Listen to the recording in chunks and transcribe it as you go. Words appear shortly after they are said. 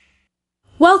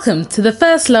Welcome to the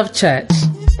First Love Church.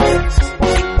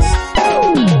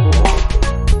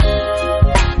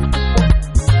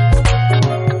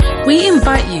 We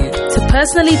invite you to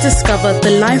personally discover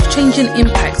the life-changing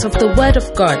impact of the Word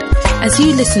of God as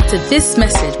you listen to this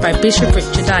message by Bishop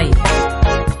Richard Ayi.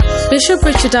 Bishop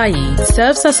Richard Ayi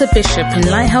serves as a bishop in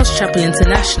Lighthouse Chapel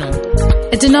International,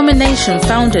 a denomination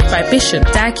founded by Bishop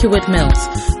Dag Heward-Mills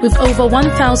with over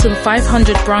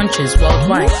 1,500 branches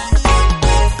worldwide.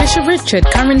 Bishop Richard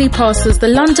currently pastors the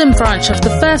London branch of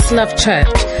the First Love Church,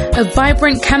 a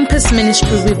vibrant campus ministry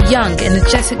with young,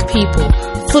 energetic people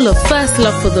full of first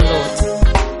love for the Lord.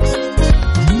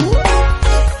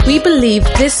 We believe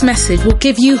this message will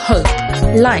give you hope,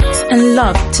 light, and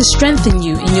love to strengthen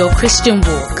you in your Christian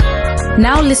walk.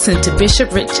 Now listen to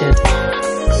Bishop Richard.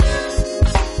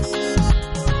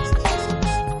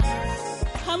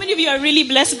 How many of you are really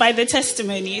blessed by the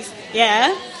testimonies?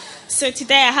 Yeah? So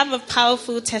today I have a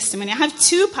powerful testimony. I have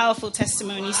two powerful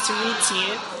testimonies to read to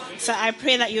you. So I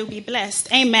pray that you'll be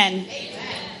blessed. Amen.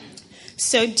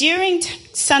 So during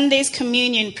Sunday's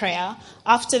communion prayer,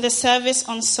 after the service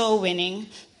on soul winning,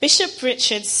 Bishop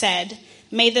Richard said,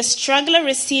 "May the struggler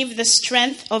receive the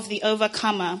strength of the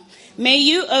overcomer. May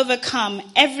you overcome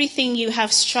everything you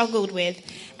have struggled with,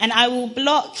 and I will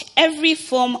block every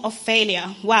form of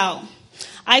failure." Wow.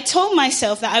 I told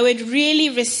myself that I would really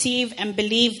receive and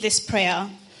believe this prayer.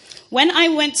 When I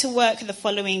went to work the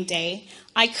following day,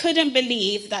 I couldn't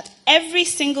believe that every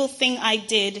single thing I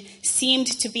did seemed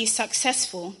to be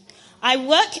successful. I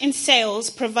work in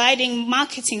sales, providing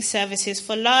marketing services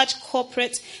for large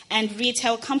corporate and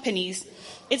retail companies.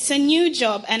 It's a new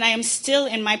job, and I am still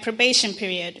in my probation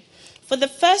period. For the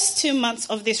first 2 months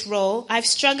of this role, I've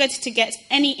struggled to get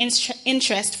any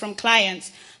interest from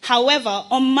clients. However,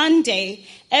 on Monday,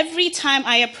 every time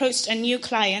I approached a new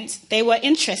client, they were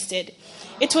interested.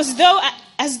 It was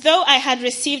as though I had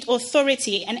received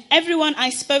authority, and everyone I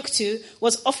spoke to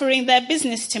was offering their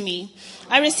business to me.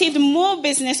 I received more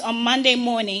business on Monday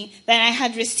morning than I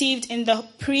had received in the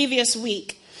previous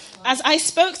week. As I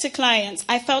spoke to clients,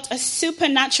 I felt a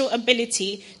supernatural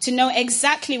ability to know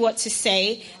exactly what to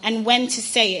say and when to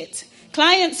say it.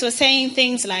 Clients were saying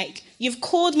things like, "You've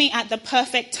called me at the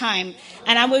perfect time,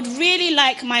 and I would really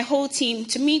like my whole team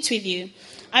to meet with you.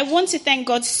 I want to thank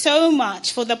God so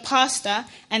much for the pastor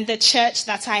and the church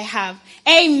that I have."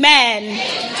 Amen.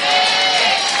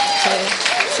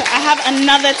 So I have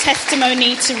another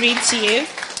testimony to read to you.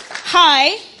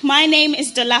 Hi, my name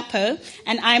is Dolapo,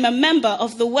 and I'm a member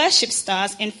of the Worship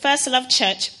Stars in First Love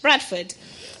Church, Bradford.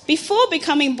 Before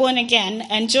becoming born again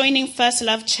and joining First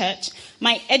Love Church,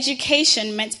 my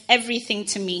education meant everything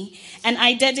to me, and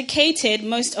I dedicated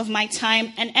most of my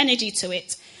time and energy to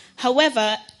it.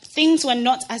 However, things were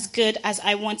not as good as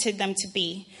I wanted them to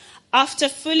be. After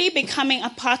fully becoming a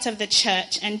part of the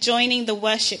church and joining the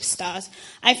Worship Stars,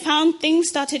 I found things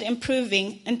started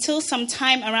improving until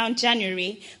sometime around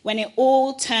January when it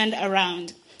all turned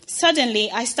around. Suddenly,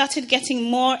 I started getting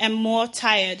more and more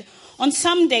tired. On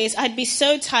some days, I'd be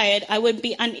so tired I would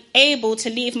be unable to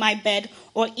leave my bed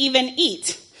or even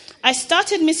eat. I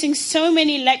started missing so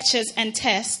many lectures and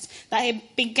tests that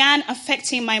it began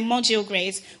affecting my module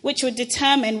grades, which would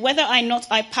determine whether or not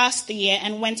I passed the year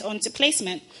and went on to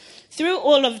placement. Through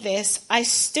all of this, I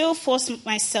still forced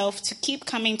myself to keep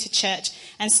coming to church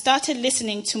and started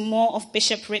listening to more of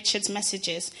Bishop Richard's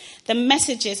messages. The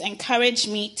messages encouraged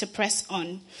me to press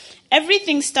on.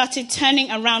 Everything started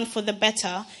turning around for the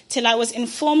better till I was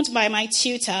informed by my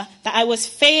tutor that I was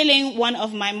failing one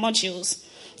of my modules.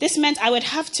 This meant I would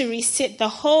have to resit the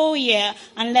whole year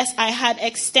unless I had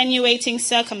extenuating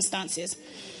circumstances.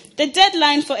 The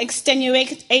deadline for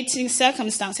extenuating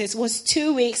circumstances was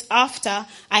 2 weeks after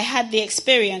I had the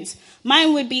experience.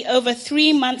 Mine would be over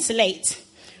 3 months late.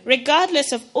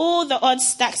 Regardless of all the odds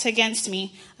stacked against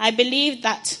me, I believed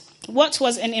that what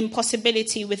was an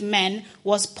impossibility with men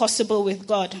was possible with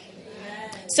God.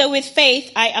 So with faith,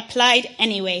 I applied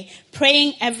anyway,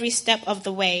 praying every step of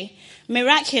the way.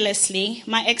 Miraculously,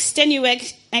 my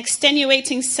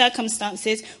extenuating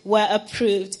circumstances were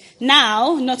approved.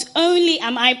 Now, not only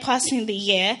am I passing the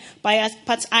year,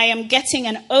 but I am getting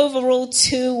an overall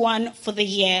 2-1 for the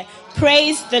year.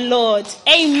 Praise the Lord.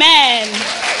 Amen.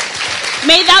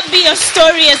 May that be your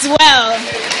story as well.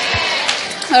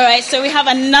 All right, so we have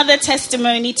another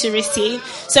testimony to receive.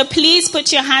 So please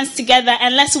put your hands together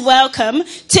and let's welcome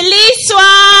Taliswa!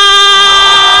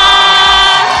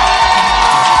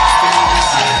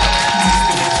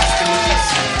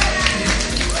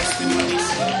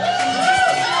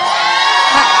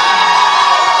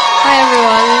 Hi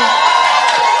everyone.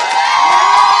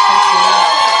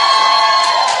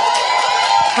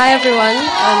 Hi everyone.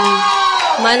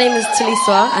 My name is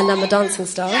Taliswa, and I'm a dancing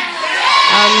star.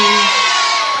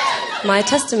 My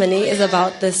testimony is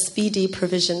about the speedy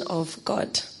provision of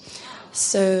God.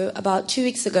 So about 2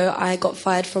 weeks ago, I got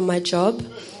fired from my job.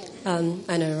 I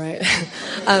know, right?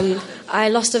 I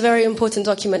lost a very important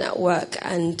document at work,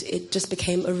 and it just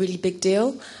became a really big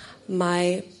deal.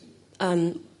 My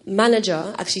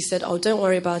manager actually said, "Oh, don't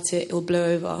worry about it, it will blow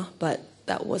over," but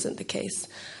that wasn't the case.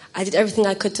 I did everything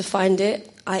I could to find it.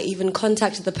 I even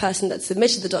contacted the person that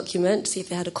submitted the document to see if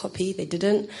they had a copy. They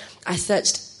didn't. I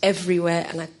searched everywhere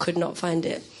and I could not find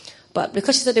it. But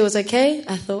because she said it was okay,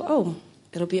 I thought, oh,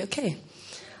 it'll be okay.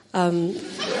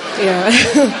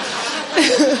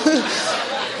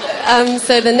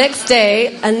 So the next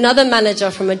day, another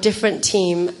manager from a different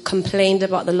team complained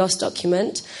about the lost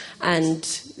document, and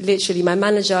literally my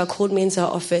manager called me into her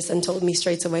office and told me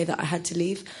straight away that I had to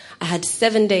leave. I had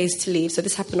 7 days to leave, so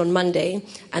this happened on Monday,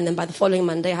 and then by the following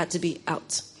Monday I had to be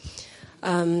out.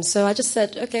 So I just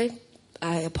said, okay,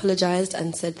 I apologized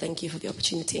and said thank you for the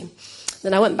opportunity.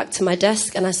 Then I went back to my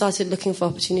desk and I started looking for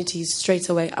opportunities straight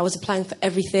away. I was applying for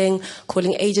everything,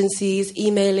 calling agencies,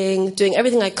 emailing, doing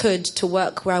everything I could to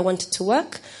work where I wanted to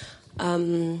work.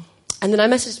 And then I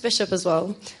messaged Bishop as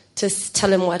well to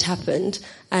tell him what had happened.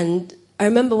 And I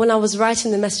remember when I was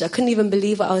writing the message, I couldn't even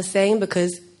believe what I was saying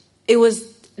because it was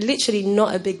literally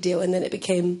not a big deal, and then it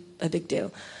became a big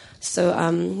deal. So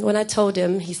when I told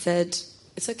him, he said,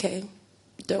 "It's okay,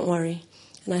 don't worry."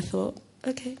 And I thought,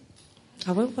 okay,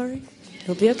 I won't worry.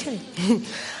 It'll be okay.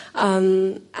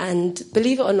 And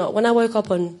believe it or not, when I woke up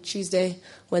on Tuesday,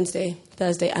 Wednesday,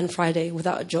 Thursday, and Friday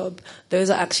without a job, those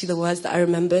are actually the words that I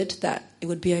remembered, that it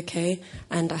would be okay,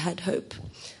 and I had hope.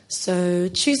 So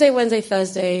Tuesday, Wednesday,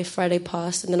 Thursday, Friday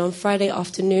passed, and then on Friday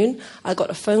afternoon, I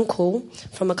got a phone call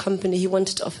from a company who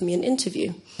wanted to offer me an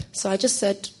interview. So I just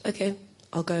said, okay,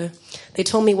 I'll go. They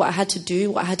told me what I had to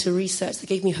do, what I had to research. They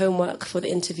gave me homework for the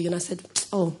interview, and I said,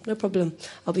 oh, no problem,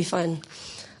 I'll be fine.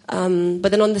 But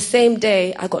then on the same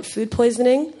day, I got food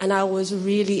poisoning, and I was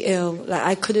really ill.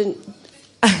 Like,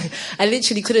 I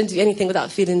literally couldn't do anything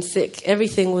without feeling sick.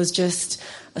 Everything was just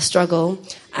a struggle,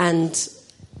 and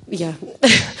yeah,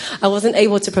 I wasn't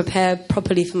able to prepare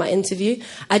properly for my interview.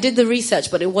 I did the research,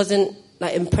 but it wasn't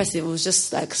like impressive. It was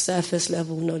just like surface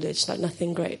level knowledge, like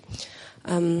nothing great.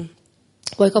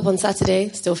 Woke up on Saturday,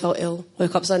 still felt ill.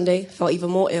 Woke up Sunday, felt even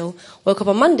more ill. Woke up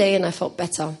on Monday and I felt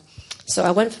better. So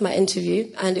I went for my interview,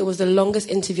 and it was the longest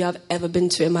interview I've ever been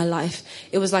to in my life.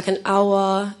 It was like an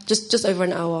hour, just over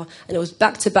an hour, and it was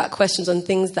back-to-back questions on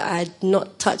things that I had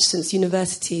not touched since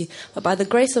university. But by the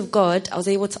grace of God, I was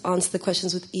able to answer the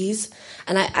questions with ease,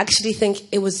 and I actually think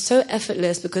it was so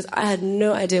effortless because I had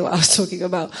no idea what I was talking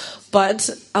about, but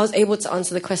I was able to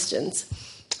answer the questions.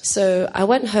 So I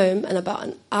went home, and about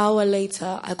an hour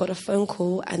later, I got a phone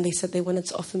call, and they said they wanted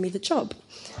to offer me the job.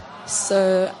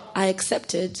 So I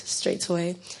accepted straight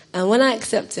away. And when I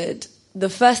accepted, the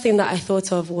first thing that I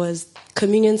thought of was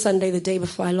Communion Sunday, the day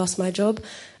before I lost my job.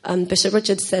 Bishop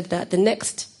Richard said that the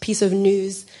next piece of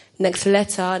news, next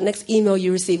letter, next email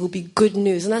you receive will be good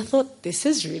news. And I thought, this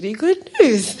is really good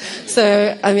news.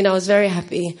 So, I was very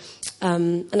happy.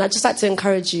 And I'd just like to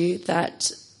encourage you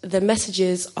that the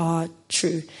messages are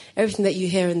true. Everything that you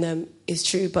hear in them is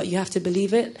true, but you have to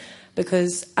believe it.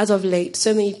 Because as of late,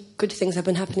 so many good things have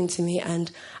been happening to me, and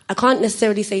I can't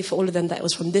necessarily say for all of them that it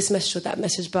was from this message or that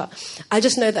message, but I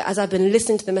just know that as I've been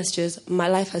listening to the messages, my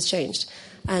life has changed.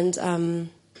 And I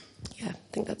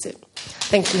think that's it.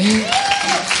 Thank you.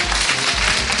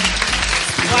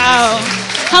 Wow.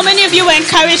 How many of you were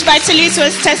encouraged by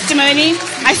Taliswa's testimony?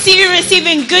 I see you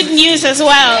receiving good news as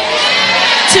well.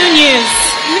 2 news.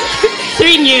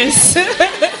 3 news.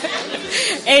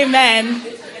 Amen.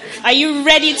 Are you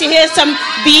ready to hear some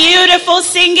beautiful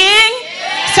singing?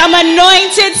 Some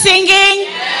anointed singing?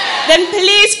 Then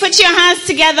please put your hands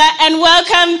together and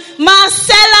welcome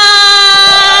Marcella!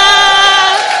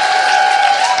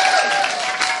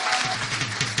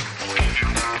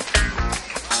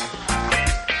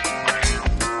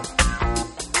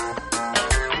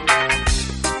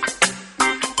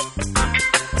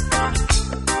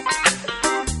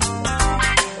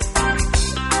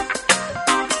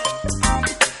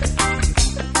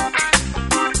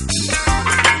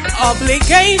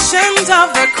 Obligations of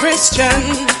a Christian,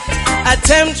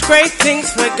 attempt great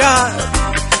things for God.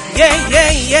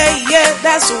 Yeah,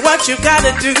 that's what you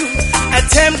gotta do.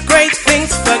 Attempt great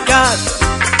things for God.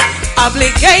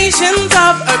 Obligations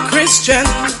of a Christian,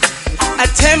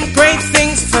 attempt great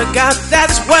things for God.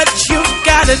 That's what you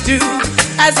gotta do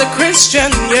as a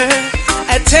Christian, yeah.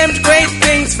 Attempt great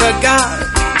things for God.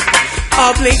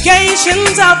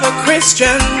 Obligations of a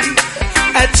Christian,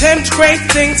 attempt great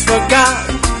things for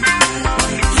God.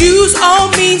 Use all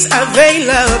means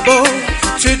available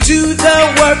to do the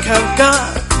work of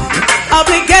God.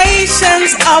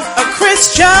 Obligations of a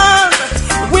Christian,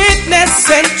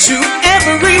 witnessing to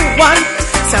everyone.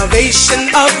 Salvation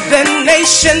of the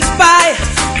nations by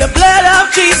the blood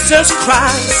of Jesus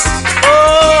Christ.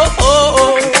 Oh, oh,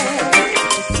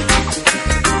 oh.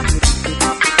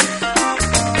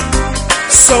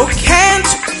 So can't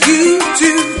you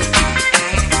do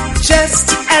just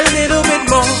a little bit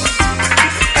more?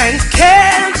 And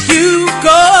can't you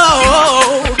go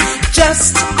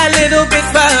just a little bit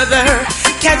further?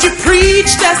 Can't you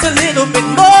preach just a little bit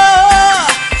more?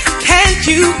 Can't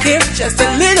you give just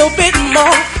a little bit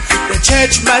more? The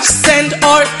church must send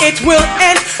or it will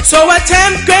end. So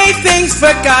attempt great things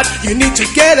for God. You need to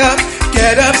get up,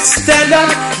 stand up.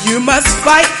 You must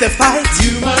fight the fight.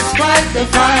 You must fight the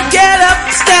fight. Get up,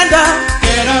 stand up.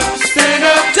 Get up, stand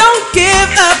up. Don't give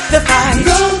up the fight.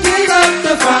 Don't give up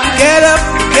the fight. Get up,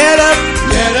 get up.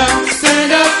 Get up,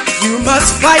 stand up. You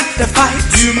must fight the fight.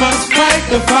 You must fight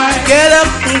the fight. Get up,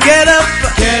 get up.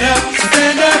 Get up,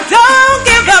 stand up. Don't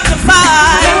give up the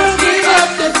fight. Don't give up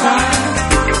the fight.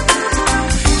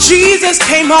 Jesus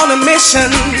came on a mission.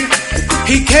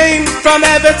 He came from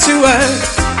heaven to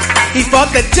earth. He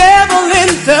fought the devil in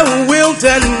the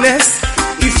wilderness.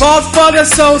 He fought for the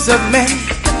souls of men.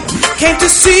 Came to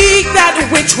seek that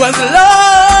which was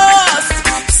lost.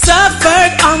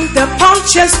 Suffered under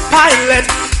Pontius Pilate.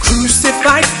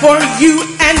 Crucified for you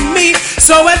and me.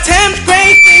 So attempt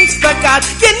great things for God.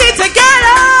 You need to get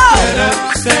up. Get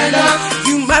up, stand up.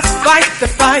 You must fight the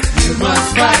fight. You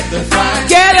must fight the fight.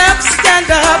 Get up,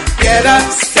 stand up. Get up,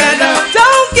 stand up.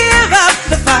 Don't give up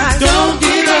the fight. Don't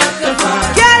give up the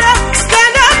fight. Get up,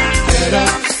 stand up. Get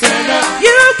up, stand up.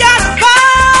 You gotta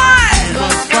fight. You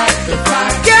must fight the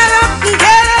fight. Get up,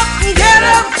 get up, get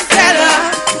up, get up.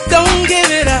 Don't give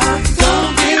it up.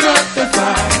 Don't give up the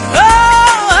fight. Oh,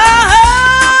 oh,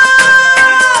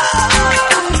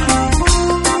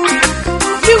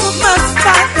 oh. You must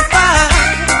fight the fight.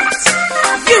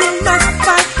 You must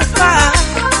fight the fight.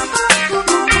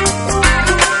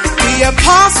 The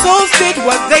apostles did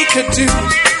what they could do.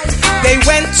 They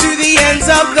went to the ends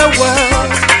of the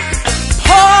world.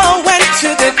 Paul went to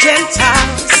the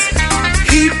Gentiles.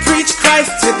 He preached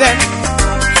Christ to them.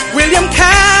 William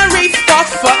Carey fought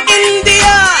for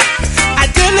India.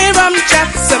 Adoniram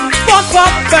Jackson fought for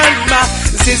Burma.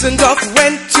 Zinzendorf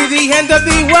went to the end of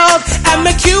the world. And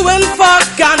McEwen for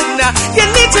Ghana. You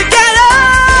need to get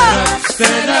up.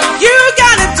 Stand up. You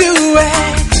gotta do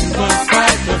it. You must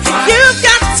fight the fight. You've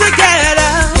got to get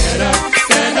up. Get up,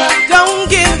 stand up. Don't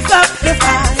give up the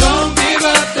fight. Don't give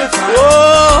up the fight.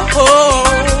 Oh, oh.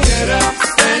 Get up,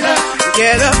 stand up.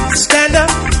 Get up, stand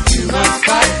up. You must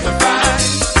fight the fight.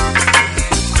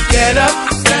 Get up.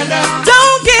 Stand up.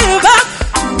 Don't give up.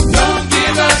 Don't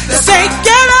give up the Say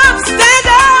get up, stand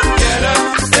up. Get up,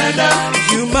 stand up.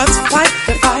 You must fight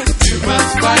the fight. You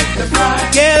must fight the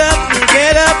fight. Get up,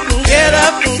 get up, get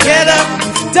up, get up.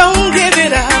 Don't give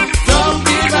it up. Don't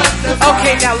give up the fight.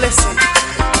 Okay, now listen.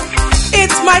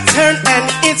 It's my turn and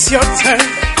it's your turn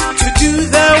to do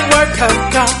the work of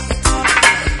God.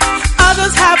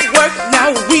 Others have work, now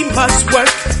we must work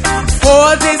for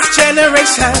this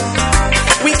generation.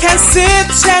 We can sit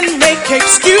and make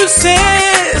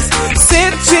excuses,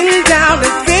 sitting down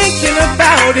and thinking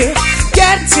about it,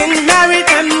 getting married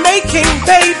and making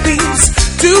babies,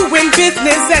 doing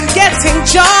business and getting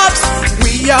jobs.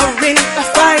 We are in a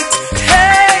fight,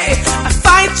 hey, a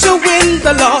fight to win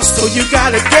the loss. So you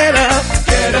gotta get up,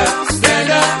 Get up,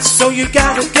 stand up. so you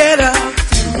gotta get up.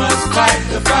 You must fight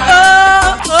the fight.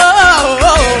 Oh, oh,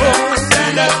 oh, oh.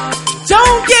 Stand up.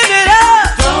 Don't give it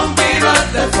up. Don't give up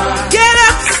the fight. Get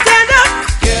up, stand up.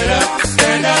 Get up,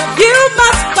 stand up. You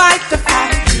must fight the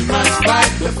fight. You must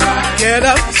fight the fight. Get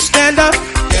up, stand up.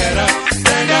 Get up,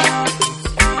 stand up.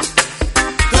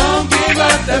 Don't give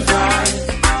up the fight.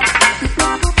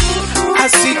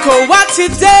 Àsìkò wá ti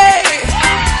dé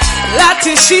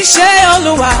láti ṣiṣẹ́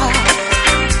Olúwa.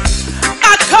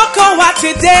 Àkókò wá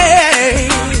ti dé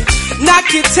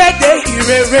láti kéde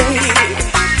ìrere.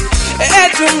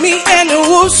 Ẹ̀dùn mi ẹnu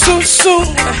wú sunsun.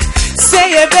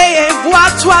 Seyebe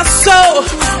watu aso.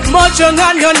 Mojo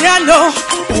nanyo nyano.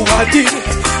 Uwadi.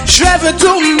 Trevor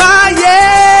do maye.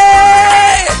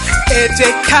 Ede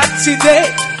katide.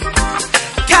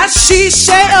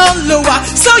 Kashishe Olúwa.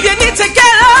 So you need to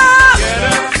get up. Get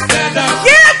up, stand up.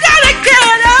 You gotta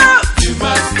get up. You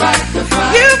must fight the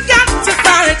fight. You got to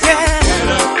fight, yeah. Get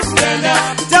up, stand up.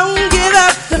 Don't give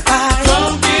up the fight.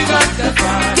 Don't give up the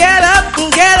fight. Get up,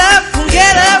 get up,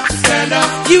 get up. Stand up.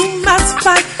 You must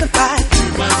fight the fight. You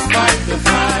must fight the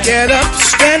fight. Get up,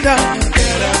 stand up.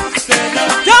 Get up, stand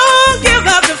up. Don't give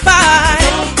up the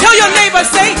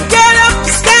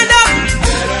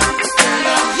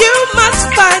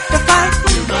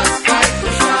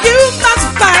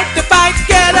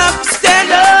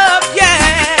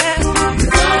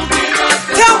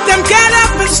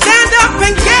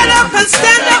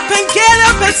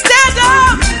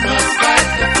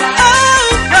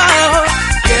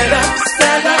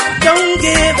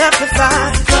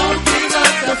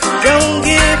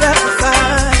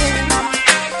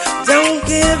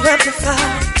give up the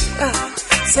fight.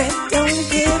 Said don't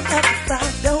give up the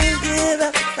fight. Don't give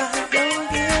up the fight. Don't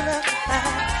give up the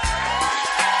fight.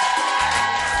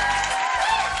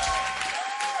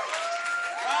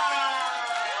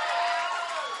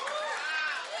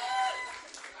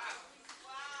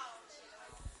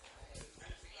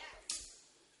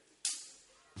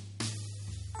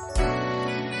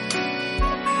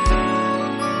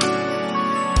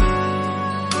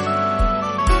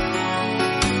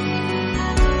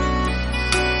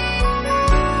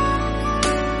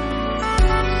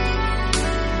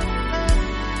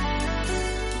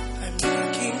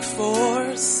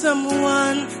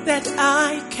 Someone that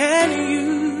I can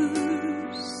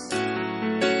use,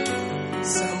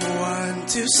 someone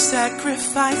to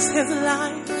sacrifice his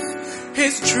life,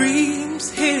 his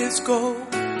dreams, his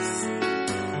goals.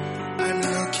 I'm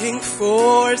looking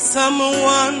for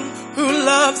someone who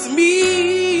loves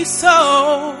me so.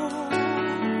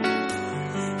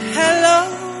 Hello,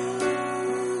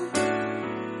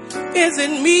 is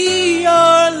it me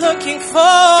you're looking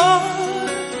for?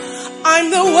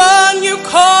 I'm the one you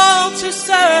called to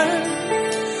serve.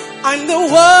 I'm the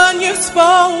one you've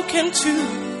spoken to.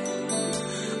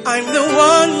 I'm the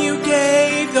one you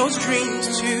gave those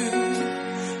dreams to.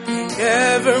 They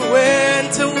never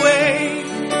went away.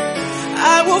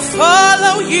 I will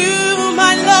follow you,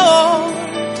 my Lord.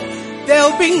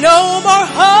 There'll be no more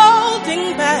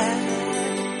holding back.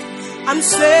 I'm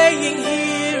saying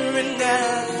here and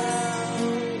now,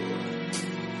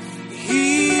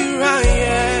 here I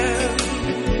am.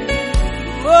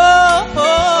 Oh, oh,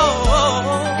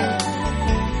 oh,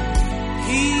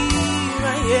 here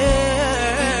I am.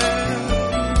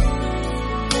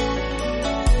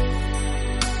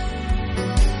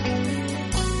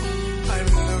 I'm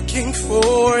looking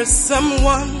for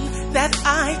someone that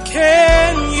I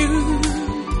can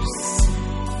use.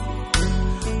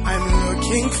 I'm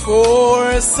looking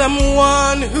for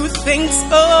someone who thinks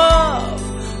of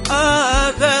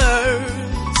others.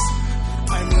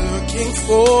 Looking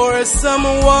for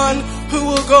someone who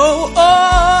will go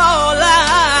all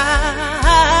out.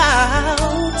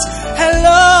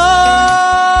 Hello,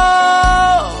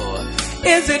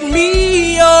 is it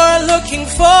me you're looking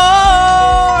for?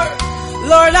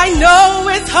 Lord, I know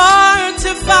it's hard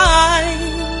to find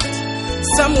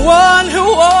someone who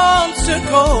wants to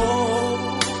go,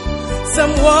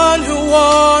 someone who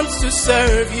wants to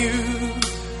serve you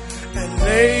and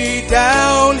lay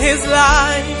down his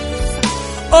life.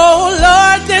 Oh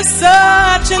Lord, there's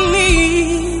such a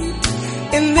need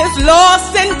in this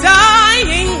lost and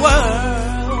dying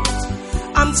world.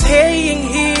 I'm saying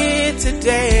here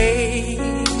today,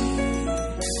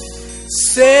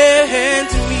 send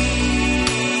me,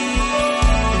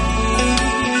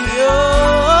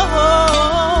 oh,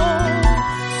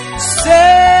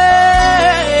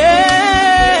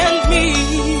 send me.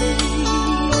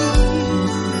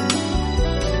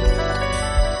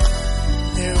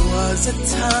 There was a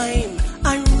time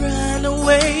I ran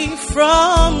away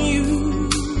from you.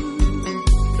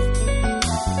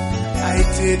 I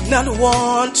did not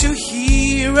want to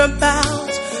hear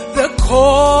about the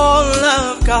call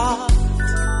of God.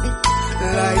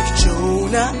 Like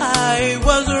Jonah, I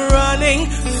was running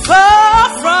far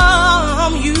from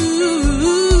you.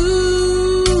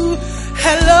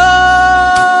 Hello,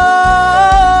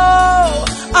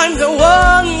 I'm the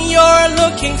one you're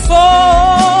looking for.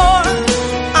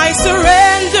 I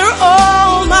surrender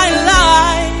all my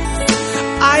life.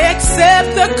 I accept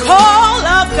the call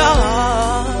of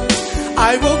God.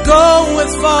 I will go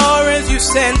as far as you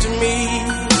send me,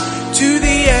 to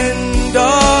the end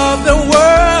of the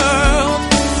world.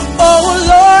 Oh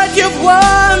Lord, you've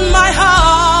won my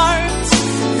heart.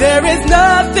 There is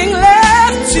nothing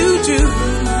left to do.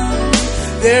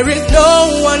 There is no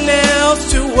one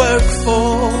else to work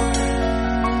for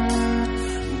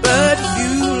but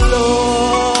you,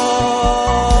 Lord.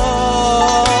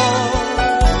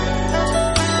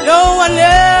 No one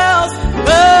else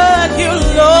but you,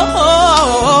 Lord.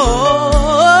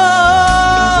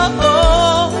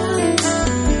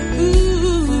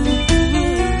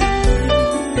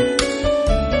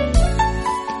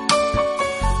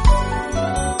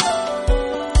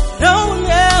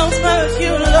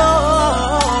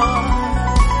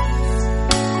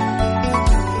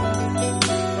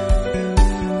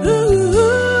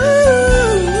 Ooh.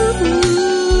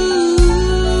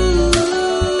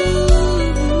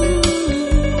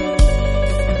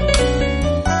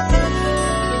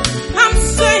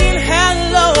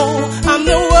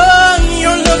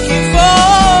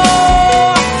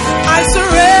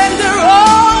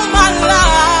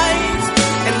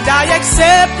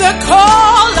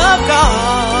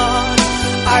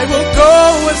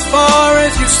 as far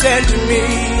as you sent me,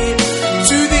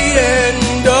 to the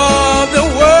end of the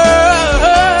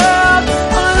world.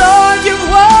 Oh Lord, you've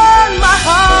won my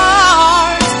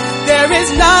heart. There is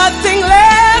nothing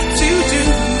left to do.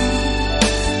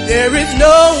 There is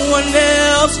no one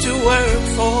else to work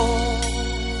for.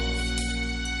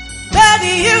 But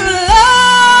you, Lord,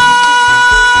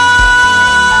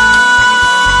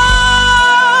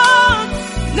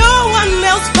 no one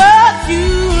else but you,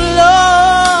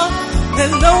 Lord.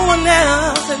 There's no one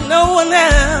else, and no one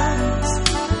else,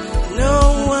 no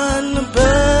one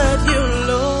but you,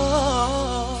 Lord.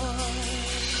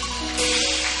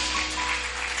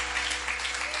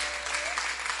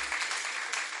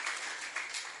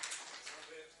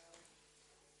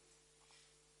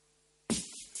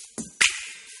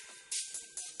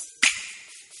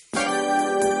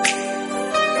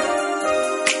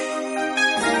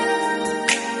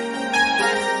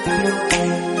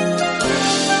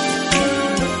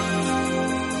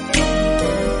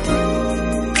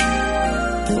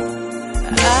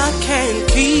 I can't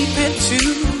keep it to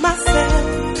myself.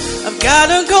 I've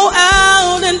gotta go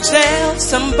out and tell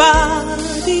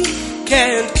somebody.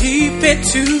 Can't keep it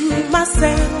to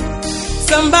myself.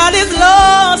 Somebody's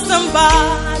lost,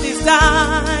 somebody's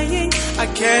dying. I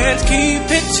can't keep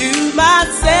it to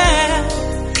myself.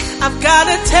 I've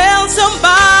gotta tell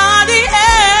somebody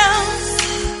else,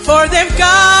 for they've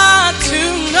got to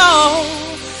know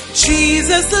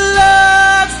Jesus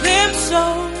loves them so.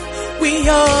 We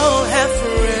all have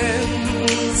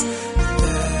friends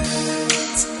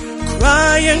that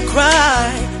cry and cry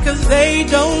 'cause they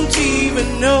don't even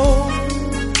know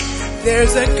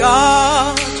there's a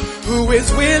God who is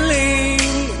willing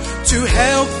to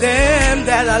help them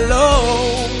that are low.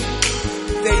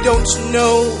 They don't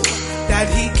know that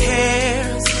He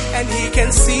cares and He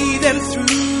can see them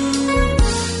through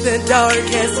the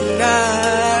darkest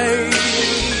night.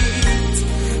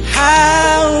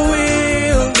 How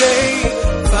will they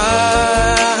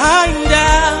find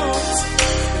out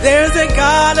there's a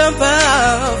God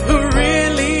above who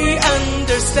really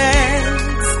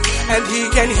understands, and He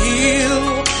can heal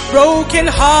broken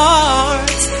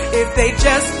hearts if they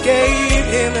just gave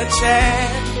Him a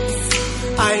chance?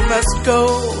 I must go,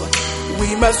 we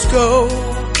must go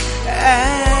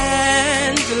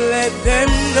and let them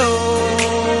know.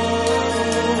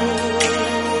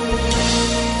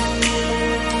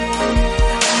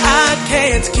 I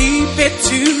can't keep it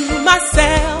to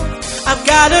myself. I've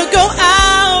gotta go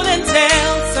out and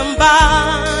tell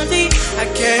somebody. I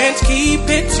can't keep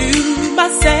it to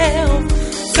myself.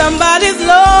 Somebody's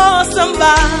lost,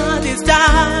 somebody's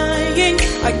dying.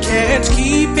 I can't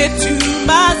keep it to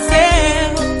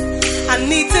myself. I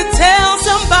need to tell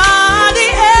somebody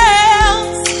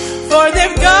else, for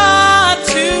they've got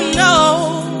to know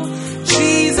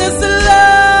Jesus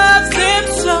loves them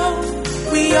so.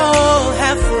 We all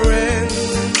have friends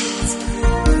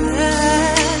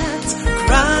that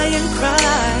cry and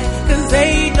cry 'cause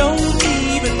they don't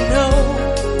even know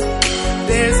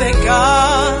there's a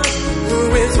God who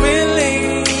is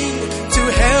willing to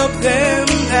help them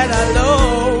that are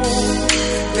low.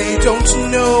 They don't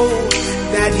know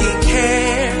that He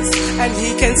cares and He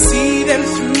can see them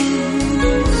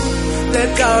through the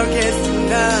darkest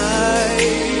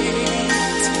night.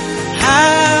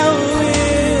 How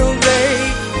will they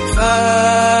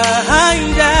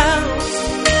find out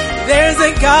there's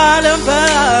a God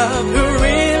above who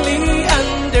really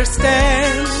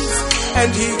understands, and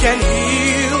He can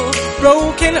heal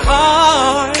broken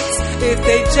hearts if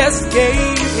they just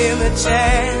gave Him a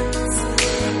chance?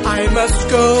 I must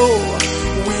go,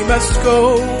 we must go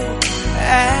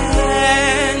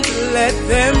and let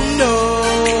them know.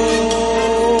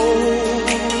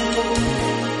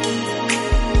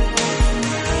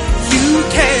 You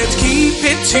can't keep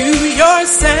it to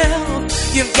yourself.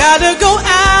 You've gotta go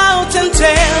out and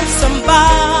tell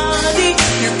somebody.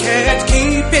 You can't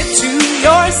keep it to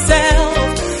yourself.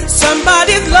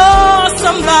 Somebody's lost,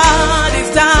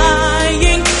 somebody's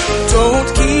dying. Don't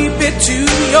keep it to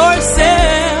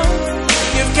yourself.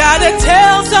 You've gotta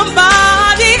tell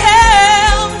somebody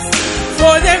else,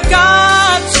 for they've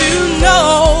got to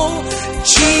know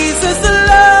Jesus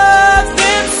loves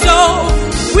them so.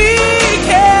 We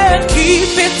can't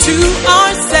keep it to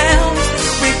ourselves.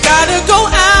 We've gotta go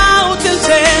out and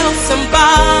tell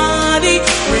somebody.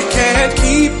 We can't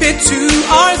keep it to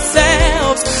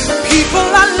ourselves. People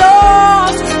are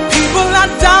lost, people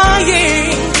are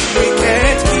dying. We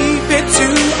can't keep it to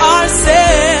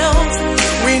ourselves.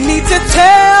 We need to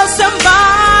tell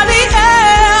somebody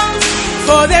else,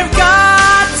 for they've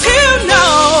got to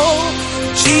know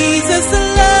Jesus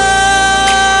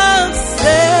loves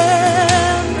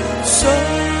them so.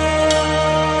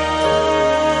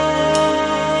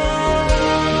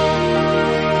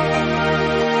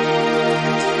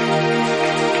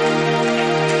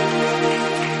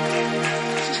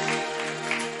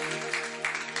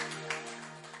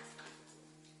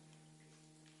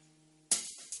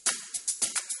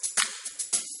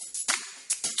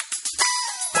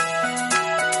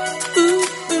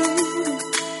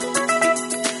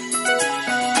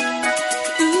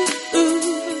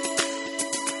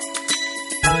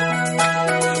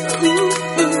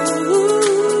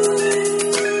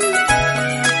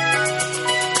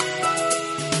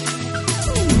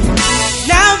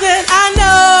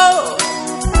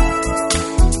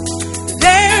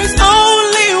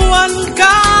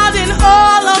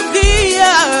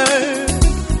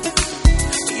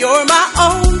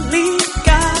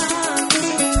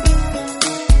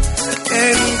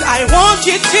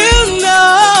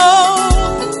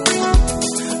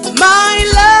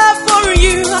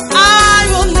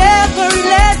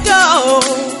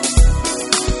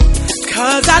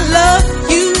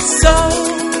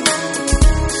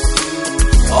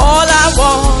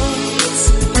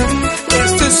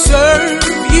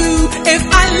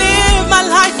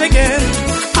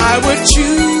 would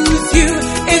choose you.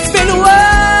 It's been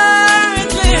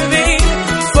worth living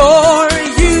for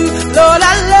you. Lord,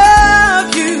 I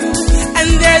love you, and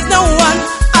there's no one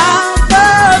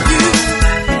above you.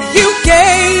 You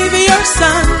gave your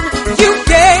son, you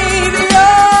gave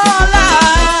your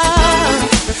life,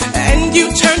 and you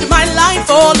turned my life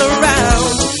all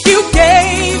around. You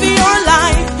gave your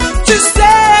life to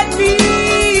set me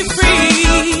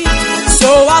free, so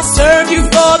I'll serve you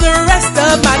for the rest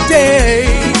of my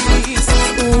days.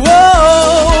 Whoa,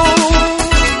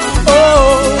 oh,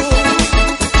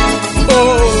 oh,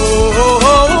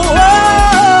 oh, oh.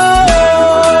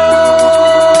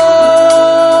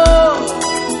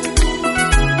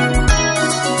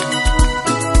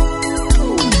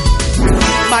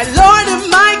 My Lord and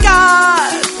my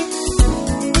God,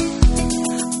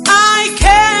 I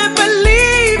can't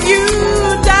believe you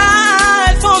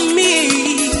died for me.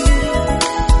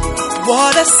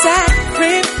 What a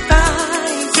sacrifice.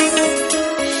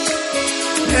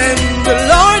 And the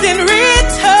Lord, in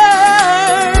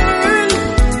return,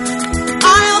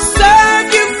 I'll serve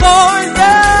you for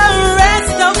the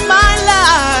rest of my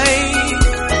life.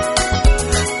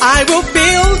 I will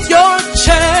build your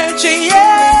church,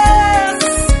 yes.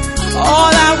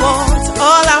 All I want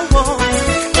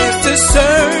is to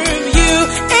serve you.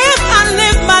 If I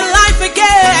live my life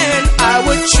again, I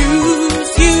would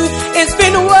choose you. It's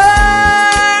been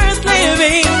worth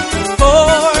living for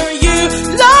you.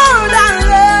 Lord, I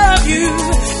love you,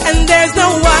 and there's no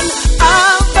one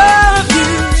above you.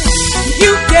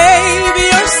 You gave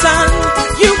your son,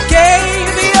 you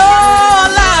gave your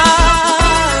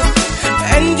life,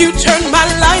 and you turned my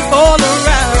life all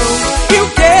around. You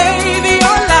gave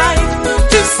your life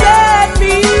to set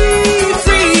me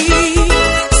free,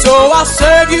 so I'll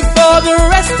serve you for the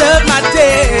rest of my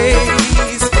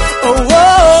days. Oh, whoa,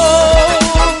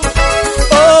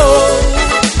 oh,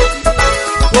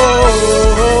 oh,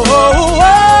 oh, oh.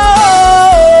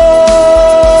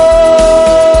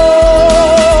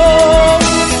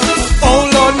 Oh,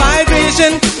 Lord, my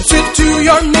vision to do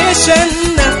your mission.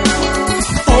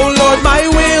 Oh, Lord, my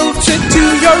will to do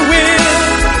your will.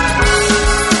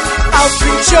 I'll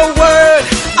preach your word,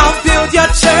 I'll build your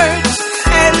church,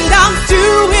 and I'll do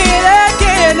it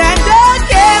again and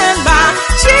again. My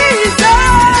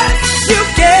Jesus, you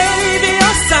gave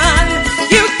your son,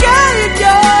 you gave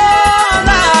your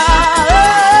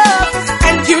love,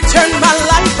 and you turned my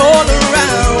life all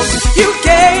around. You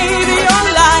gave your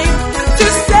life to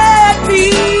set me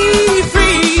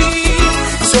free,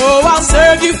 so I'll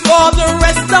serve you for the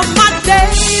rest of my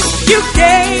days. You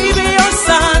gave your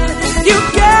son, you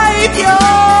gave your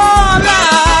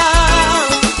love,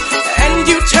 and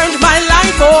you turned my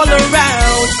life all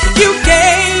around. You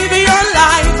gave your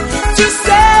life to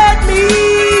set me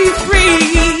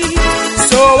free,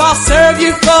 so I'll serve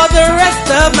you for the rest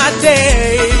of my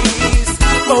days.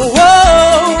 Oh,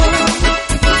 whoa,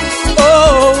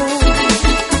 oh,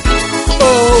 oh,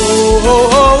 oh,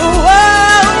 oh,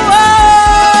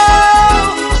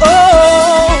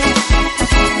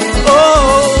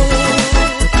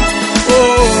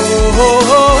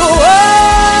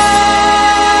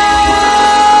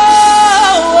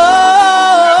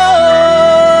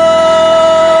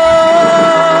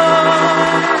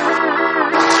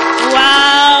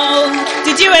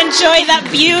 Enjoy that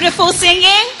beautiful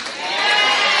singing?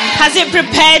 Has it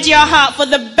prepared your heart for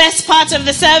the best part of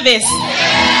the service?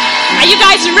 Are you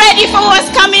guys ready for what's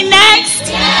coming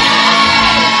next?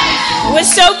 We're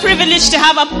so privileged to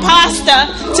have a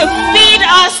pastor to feed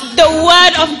us the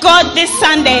word of God this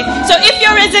Sunday. So if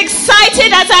you're as excited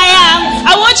as I am,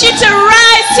 I want you to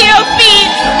rise to your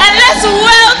feet and let's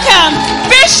welcome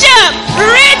Bishop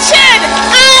Richard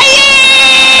Ayi.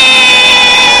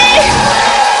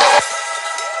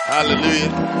 Hallelujah.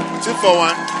 2 for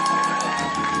 1. 1, 2.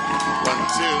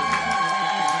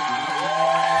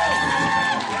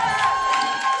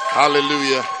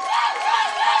 Hallelujah.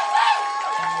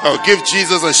 Oh, give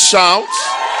Jesus a shout.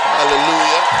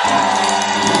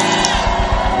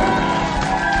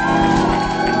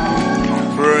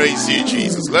 Hallelujah. Praise you,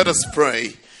 Jesus. Let us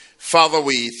pray. Father,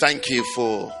 we thank you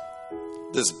for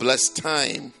this blessed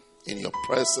time in your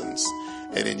presence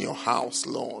and in your house,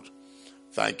 Lord.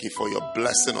 Thank you for your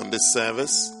blessing on this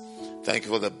service. Thank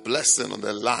you for the blessing on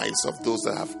the lives of those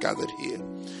that have gathered here.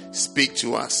 Speak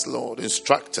to us, Lord.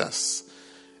 Instruct us.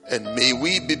 And may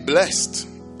we be blessed.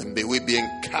 And may we be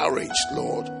encouraged,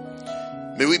 Lord.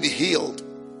 May we be healed.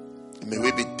 And may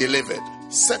we be delivered.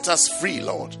 Set us free,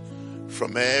 Lord,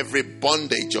 from every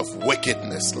bondage of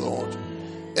wickedness, Lord.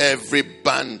 Every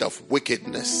band of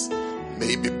wickedness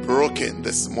may be broken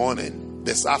this morning,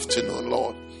 this afternoon,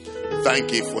 Lord.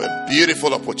 Thank you for a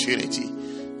beautiful opportunity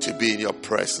to be in your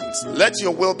presence. Let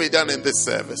your will be done in this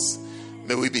service.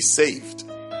 May we be saved.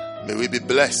 May we be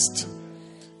blessed.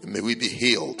 And may we be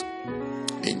healed.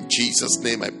 In Jesus'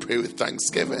 name I pray with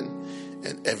thanksgiving.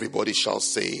 And everybody shall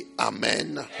say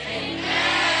amen.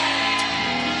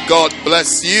 Amen. God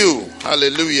bless you.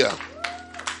 Hallelujah.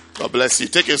 God bless you.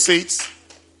 Take your seats.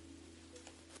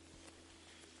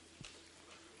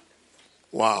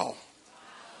 Wow.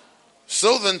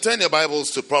 So then turn your Bibles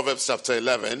to Proverbs chapter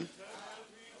 11.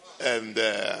 And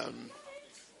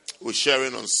we're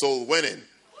sharing on soul winning.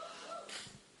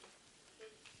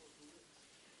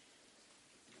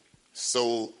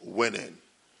 Soul winning.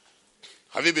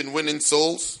 Have you been winning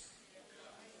souls?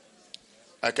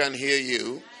 I can't hear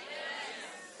you.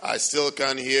 I still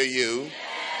can't hear you.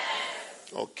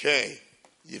 Okay.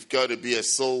 You've got to be a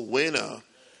soul winner.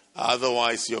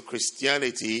 Otherwise, your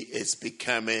Christianity is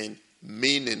becoming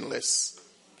meaningless.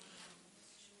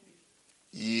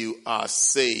 You are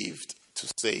saved to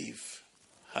save.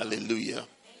 Hallelujah.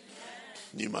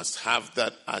 You must have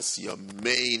that as your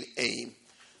main aim.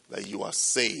 That you are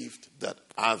saved, that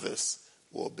others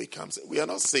will become saved. We are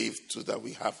not saved so that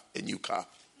we have a new car.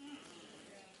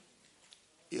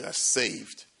 You are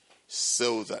saved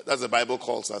so that, as the Bible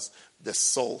calls us, the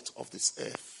salt of this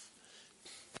earth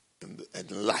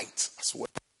and light as well.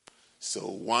 So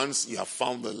once you have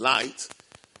found the light,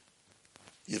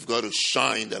 you've got to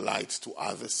shine the light to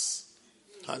others.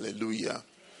 Hallelujah.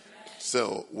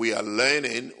 So we are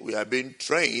learning, we are being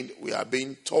trained, we are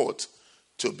being taught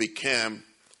to become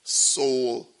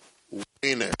soul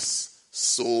winners.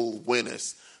 Soul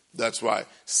winners. That's why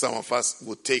some of us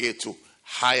will take it to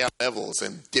higher levels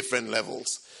and different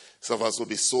levels. Some of us will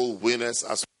be soul winners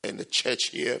as we're in the church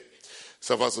here.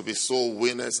 Some of us will be soul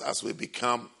winners as we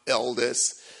become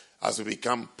elders, as we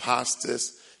become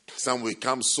pastors. Some will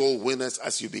become soul winners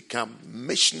as you become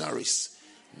missionaries.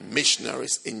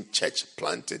 Missionaries in church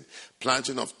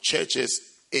planting of churches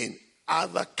in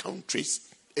other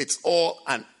countries. It's all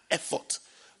an effort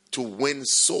to win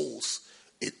souls.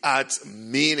 It adds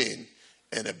meaning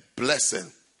and a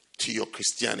blessing to your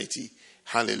Christianity.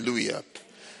 Hallelujah.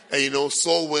 And you know,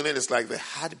 soul winning is like the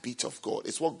heartbeat of God.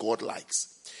 It's what God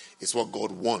likes. It's what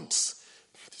God wants.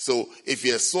 So if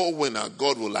you're a soul winner,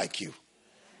 God will like you.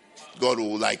 God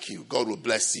will like you. God will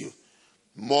bless you.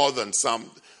 More than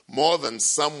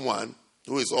someone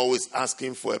who is always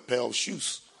asking for a pair of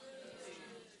shoes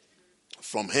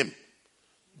from him.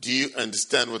 Do you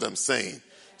understand what I'm saying?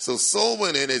 So soul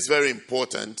winning is very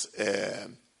important.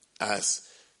 As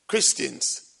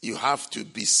Christians, you have to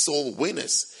be soul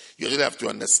winners. You really have to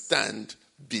understand,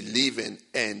 believe in,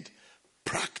 and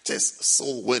practice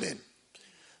soul winning.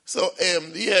 So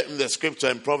here in the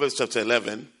scripture in Proverbs chapter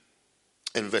 11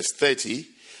 and verse 30,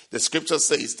 the scripture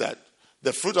says that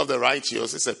the fruit of the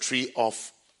righteous is a tree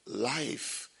of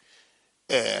life.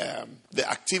 The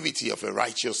activity of a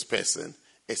righteous person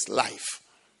is life.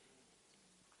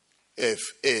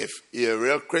 If you're a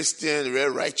real Christian, a real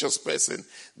righteous person,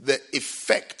 the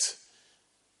effect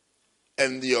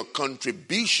and your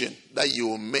contribution that you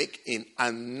will make in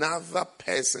another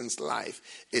person's life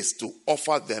is to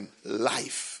offer them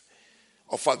life.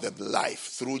 Offer them life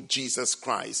through Jesus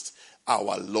Christ,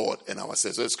 our Lord and our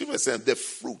Savior. So the scripture says the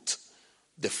fruit.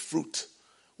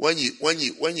 When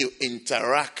you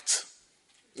interact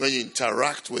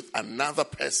with another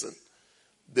person,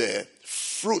 the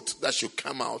fruit that should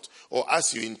come out, or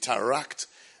as you interact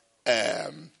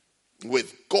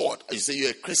with God, you say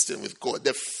you're a Christian with God,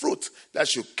 the fruit that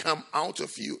should come out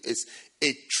of you is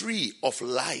a tree of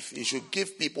life. You should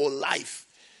give people life.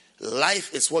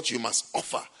 Life is what you must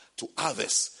offer to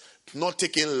others, not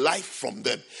taking life from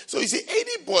them. So you see,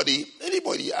 anybody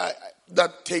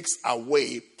that takes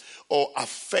away or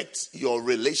affects your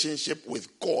relationship with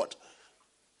God,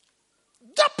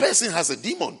 that person has a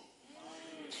demon.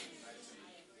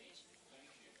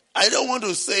 I don't want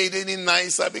to say it any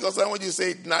nicer because I want you to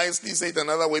say it nicely, say it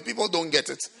another way. People don't get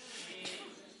it.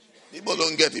 People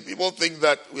don't get it. People think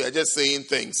that we are just saying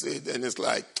things. And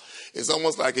it's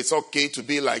almost like it's okay to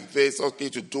be like this, okay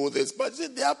to do this. But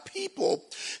there are people,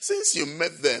 since you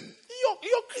met them,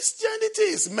 your Christianity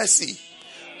is messy.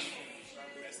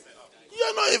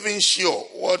 You're not even sure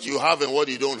what you have and what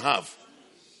you don't have.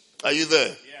 Are you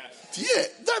there? Yeah.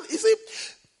 That is it.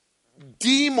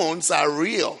 Demons are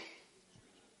real.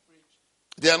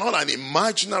 They are not an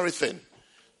imaginary thing.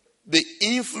 They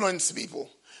influence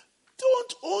people.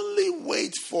 Don't only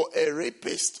wait for a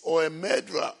rapist or a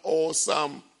murderer or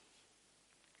some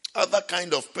other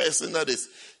kind of person that is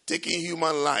taking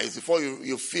human lives before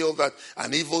you feel that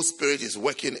an evil spirit is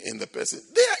working in the person.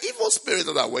 There are evil spirits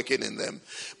that are working in them.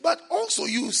 But also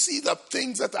you see the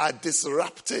things that are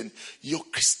disrupting your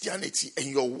Christianity and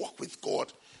your walk with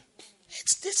God.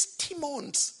 It's these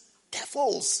demons,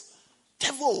 devils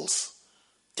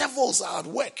are at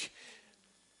work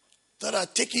that are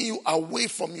taking you away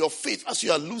from your faith as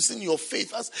you are losing your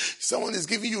faith, as someone is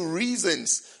giving you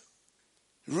reasons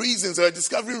or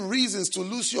discovering reasons to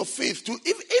lose your faith, to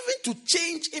even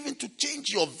to change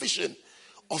your vision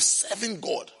of serving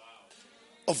God,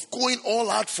 of going all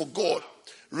out for God,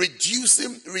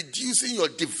 reducing your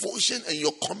devotion and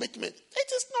your commitment.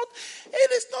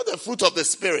 It is not the fruit of the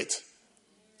Spirit.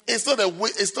 It's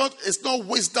not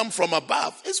wisdom from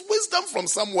above. It's wisdom from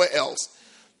somewhere else.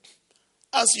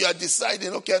 As you are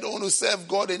deciding, okay, I don't want to serve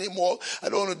God anymore. I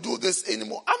don't want to do this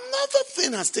anymore. Another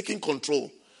thing has taken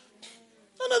control.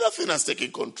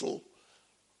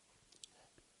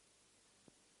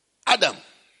 Adam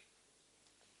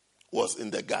was in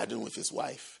the garden with his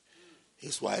wife.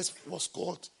 His wife was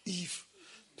called Eve.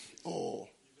 Oh,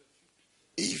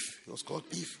 Eve. It was called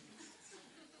Eve.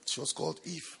 She was called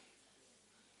Eve.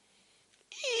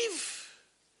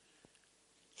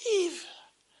 Eve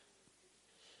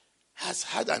has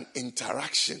had an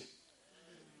interaction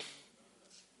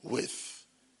with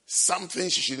something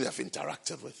she shouldn't have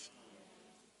interacted with.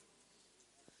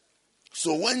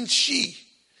 So when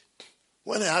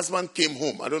her husband came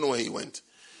home, I don't know where he went.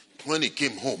 When he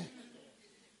came home,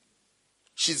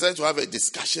 she decided to have a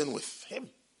discussion with him.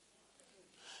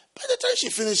 By the time she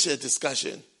finished her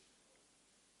discussion,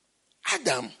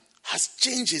 Adam has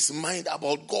changed his mind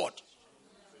about God.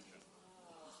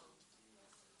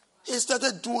 He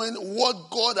started doing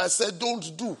what God has said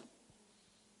don't do.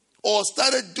 Or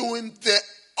started doing the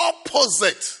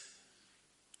opposite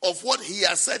of what he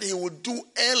has said he would do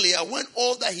earlier when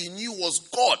all that he knew was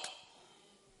God.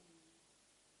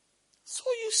 So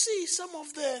you see some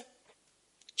of the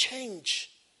change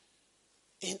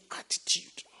in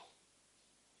attitude,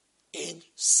 in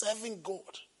serving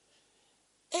God.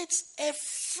 It's a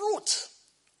fruit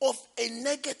of a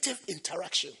negative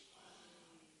interaction.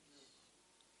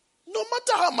 No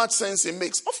matter how much sense it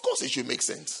makes, of course it should make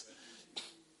sense.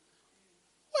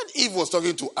 When Eve was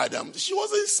talking to Adam, she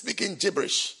wasn't speaking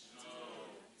gibberish.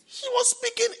 She was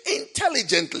speaking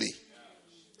intelligently.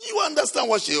 You understand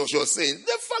what she was saying.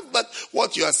 The fact that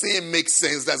what you are saying makes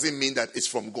sense doesn't mean that it's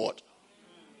from God.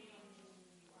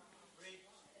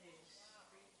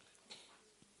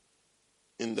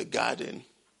 In the garden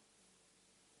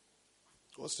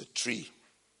was the tree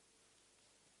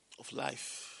of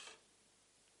life.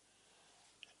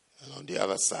 And on the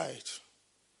other side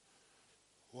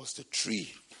was the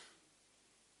tree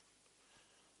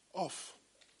of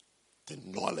the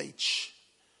knowledge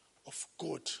of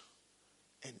good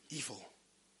and evil.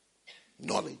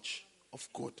 Knowledge of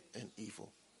good and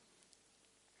evil.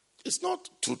 It's not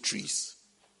two trees.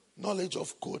 Knowledge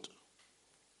of good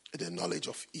and the knowledge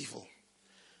of evil.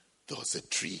 There was a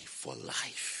tree for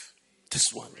life.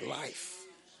 This one, life.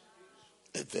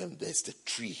 And then there's the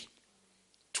tree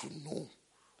to know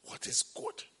what is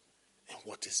good and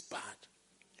what is bad.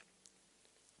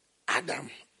 Adam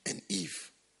and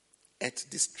Eve ate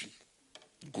this tree,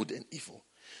 good and evil.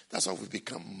 That's why we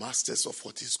become masters of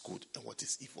what is good and what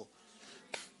is evil.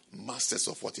 Masters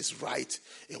of what is right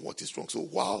and what is wrong. So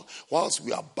whilst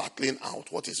we are battling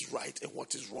out what is right and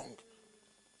what is wrong,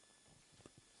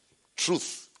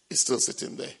 truth is still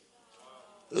sitting there.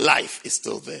 Life is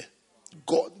still there.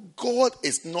 God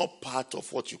is not part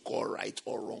of what you call right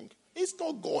or wrong. It's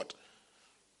not God.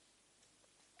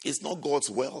 It's not God's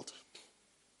world.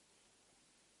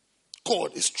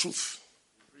 God is truth.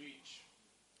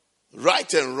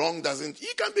 Right and wrong doesn't.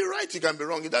 You can be right, you can be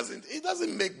wrong. It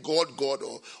doesn't make God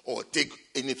or take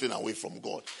anything away from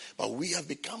God. But we have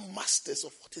become masters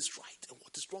of what is right and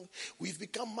what is wrong. We've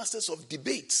become masters of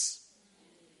debates.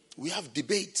 We have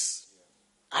debates,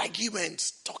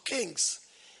 arguments, talkings.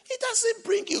 It doesn't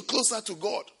bring you closer to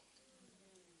God.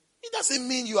 It doesn't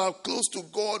mean you are close to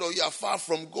God or you are far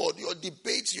from God. Your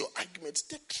debates, your arguments,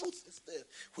 the truth is there,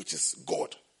 which is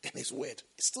God and His word.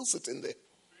 It's still sitting there.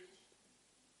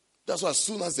 That's why as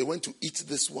soon as they went to eat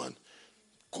this one,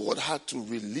 God had to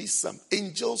release some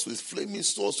angels with flaming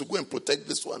swords to go and protect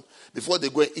this one before they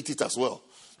go and eat it as well.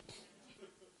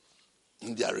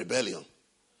 In their rebellion.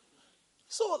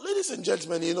 So, ladies and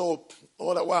gentlemen, you know,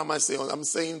 what am I saying? I'm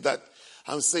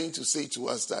saying to say to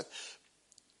us that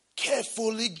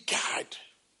carefully guard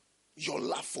your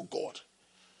love for God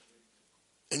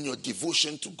and your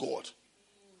devotion to God.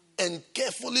 And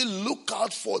carefully look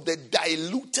out for the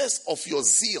diluters of your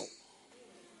zeal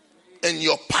and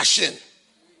your passion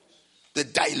the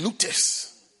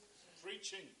diluters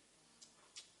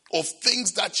of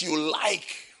things that you like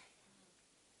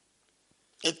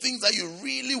and things that you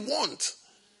really want.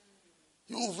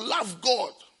 You've loved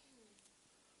God.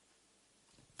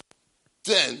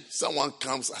 Then someone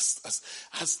comes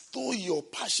as though your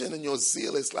passion and your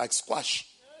zeal is like squash.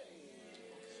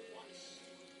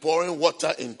 Pouring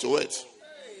water into it.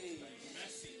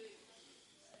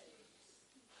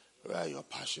 Where your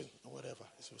passion or whatever.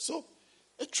 So,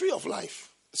 a tree of life.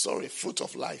 Fruit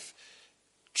of life.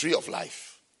 Tree of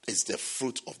life is the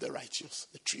fruit of the righteous.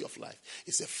 The tree of life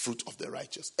is a fruit of the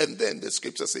righteous. And then the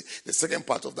scripture says, the second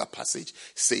part of that passage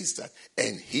says that,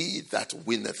 and he that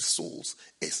winneth souls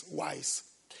is wise.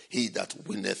 He that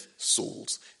winneth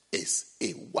souls is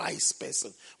a wise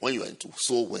person. When you are into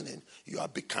soul winning, you are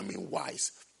becoming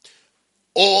wise.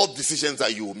 All decisions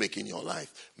that you will make in your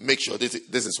life, make sure this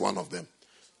is one of them,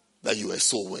 that you are a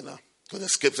soul winner. Because the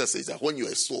scripture says that when you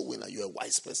are a soul winner, you are a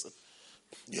wise person.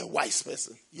 You're a wise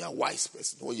person. You're a wise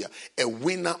person. When you're a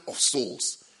winner of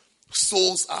souls,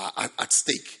 souls are at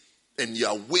stake. And you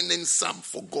are winning some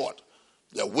for God.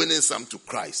 You are winning some to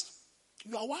Christ.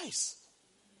 You are wise.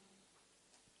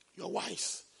 You are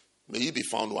wise. May you be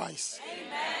found wise.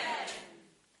 Amen.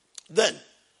 Then,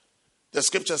 the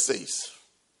scripture says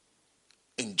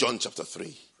in John chapter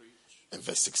 3 and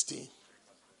verse 16.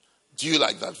 Do you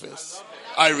like that verse?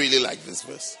 I really like this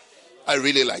verse. I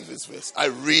really like this verse. I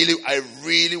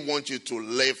really want you to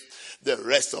live the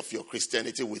rest of your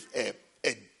Christianity with a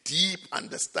deep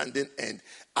understanding and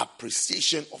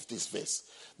appreciation of this verse.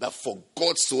 That for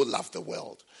God so loved the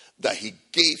world that he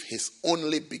gave his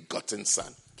only begotten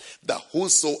son, that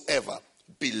whosoever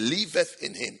believeth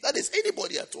in him, that is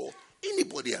anybody at all,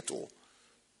 anybody at all,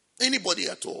 anybody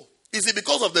at all. Is it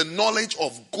because of the knowledge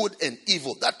of good and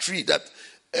evil, that tree that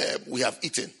we have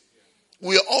eaten?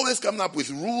 We are always coming up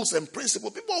with rules and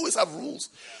principles. People always have rules.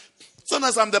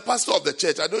 Sometimes I'm the pastor of the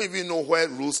church. I don't even know where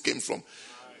rules came from.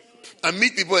 I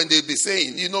meet people and they'll be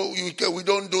saying, we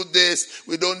don't do this,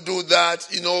 we don't do that,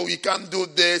 you can't do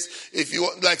this. If you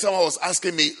like, someone was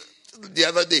asking me the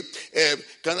other day,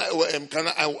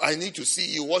 I need to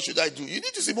see you. What should I do? You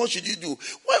need to see, what should you do?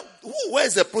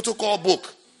 Where's the protocol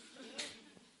book?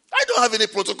 I don't have any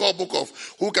protocol book of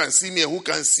who can see me and who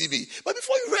can't see me. But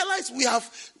before you realize, we have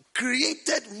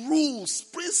created rules,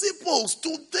 principles.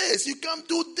 Do this. You can't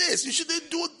do this. You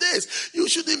shouldn't do this. You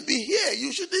shouldn't be here.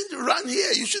 You shouldn't run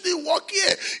here. You shouldn't walk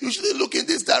here. You shouldn't look in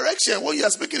this direction. When you are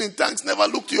speaking in tongues, never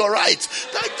look to your right.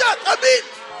 Like that.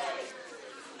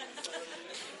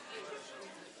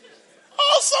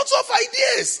 All sorts of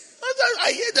ideas.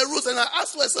 I hear the rules and I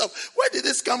ask myself, where did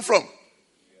this come from?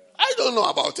 I don't know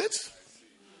about it.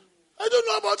 I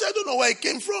don't know where it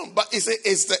came from. But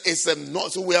it's a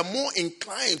not. So we are more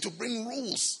inclined to bring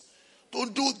rules.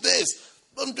 Don't do this.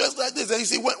 Don't dress like this. And you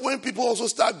see, when people also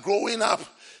start growing up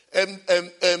and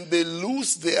they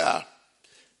lose their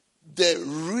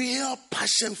real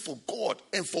passion for God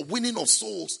and for winning of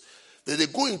souls, that they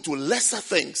go into lesser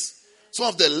things. Some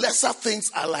of the lesser things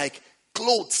are like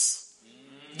clothes.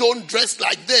 Don't dress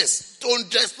like this. Don't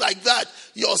dress like that.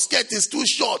 Your skirt is too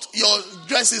short. Your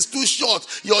dress is too short.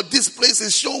 This place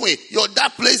is showing.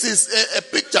 That place is a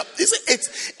picture.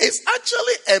 It's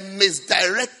actually a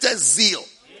misdirected zeal.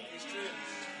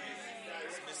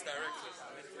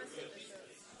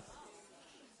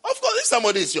 Of course, if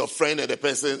somebody is your friend and the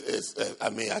person is,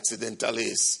 accidentally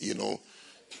is,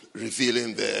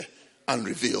 revealing the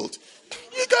unrevealed,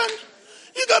 you can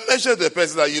measure the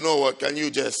person that, you know what, can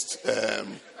you just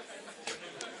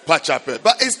patch up it?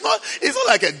 But it's not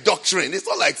like a doctrine. It's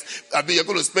not like, you're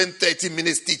going to spend 30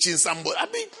 minutes teaching somebody.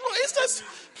 It's just,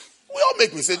 we all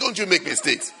make mistakes. Don't you make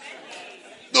mistakes?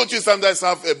 Don't you sometimes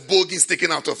have a bogey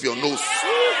sticking out of your nose? Yeah.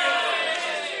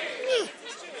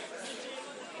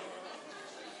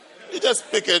 You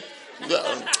just pick it.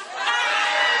 Yeah.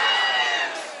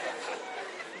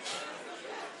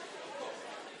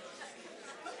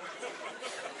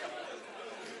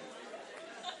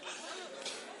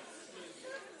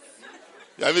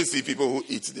 You ever see people who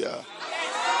eat their...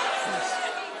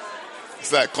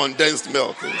 It's like condensed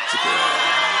milk.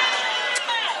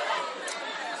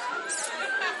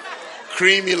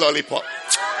 Creamy lollipop.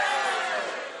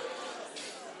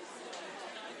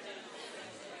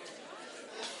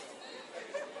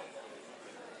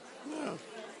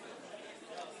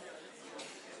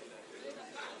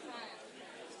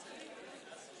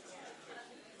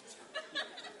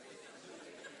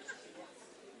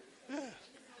 Yeah.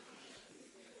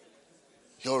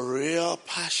 Your real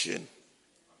passion,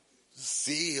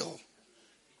 zeal,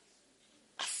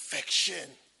 affection,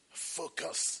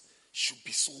 focus should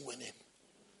be soul winning.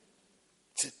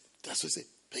 That's what I say.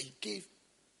 But he gave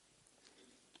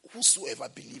whosoever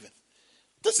believeth.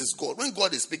 This is God. When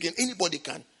God is speaking, anybody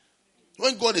can.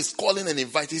 When God is calling and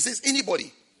inviting, he says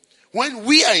anybody. When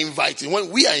we are inviting,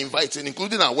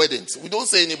 including our weddings, we don't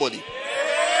say anybody.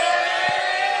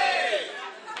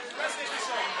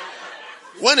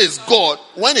 When it's God,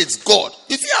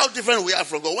 you see how different we are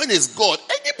from God. When it's God,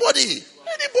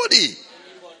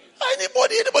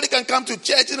 anybody can come to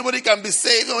church, anybody can be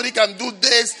saved, anybody can do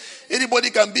this, anybody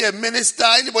can be a minister,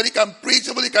 anybody can preach,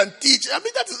 anybody can teach. I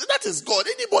mean, that is God.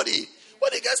 Anybody.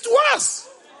 When it gets to us,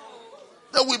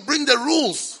 then we bring the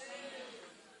rules.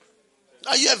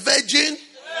 Are you a virgin?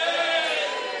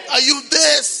 Are you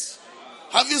this?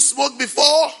 Have you smoked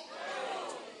before?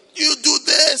 Do you do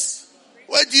this?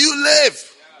 Where do you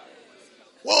live?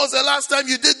 When was the last time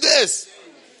you did this?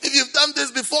 If you've done this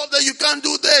before, then you can't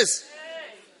do this.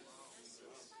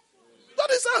 That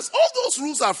is us. All those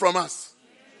rules are from us.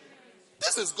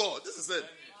 This is God. This is it.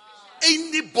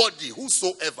 Anybody,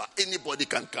 whosoever, anybody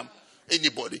can come.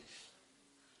 Anybody.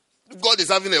 If God is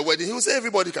having a wedding, he will say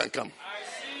everybody can come.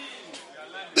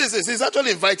 He's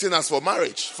actually inviting us for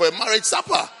marriage, for a marriage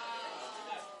supper.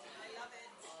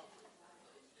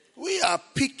 We are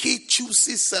picky,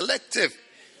 choosy, selective,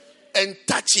 and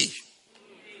touchy.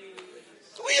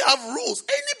 We have rules.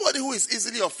 Anybody who is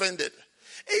easily offended,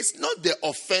 it's not the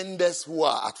offenders who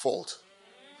are at fault.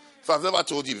 If I've never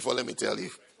told you before, let me tell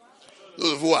you.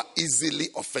 Those who are easily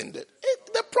offended.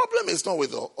 The problem is not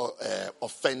with the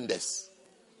offenders.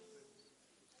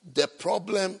 The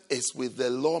problem is with the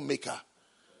lawmaker.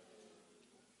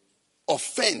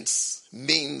 Offense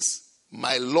means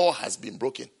my law has been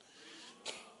broken.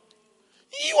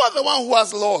 You are the one who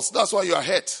has laws. That's why you are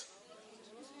hurt.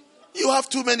 You have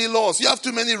too many laws. You have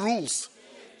too many rules.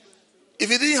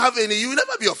 If you didn't have any, you will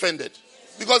never be offended.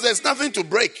 Because there's nothing to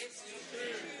break.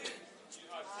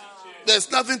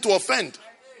 There's nothing to offend.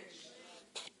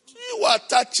 You are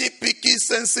touchy, picky,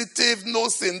 sensitive,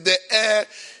 nose in the air,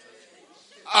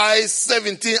 eyes,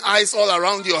 17 eyes all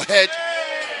around your head.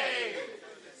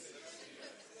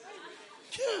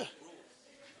 Yeah.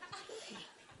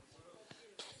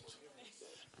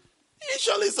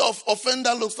 Usually, the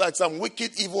offender looks like some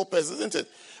wicked, evil person, isn't it?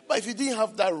 But if you didn't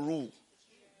have that rule,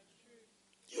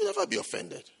 you'll never be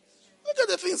offended. Look at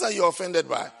the things that you're offended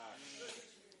by.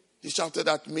 He shouted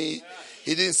at me.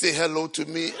 He didn't say hello to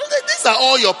me. These are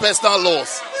all your personal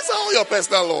laws.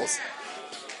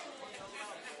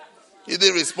 He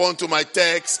didn't respond to my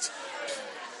text.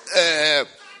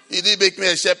 He didn't make me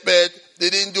a shepherd.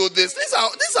 They didn't do this. These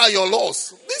are your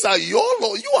laws. These are your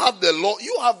laws. You have the law.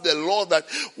 You have the law that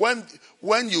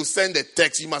when you send a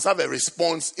text, you must have a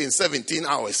response in 17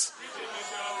 hours.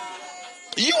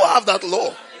 You have that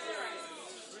law.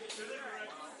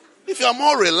 If you are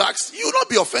more relaxed, you will not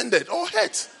be offended or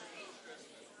hurt.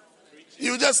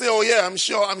 You just say, "Oh yeah, I'm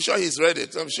sure he's ready.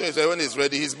 I'm sure when he's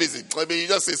ready, he's busy." Maybe you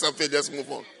just say something, just move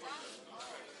on.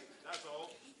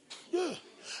 Yeah.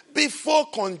 Before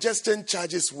congestion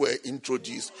charges were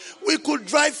introduced, we could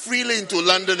drive freely into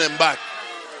London and back.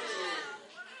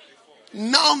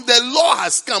 Now the law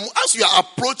has come. As you are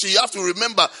approaching, you have to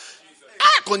remember,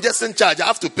 congestion charge, I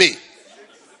have to pay.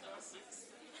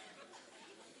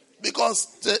 Because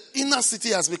the inner city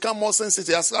has become more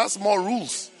sensitive, has more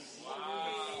rules.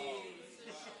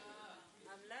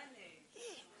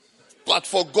 But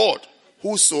for God,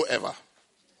 whosoever,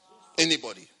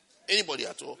 anybody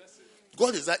at all.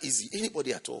 God is that easy.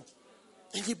 Anybody at all.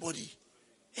 Anybody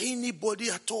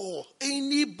at all.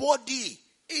 Anybody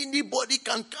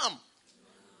can come.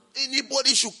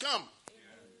 Anybody should come.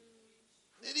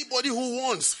 Anybody who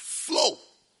wants, flow.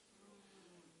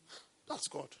 That's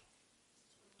God.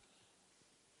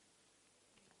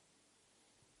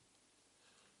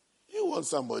 You want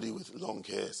somebody with long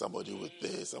hair, somebody with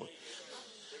this.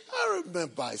 I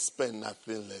remember I spent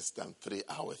nothing less than 3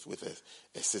 hours with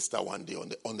a sister one day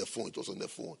on the phone. It was on the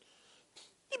phone.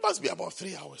 It must be about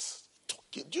 3 hours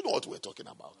talking. Do you know what we're talking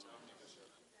about?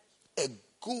 A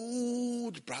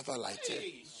good brother like her.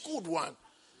 Good one.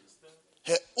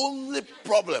 Her only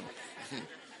problem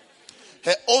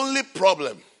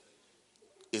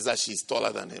is that she's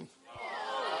taller than him.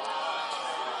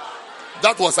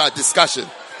 That was our discussion.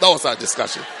 Look,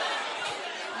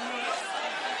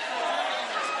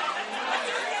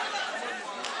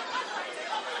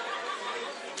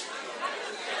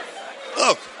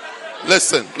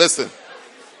 listen.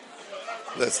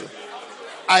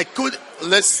 I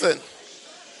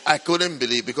couldn't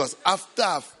believe, because after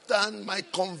I've done my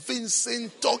convincing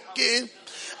talking,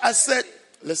 I said,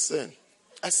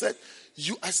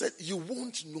 you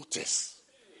won't notice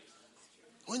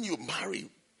when you marry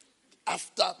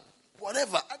after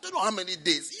whatever. I don't know how many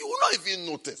days. You will not even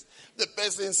notice. The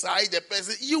person inside,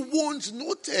 you won't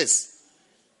notice.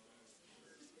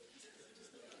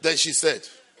 Then she said,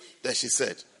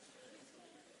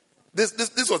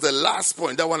 this was the last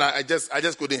point. That one I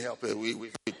just couldn't help it.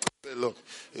 We look,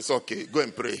 it's okay. Go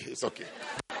and pray. It's okay.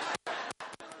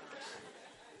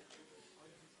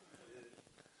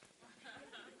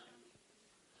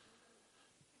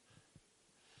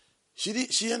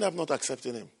 She ended up not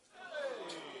accepting him.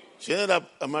 She ended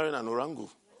up marrying an Orangu.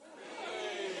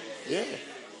 Yeah.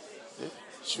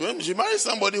 She married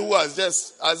somebody who has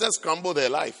just crumbled her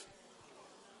life.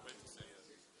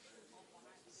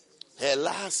 Her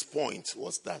last point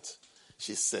was that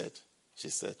she said,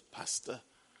 Pastor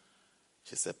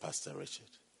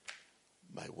Richard,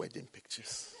 my wedding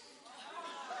pictures.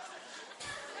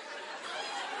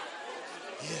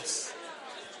 Yes.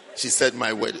 She said,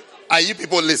 my wedding. Are you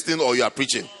people listening or you are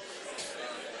preaching?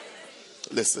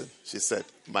 Listen, she said,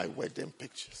 my wedding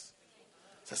pictures.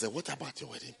 So I said, what about your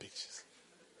wedding pictures?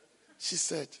 She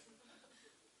said,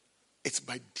 it's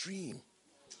my dream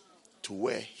to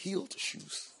wear heeled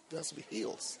shoes. There has to be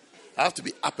heels. I have to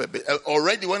be up a bit.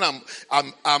 Already when I'm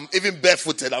even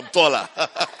barefooted, I'm taller.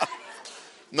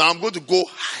 Now I'm going to go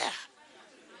higher.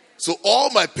 So all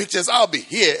my pictures, I'll be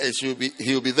here and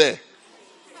he'll be there.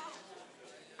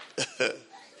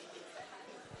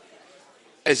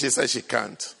 And she said she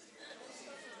can't.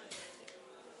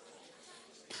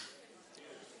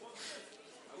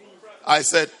 I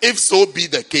said, if so be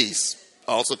the case,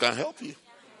 I also can help you.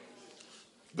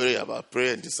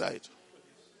 Pray and decide.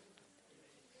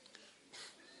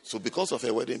 So because of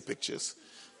her wedding pictures,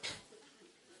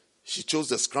 she chose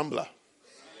the scrambler.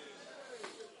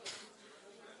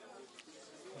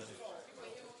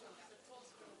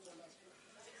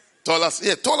 Taller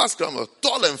scrambler.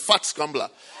 Tall and fat scrambler.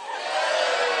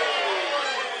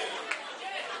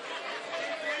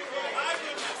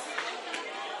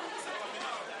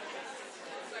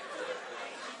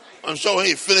 I'm sure when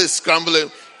he finished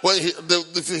scrambling,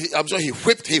 I'm sure he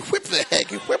whipped the egg.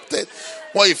 He whipped it.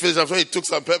 When he finished, I'm sure he took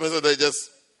some peppers and they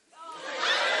just.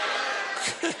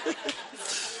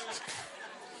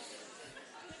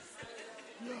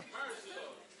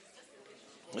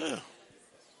 Yeah.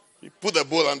 He put the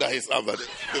bowl under his arm. They had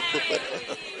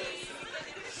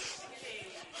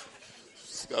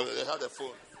the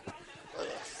phone.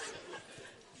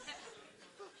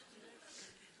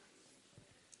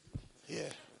 Yeah.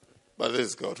 But this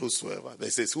is God, whosoever. They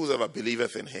says, whosoever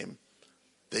believeth in him,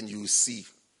 then you see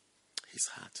his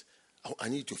heart. I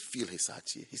need to feel his heart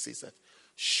here. He says that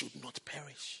should not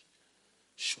perish.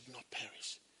 Should not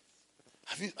perish.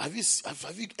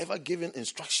 Have you ever given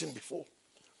instruction before?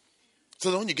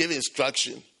 So that when you give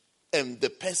instruction and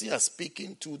the person you are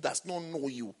speaking to does not know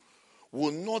you,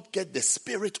 will not get the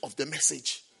spirit of the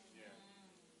message.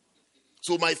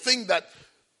 So might think that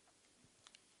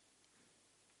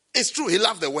it's true, he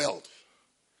loved the world.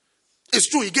 It's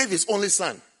true, he gave his only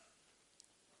son.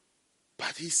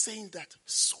 But he's saying that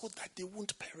so that they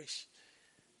won't perish.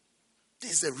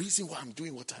 This is the reason why I'm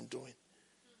doing what I'm doing.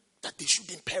 That they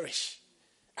shouldn't perish.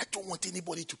 I don't want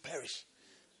anybody to perish.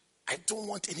 I don't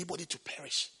want anybody to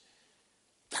perish.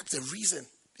 That's the reason.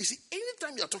 You see,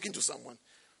 anytime you're talking to someone,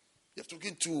 you're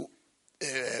talking to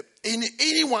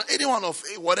anyone of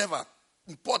whatever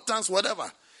importance,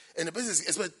 whatever, and the person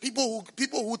is people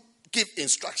who give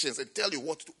instructions and tell you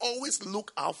what to do, always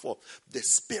look out for the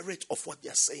spirit of what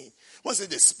they're saying. When I say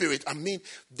the spirit, I mean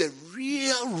the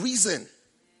real reason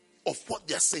of what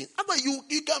they're saying. Otherwise,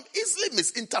 you can easily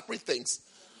misinterpret things.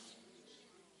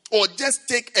 Or just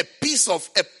take a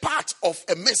part of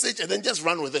a message and then just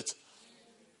run with it.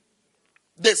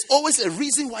 There's always a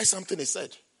reason why something is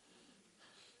said.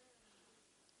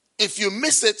 If you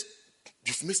miss it,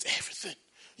 you've missed everything.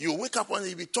 You wake up and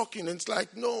you'll be talking and it's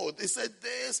like, no, they said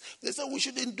this. They said we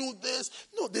shouldn't do this.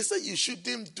 No, they said you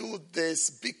shouldn't do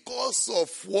this because of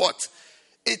what?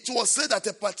 It was said at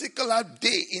a particular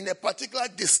day, in a particular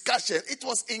discussion. It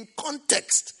was in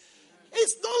context.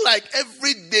 It's not like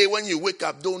every day when you wake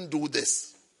up, don't do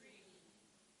this.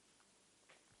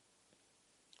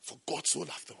 For God so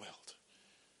loved the world.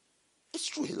 It's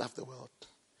true, he loved the world.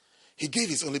 He gave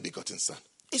his only begotten son.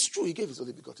 It's true, he gave his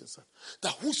only begotten son.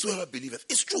 That whosoever believeth.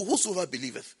 It's true, whosoever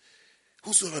believeth.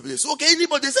 Whosoever believes. Okay, they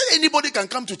said anybody can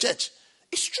come to church.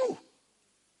 It's true.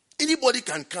 Anybody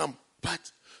can come,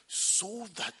 but so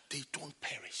that they don't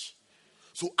perish.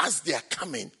 So as they are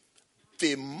coming,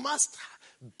 they must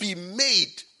be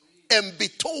made and be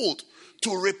told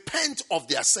to repent of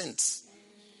their sins.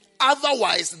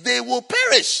 Otherwise, they will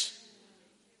perish.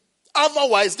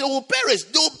 Otherwise, they will perish.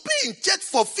 They will be in church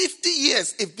for 50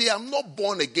 years. If they are not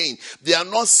born again, they are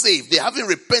not saved, they haven't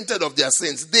repented of their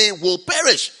sins, they will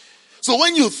perish. So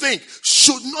when you think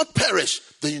should not perish,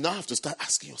 then you now have to start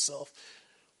asking yourself,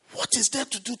 what is there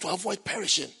to do to avoid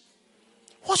perishing?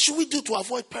 What should we do to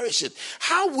avoid perishing?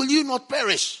 How will you not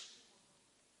perish?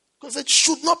 Because it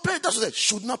should not perish. That's what it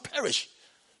should not perish.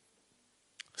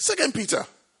 2 Peter.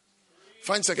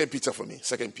 Find 2 Peter for me.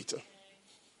 2 Peter.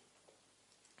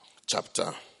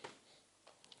 Chapter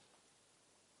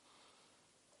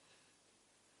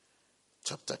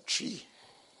 3.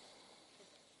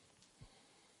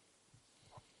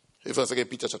 Even 2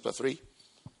 Peter chapter 3.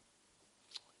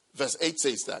 Verse 8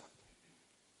 says that.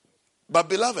 But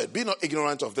beloved, be not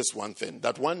ignorant of this one thing,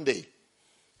 that one day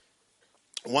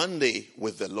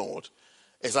with the Lord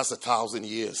is as 1,000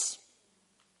 years.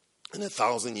 And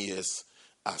 1,000 years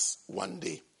as one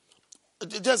day.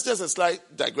 Just a slight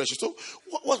digression. So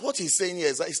what he's saying here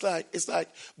is that it's like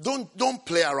don't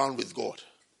play around with God.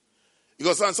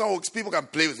 Because some people can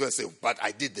play with God and say, but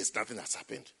I did this, nothing has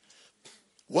happened.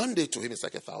 One day to him is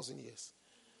like 1,000 years.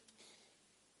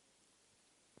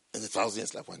 And 1,000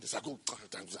 years like one day. It's like, okay.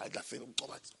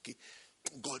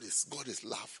 God is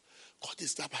love. God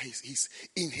is love, but he's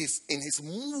in his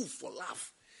move for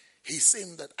love. He's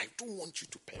saying that I don't want you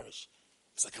to perish.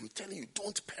 It's like I'm telling you,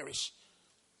 don't perish.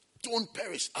 Don't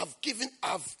perish. I've given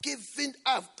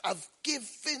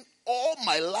all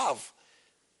my love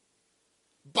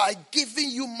by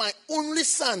giving you my only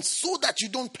son so that you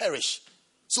don't perish.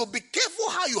 So be careful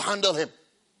how you handle him.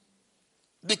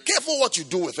 Be careful what you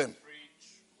do with him.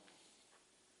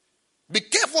 Be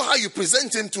careful how you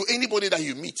present him to anybody that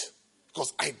you meet.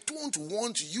 Because I don't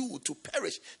want you to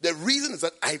perish. The reason is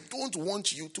that I don't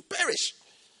want you to perish.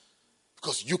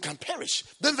 Because you can perish.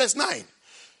 Then verse 9.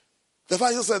 The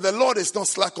Bible says, the Lord is not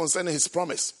slack concerning his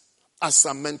promise, as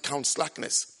some men count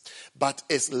slackness, but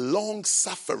is long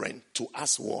suffering to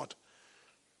usward,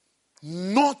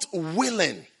 not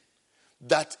willing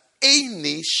that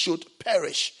any should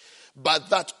perish, but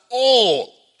that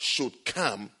all should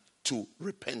come to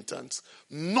repentance.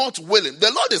 Not willing.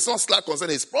 The Lord is not slack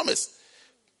concerning his promise,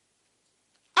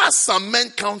 as some men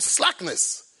count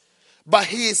slackness, but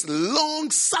he is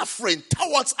long suffering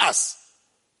towards us.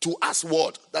 To us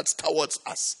what? That's towards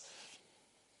us.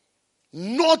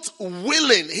 Not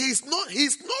willing. He's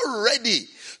not ready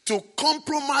to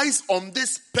compromise on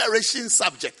this perishing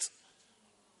subject.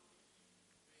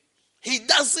 He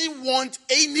doesn't want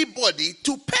anybody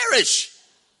to perish.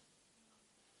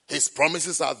 His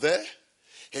promises are there.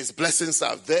 His blessings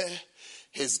are there.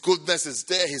 His goodness is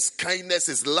there. His kindness,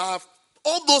 his love.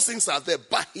 All those things are there.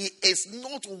 But he is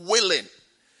not willing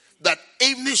that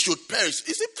any should perish.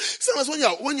 You see, sometimes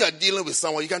when you are dealing with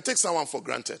someone, you can take someone for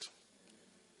granted.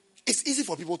 It's easy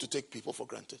for people to take people for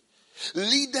granted.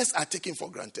 Leaders are taken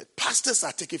for granted. Pastors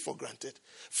are taken for granted.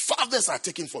 Fathers are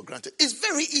taken for granted. It's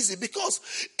very easy because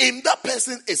in that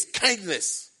person is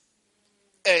kindness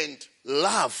and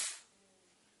love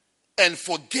and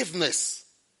forgiveness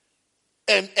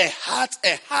and a heart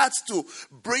to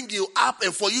bring you up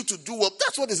and for you to do well.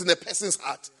 That's what is in a person's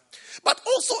heart. But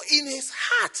also in his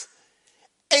heart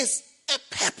is a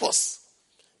purpose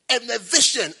and a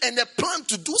vision and a plan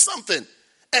to do something,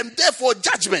 and therefore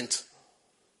judgment.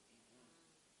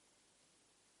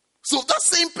 So that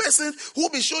same person who will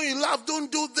be showing you love, don't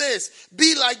do this,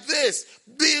 be like this,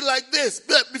 be like this.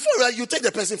 But before you take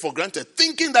the person for granted,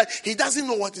 thinking that he doesn't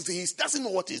know what he's doing.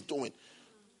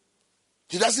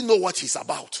 He doesn't know what he's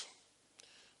about.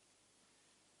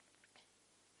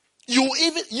 You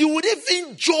would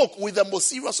even joke with the most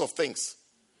serious of things.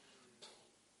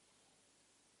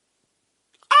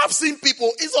 I've seen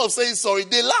people, instead of saying sorry,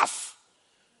 they laugh.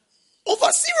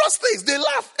 Over serious things, they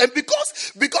laugh. And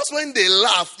because when they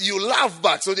laugh, you laugh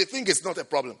back. So they think it's not a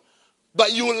problem.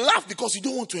 But you laugh because you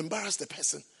don't want to embarrass the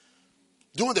person.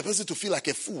 You don't want the person to feel like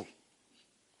a fool.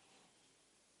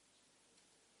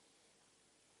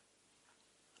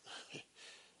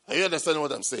 Are you understanding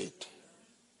what I'm saying?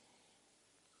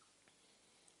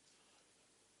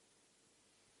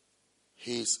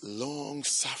 He's long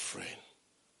suffering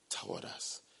toward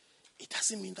us. It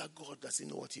doesn't mean that God doesn't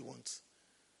know what he wants.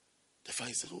 The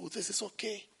father says, oh, this is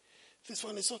okay. This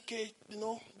one is okay.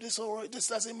 This all right. This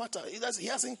doesn't matter. He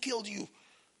hasn't killed you.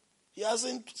 He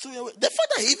hasn't. The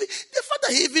father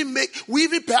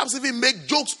we perhaps even make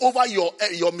jokes over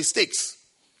your mistakes.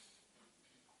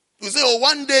 You say, oh,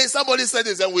 one day somebody said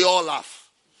this and we all laugh.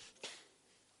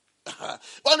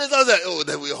 One day somebody said, oh,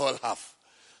 then we all laugh.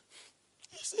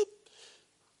 You see,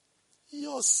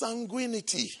 your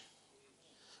sanguinity,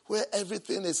 where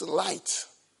everything is light,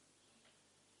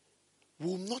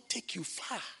 will not take you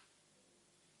far.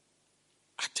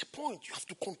 At a point, you have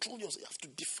to control yourself. You have to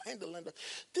define the line.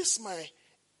 This is my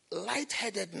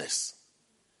lightheadedness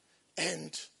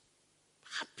and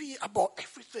happy about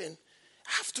everything.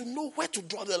 I have to know where to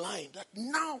draw the line. That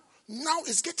now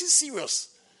it's getting serious.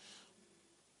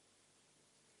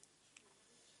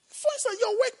 For instance,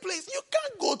 your workplace, you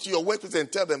can't go to your workplace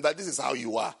and tell them that this is how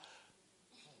you are.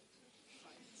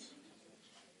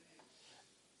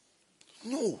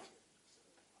 No.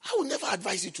 I would never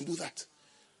advise you to do that.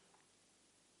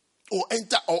 Or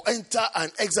enter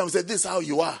an exam and say, this is how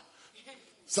you are.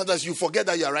 Sometimes you forget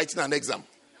that you are writing an exam.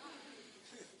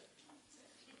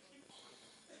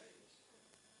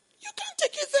 You can't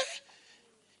take it there.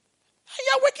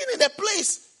 You are working in a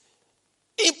place.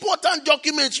 Important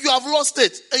documents, you have lost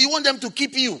it. And you want them to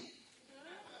keep you.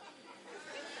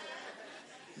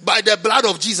 By the blood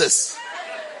of Jesus.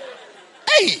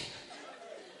 Hey!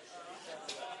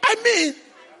 I mean,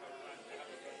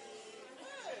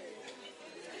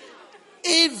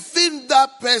 even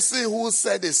that person who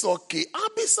said it's okay, I'll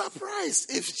be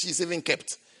surprised if she's even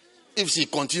kept. If she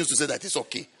continues to say that it's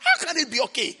okay. How can it be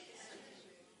okay?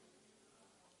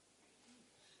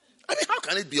 I mean, how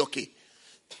can it be okay?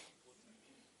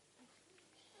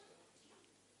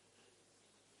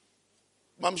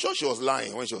 I'm sure she was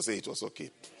lying when she was saying it was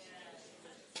okay.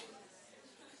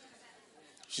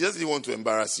 She just didn't want to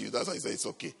embarrass you. That's why he said it's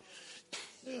okay.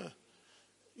 Yeah.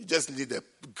 You just need the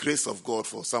grace of God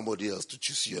for somebody else to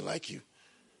choose you like you.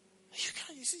 You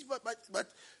can't, you see, but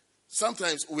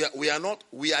sometimes we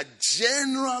are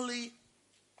generally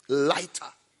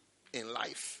lighter in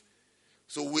life.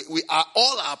 So we are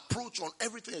all our approach on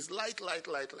everything is light.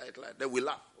 Then we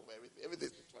laugh over everything. Everything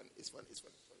is fun.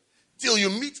 Till you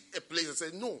meet a place and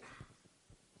say, no.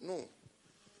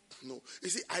 You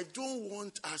see, I don't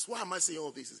want us, why am I saying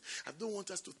all this? I don't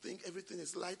want us to think everything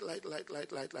is light.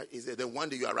 Is there? Then one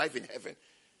day you arrive in heaven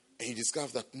and you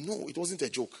discover that, no, it wasn't a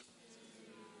joke.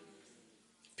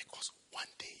 Because one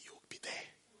day you'll be there.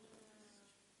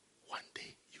 One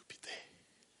day you'll be there.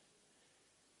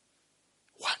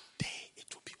 One day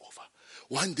it will be over.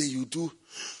 One day you do.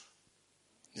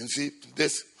 You see,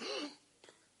 this,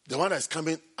 the one that's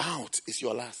coming out is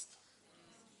your last.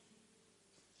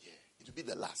 It will be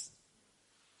the last.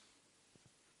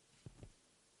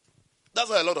 That's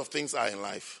why a lot of things are in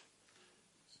life.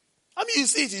 I mean, you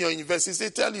see it in your university.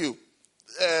 They tell you,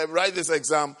 write this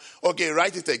exam. Okay,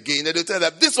 write it again. And they tell you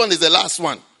that this one is the last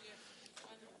one.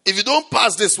 If you don't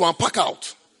pass this one, pack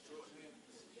out.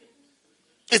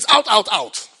 It's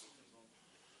out.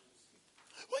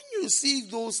 When you see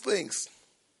those things,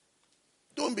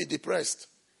 don't be depressed.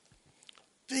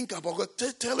 Think about God.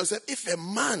 Tell yourself, if a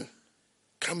man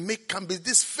can be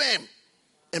this firm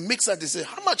and makes that decision,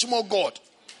 how much more God?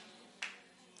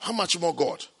 How much more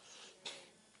God?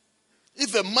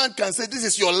 If a man can say this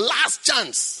is your last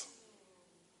chance.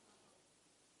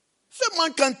 If a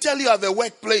man can tell you at the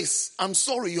workplace, I'm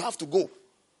sorry, you have to go.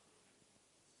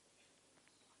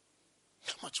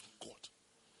 How much more God?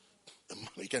 A man,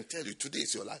 he can tell you today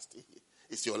is your last day.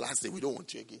 It's your last day. We don't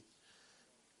want you again.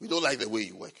 We don't like the way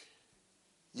you work.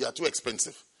 You are too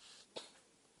expensive.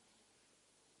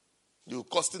 You're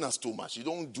costing us too much. You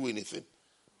don't do anything.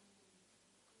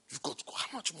 You've got to go.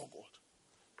 How much more God?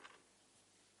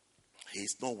 He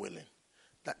is not willing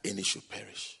that any should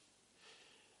perish.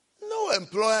 No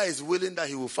employer is willing that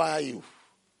he will fire you.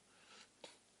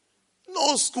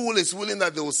 No school is willing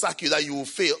that they will sack you, that you will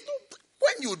fail.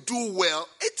 When you do well,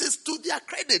 it is to their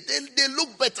credit. They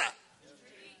look better.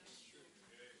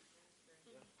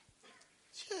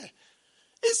 Yeah.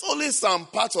 It's only some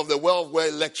parts of the world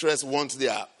where lecturers want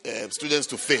their students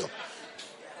to fail.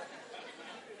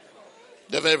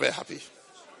 They're very, very happy.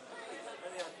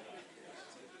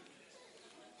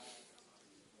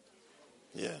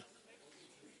 Yeah.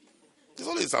 There's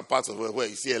only some parts of the world where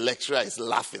you see a lecturer is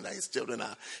laughing at his children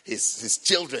are his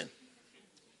children.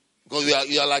 Because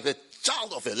you are like the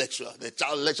child of a lecturer. The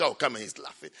lecturer will come and he's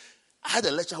laughing. I had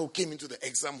a lecturer who came into the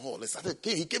exam hall.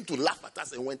 He came to laugh at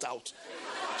us and went out.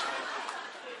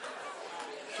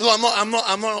 No,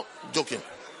 I'm not joking.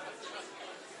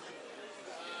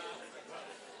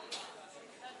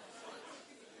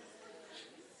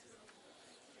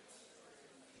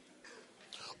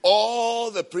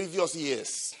 All the previous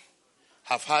years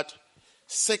have had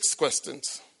 6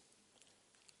 questions.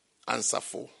 Answer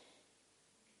 4.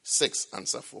 6,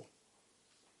 answer 4.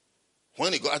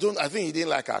 When he got, I think he didn't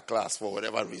like our class for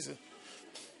whatever reason.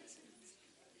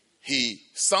 He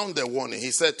sounded the warning.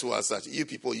 He said to us that you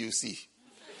people, you see.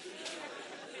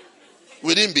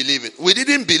 We didn't believe it. We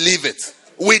didn't believe it.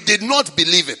 We did not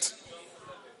believe it.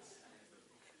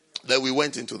 Then we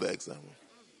went into the exam.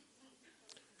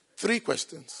 3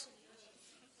 questions.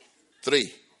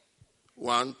 3.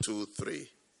 1, 2, 3.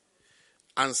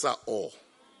 Answer all.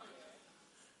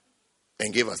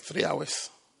 And gave us 3 hours.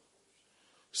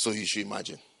 So you should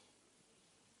imagine.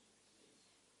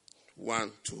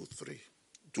 1, 2, 3.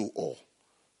 Do all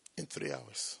in 3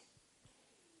 hours.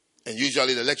 And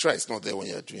usually the lecturer is not there when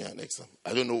you're doing an exam.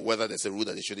 I don't know whether there's a rule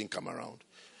that they shouldn't come around.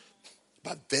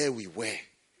 But there we were.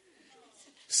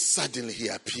 Suddenly he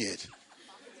appeared.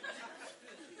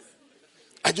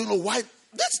 I don't know why.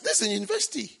 That's in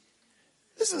university.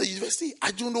 This is the university.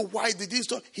 I don't know why they didn't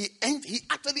stop. He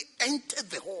actually entered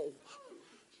the hall.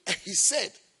 And he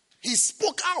said, he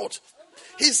spoke out.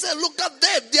 He said, look at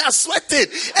them. They are sweating.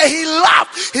 And he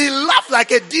laughed. He laughed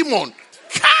like a demon.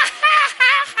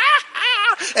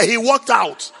 And he walked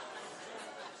out.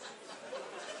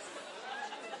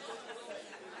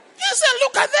 He said,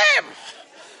 look at them.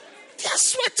 They are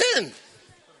sweating.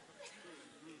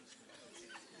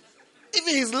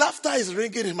 Even his laughter is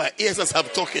ringing in my ears as I'm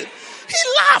talking. He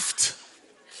laughed.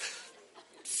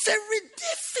 Very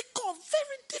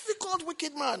difficult,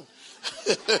 wicked man.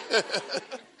 Because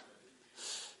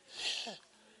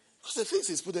the things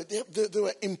he's put there, they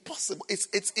were impossible.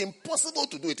 It's impossible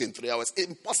to do it in 3 hours.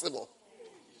 Impossible.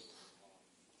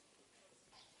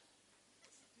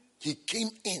 He came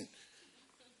in.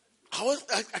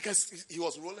 I guess he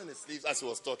was rolling his sleeves as he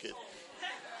was talking.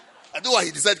 I don't know why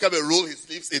he decided to come and roll his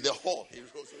sleeves in the hall. He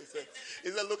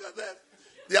said, look at that.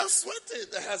 They are sweating.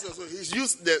 So he's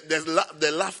used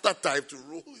the laughter type to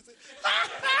roll. He said,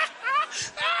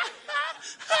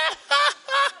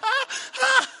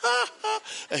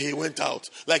 and he went out.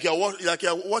 Like you're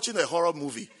watching a horror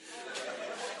movie.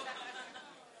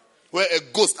 Where a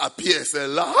ghost appears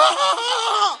and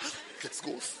let's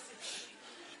go.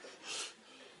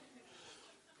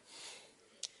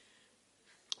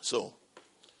 So,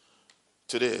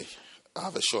 today, I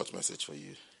have a short message for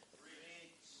you.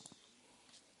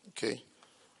 Okay?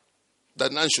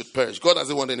 That none should perish. God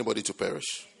doesn't want anybody to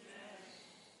perish.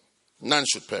 None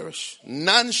should perish.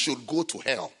 None should go to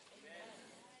hell.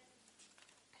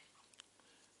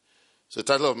 So the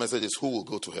title of the message is, Who Will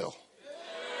Go to Hell?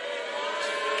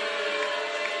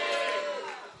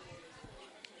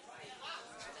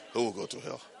 Who will go to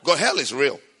hell? God, hell is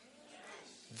real.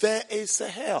 There is a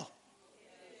hell.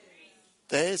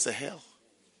 There is a hell.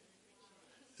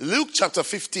 Luke chapter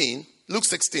 16,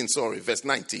 verse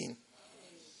 19.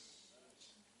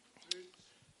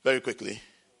 Very quickly.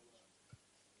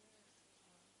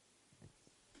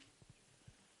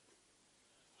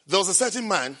 There was a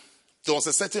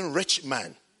certain rich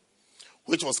man,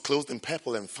 which was clothed in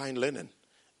purple and fine linen,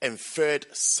 and fared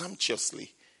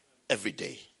sumptuously every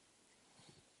day.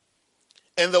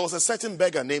 And there was a certain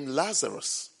beggar named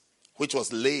Lazarus, which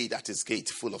was laid at his gate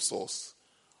full of sores,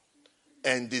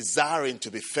 and desiring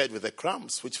to be fed with the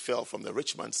crumbs which fell from the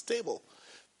rich man's table.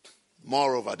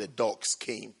 Moreover, the dogs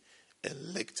came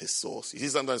and licked his sores. You see,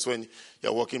 sometimes when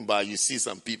you're walking by, you see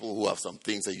some people who have some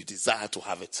things and you desire to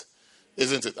have it.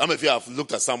 Isn't it? How many of you have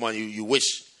looked at someone you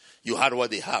wish you had what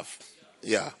they have?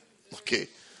 Yeah. Okay.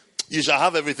 You shall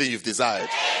have everything you've desired.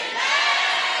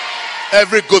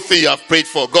 Every good thing you have prayed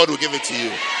for, God will give it to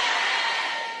you.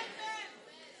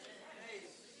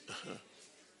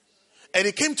 And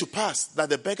it came to pass that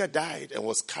the beggar died and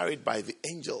was carried by the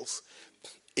angels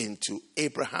into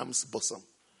Abraham's bosom.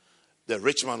 The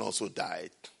rich man also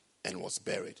died and was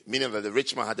buried. Meaning that the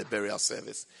rich man had a burial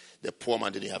service. The poor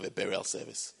man didn't have a burial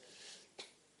service.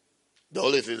 The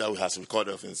only thing that we have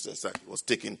recorded of him is that he was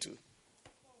taken to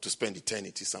spend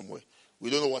eternity somewhere. We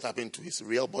don't know what happened to his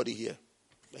real body here,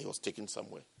 but he was taken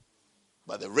somewhere.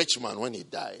 But the rich man, when he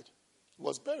died, he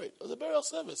was buried. It was a burial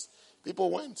service. People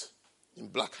went in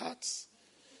black hats.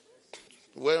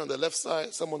 One on the left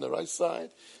side, some on the right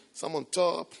side, some on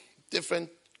top, different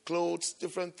clothes,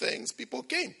 different things. People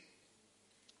came.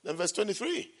 Then verse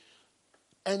 23.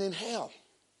 And in hell,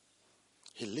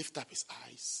 he lifted up his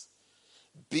eyes,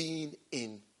 being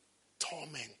in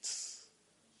torment.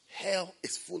 Hell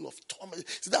is full of torment.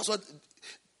 See, that's what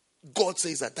God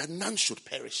says, that none should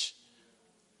perish.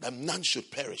 That none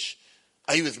should perish.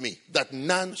 Are you with me? That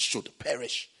none should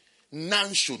perish.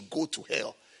 None should go to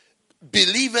hell.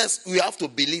 Believers, we have to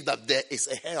believe that there is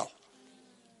a hell.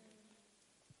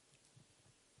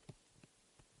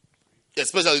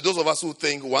 Especially those of us who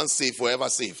think once saved, forever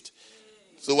saved.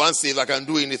 So once saved, I can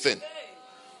do anything.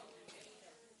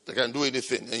 I can do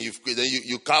anything. And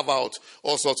you carve out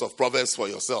all sorts of proverbs for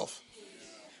yourself.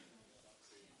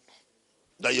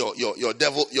 That your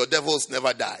devils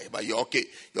never die. But you're okay.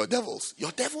 Your devils.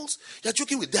 You're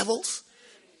joking with devils?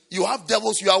 You have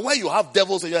devils. You are aware you have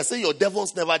devils, and you are saying your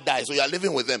devils never die. So you are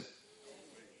living with them.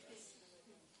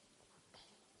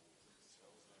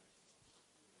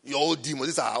 Your old demons.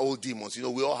 These are our old demons. You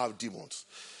know, we all have demons.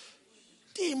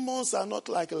 Demons are not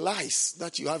like lice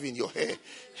that you have in your hair.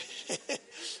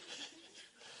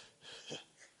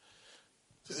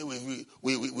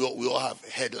 we all have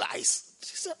head lice.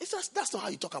 That's not how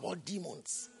you talk about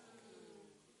demons.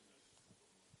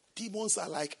 Demons are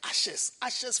like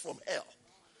ashes from hell.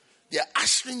 They are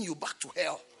ushering you back to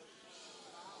hell.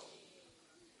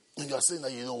 And you are saying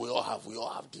that, we all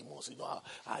have demons.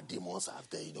 Our demons are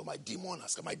there. My demon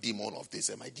has come, my demon of this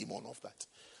and my demon of that.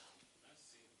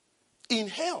 In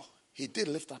hell, he did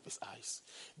lift up his eyes,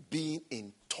 being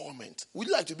in torment. Would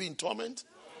you like to be in torment?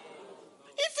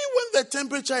 Even when the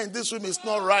temperature in this room is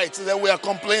not right, then we are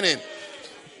complaining.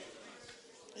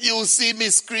 You will see me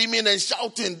screaming and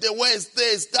shouting. Where is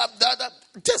this? That.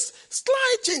 Just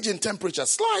slight change in temperature.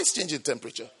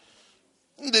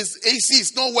 This AC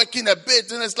is not working a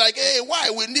bit, and it's like, hey, why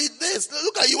we need this?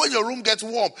 Look at you when your room gets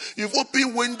warm. You've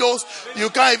opened windows. You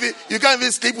can't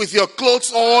even sleep with your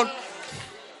clothes on.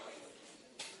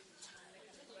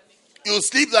 You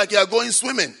sleep like you are going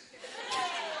swimming.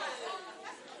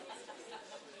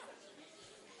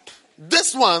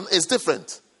 This one is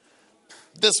different.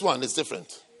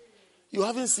 You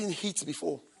haven't seen heat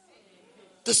before.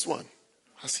 This one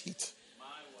has heat.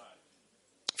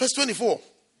 Verse 24.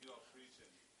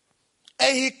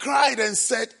 And he cried and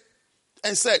said,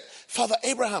 Father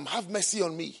Abraham, have mercy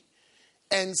on me,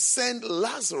 and send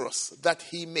Lazarus that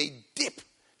he may dip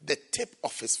the tip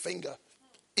of his finger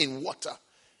in water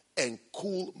and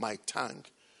cool my tongue,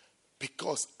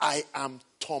 because I am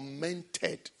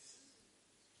tormented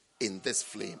in this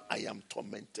flame. I am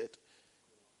tormented.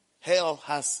 Hell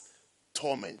has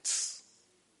torments.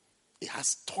 It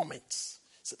has torments.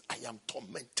 He said, I am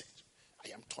tormented. I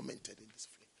am tormented in this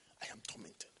flame. I am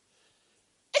tormented.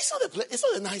 It's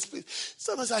not a nice place.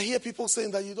 Sometimes I hear people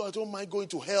saying that, I don't mind going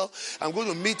to hell. I'm going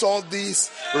to meet all these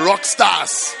rock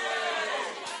stars.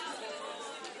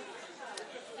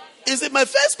 My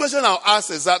first question I'll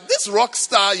ask is that this rock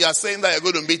star you're saying that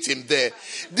you're going to meet him there,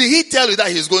 did he tell you that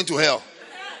he's going to hell?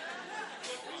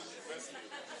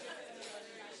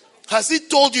 Has he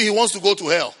told you he wants to go to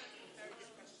hell?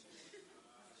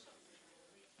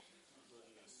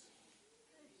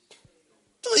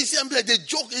 So you see, I'm like, they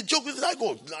joke with I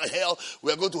go, hell,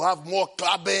 we're going to have more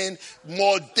clubbing,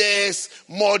 more this,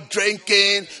 more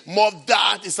drinking, more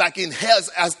that. It's like in hell.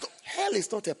 Hell is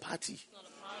not a party.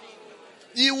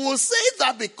 You will say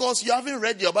that because you haven't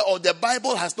read your Bible, or the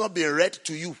Bible has not been read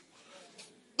to you.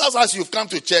 That's why you've come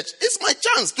to church. It's my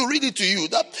chance to read it to you.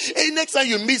 That next time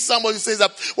you meet somebody who says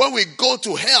that when we go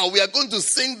to hell, we are going to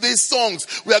sing these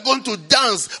songs. We are going to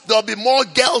dance. There'll be more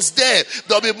girls there.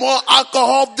 There'll be more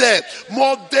alcohol there.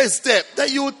 More this there. Then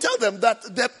you will tell them that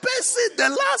the person, the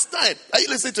last time, are you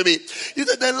listening to me?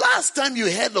 The last time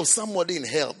you heard of somebody in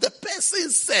hell, the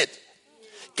person said,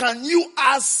 can you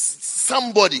ask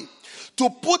somebody to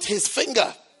put his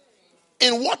finger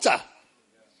in water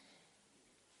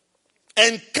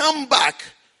and come back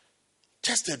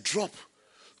just a drop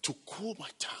to cool my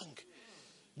tongue?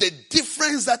 The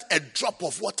difference that a drop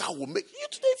of water will make. You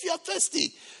today, if you are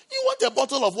thirsty, you want a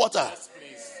bottle of water.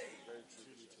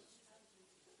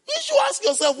 You should ask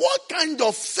yourself, what kind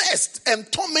of thirst and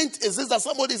torment is this that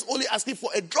somebody is only asking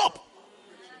for a drop?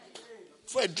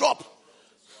 For a drop.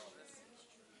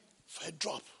 For a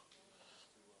drop.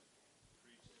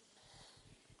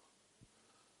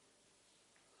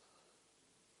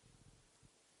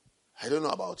 I don't know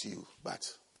about you,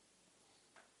 but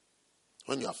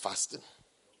when you are fasting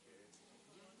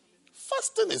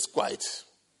is quite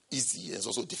easy. It's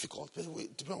also difficult,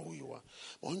 depending on who you are.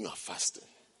 But when you are fasting,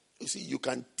 you see, you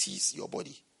can tease your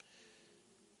body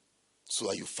so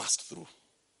that you fast through.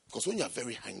 Because when you are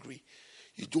very hungry,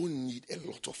 you don't need a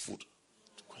lot of food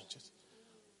to quench it.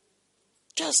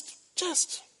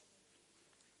 Just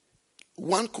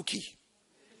one cookie.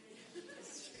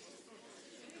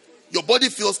 Your body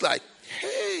feels like,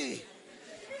 hey,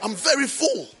 I'm very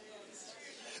full.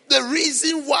 The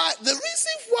reason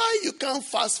why you can't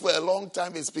fast for a long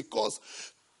time is because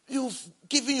you've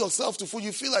given yourself to food.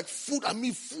 You feel like food. I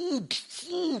mean, food.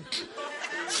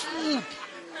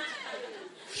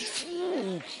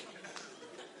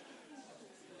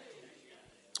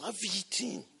 I've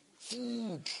eaten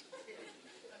food.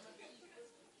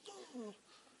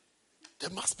 There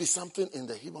must be something in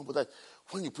the human body that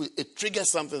when you put it triggers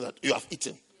something that you have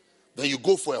eaten. Then you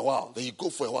go for a while. Then you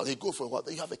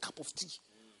have a cup of tea.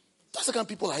 That's the kind of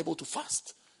people are able to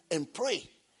fast and pray.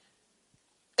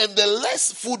 And the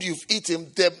less food you've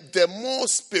eaten, the more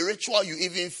spiritual you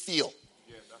even feel.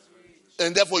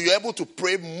 And therefore you're able to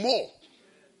pray more.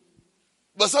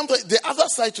 But sometimes the other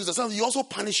side to it, sometimes you also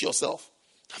punish yourself.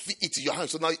 Have you eaten your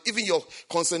hands? So now even your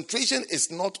concentration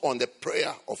is not on the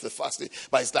prayer of the fasting,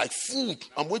 but it's like food.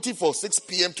 I'm waiting for 6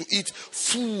 p.m. to eat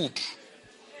food.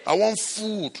 I want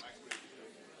food.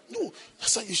 No,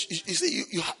 that's why you see,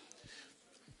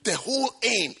 the whole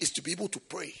aim is to be able to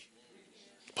pray.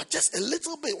 But just a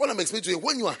little bit, what I'm explaining to you,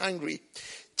 when you are hungry,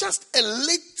 just a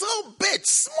little bit,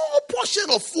 small portion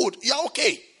of food, you're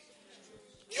okay.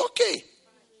 You're okay.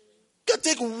 You can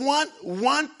take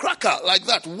one cracker like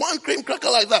that, one cream cracker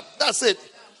like that. That's it.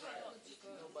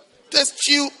 Just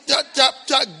chew,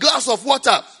 glass of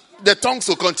water. The tongues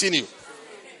will continue.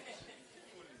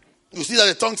 You see that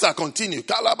the tongues are continue. It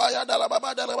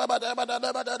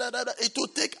will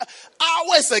take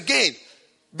hours again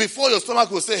before your stomach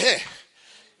will say, hey,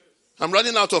 I'm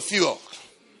running out of fuel.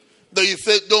 Then you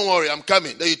say, don't worry, I'm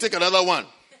coming. Then you take another one.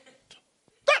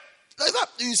 Like that.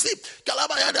 You see,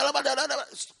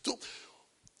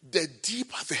 the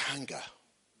deeper the hunger,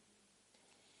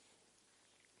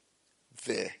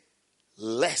 the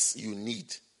less you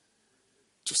need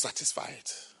to satisfy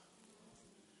it.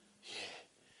 Yeah.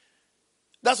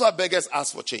 That's why beggars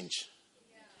ask for change.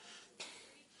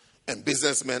 And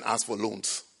businessmen ask for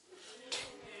loans.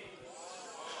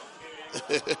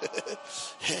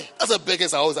 That's why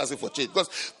beggars are always asking for change.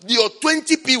 Because your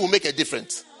 20p will make a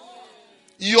difference.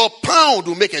 Your pound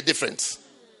will make a difference.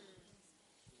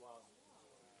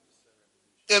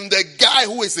 And the guy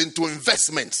who is into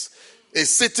investments is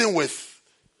sitting with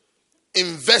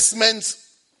investment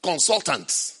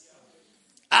consultants,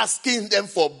 asking them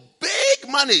for big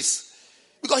monies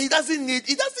because he doesn't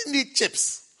need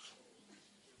chips.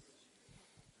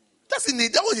 Doesn't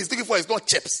need that. What he's looking for is not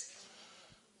chips.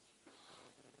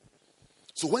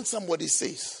 So when somebody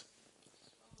says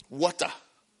water,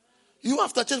 you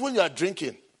after church when you are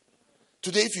drinking,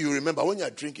 today if you remember when you are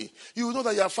drinking, you will know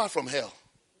that you are far from hell.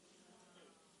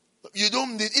 You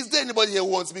don't need. Is there anybody here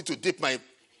who wants me to dip my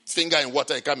finger in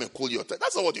water and come and cool your tongue?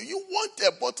 That's not what you want.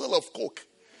 A bottle of Coke,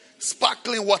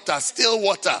 sparkling water, still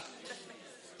water.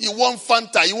 You want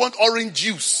Fanta. You want orange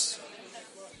juice.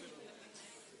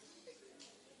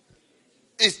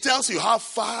 It tells you how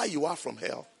far you are from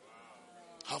hell.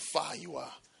 How far you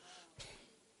are.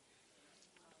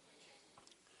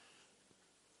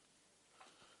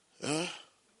 Come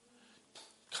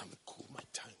and cool my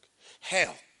tongue.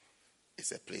 Hell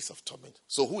is a place of torment.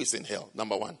 So who is in hell?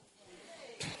 Number one.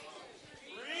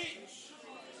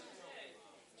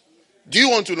 Do you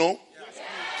want to know? Yes.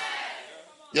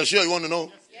 You're sure you want to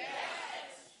know? Yes.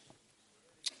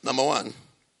 Number one,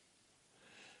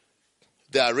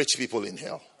 there are rich people in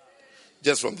hell.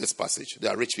 Just from this passage,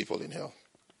 there are rich people in hell.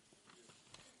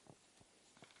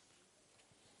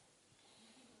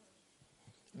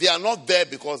 They are not there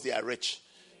because they are rich.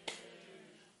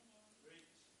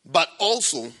 But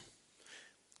also,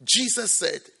 Jesus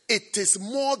said, it is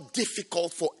more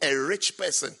difficult for a rich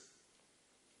person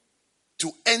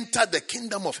to enter the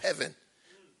kingdom of heaven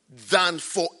than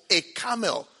for a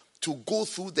camel to go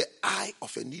through the eye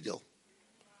of a needle.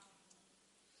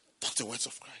 That's the words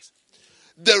of Christ.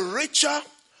 The richer,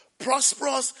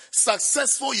 prosperous,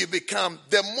 successful you become,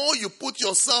 the more you put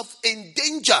yourself in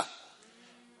danger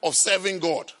of serving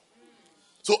God.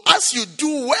 So as you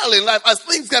do well in life, as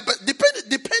things get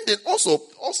depending also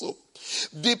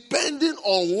depending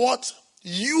on what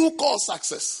you call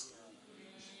success.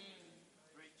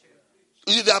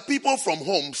 There are people from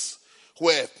homes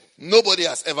where nobody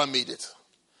has ever made it.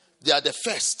 They are the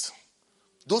first.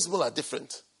 Those people are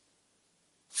different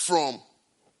from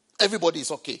everybody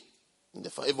is okay.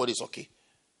 Everybody is okay.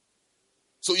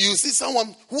 So you see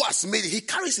someone who has made it, he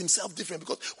carries himself different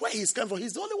because where he's come from,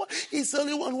 he's the only one. He's the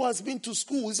only one who has been to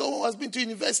school. He's the only one who has been to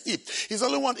university. He's the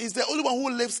only one who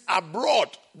lives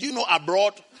abroad. Do you know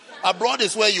abroad? Abroad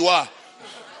is where you are.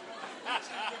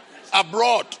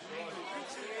 Abroad.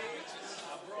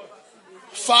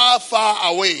 Far,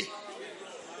 far away.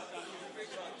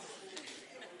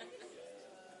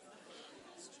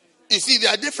 You see, they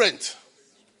are different.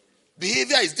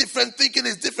 Behavior is different, thinking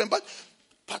is different, but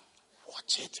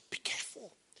watch it, be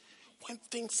careful. When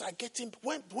things are getting,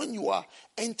 when you are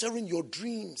entering your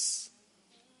dreams.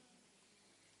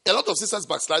 A lot of sisters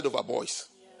backslide over boys.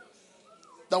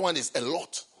 That one is a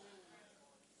lot.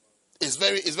 It's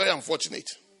very unfortunate.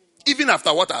 Even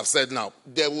after what I've said now,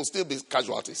 there will still be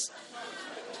casualties.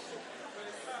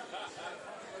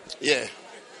 Yeah.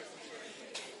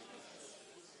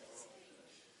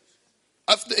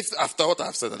 After what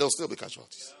I've said, there will still be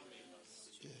casualties.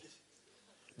 Yeah.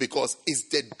 Because it's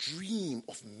the dream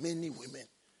of many women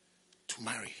to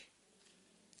marry.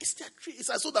 It's their dream. It's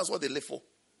as though that's what they live for.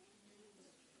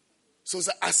 So it's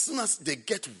like as soon as they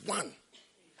get one,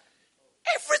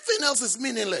 everything else is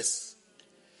meaningless.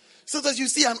 So that you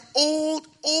see an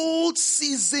old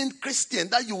seasoned Christian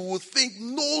that you would think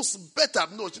knows better.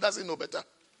 No, she doesn't know better.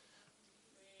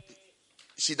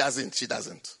 She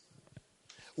doesn't.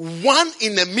 1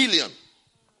 in a million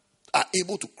are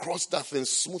able to cross that thing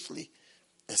smoothly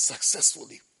and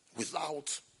successfully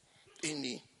without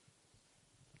any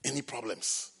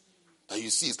problems. That you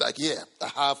see, it's like, yeah,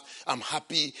 I'm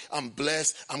happy, I'm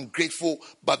blessed, I'm grateful,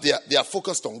 but they are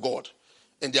focused on God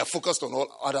and they are focused on all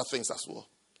other things as well.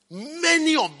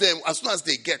 Many of them, as soon as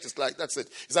they get, it's like, that's it.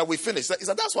 It's like, we finished. It's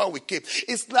like, that's why we came.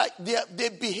 It's like they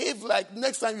behave like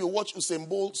next time you watch Usain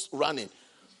Bolt running.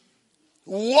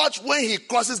 Watch when he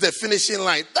crosses the finishing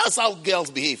line. That's how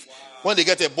girls behave when they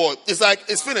get a ball. It's like,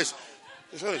 it's finished.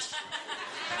 It's finished.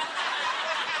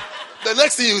 The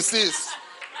next thing you see is,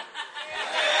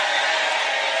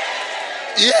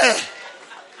 yeah.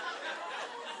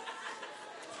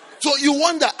 So you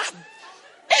wonder,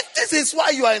 if this is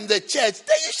why you are in the church,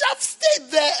 then you should have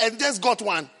stayed there and just got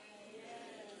one.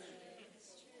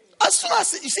 As soon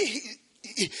as, you see,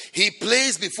 he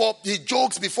plays before, he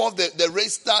jokes before the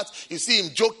race starts. You see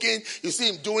him joking. You see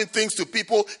him doing things to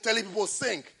people, telling people,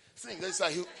 sing. That's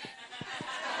like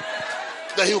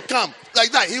that he'll come.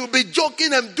 Like that. He will be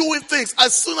joking and doing things.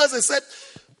 As soon as they said,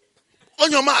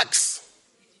 on your marks.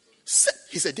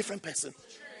 He's a different person.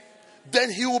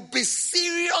 Then he will be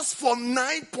serious for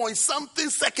 9-point-something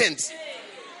seconds.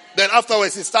 Then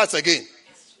afterwards he starts again.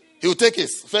 He'll take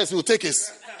his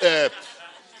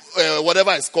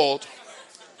whatever it's called.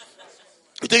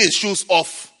 He'll take his shoes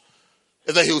off.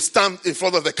 And then he'll stand in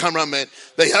front of the cameraman.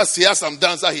 Then he has some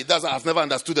dance that he does. I've never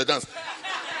understood the dance.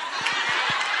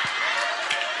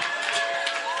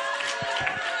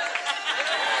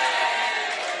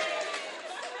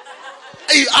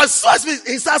 As soon as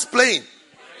he starts playing.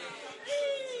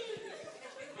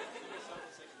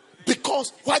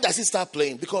 Because, why does he start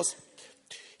playing? Because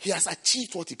he has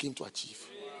achieved what he came to achieve.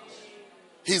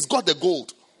 He's got the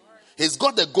gold. He's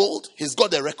got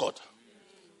the record.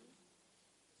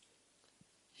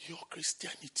 Your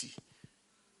Christianity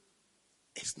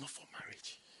is not for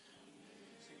marriage.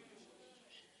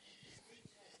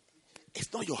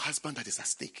 It's not your husband that is at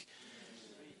stake.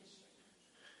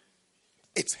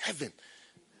 It's heaven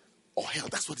or hell.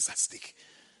 That's what is at stake.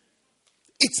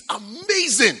 It's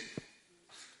amazing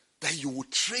that you will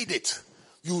trade it.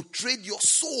 You will trade your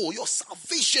soul, your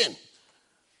salvation.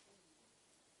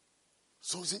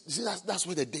 So see, that's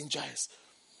where the danger is.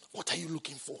 What are you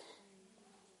looking for?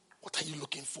 What are you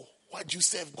looking for? Why do you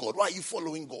serve God? Why are you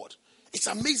following God? It's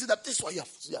amazing that this is why you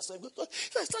are serving God.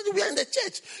 We are in the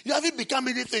church. You haven't become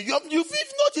anything. You've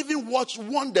not even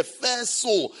won the first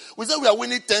soul. We said we are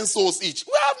winning 10 souls each.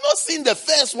 We have not seen the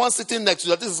first one sitting next to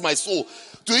you. This is my soul.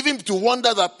 To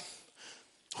wonder that,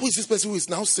 who is this person who is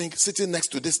now sitting next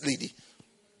to this lady?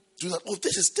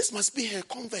 This must be her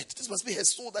convert. This must be her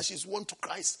soul that she's won to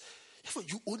Christ.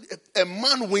 A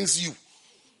man wins you.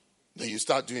 Then you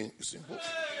start doing simple.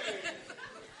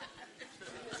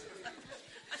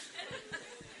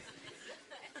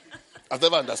 I've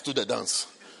never understood the dance.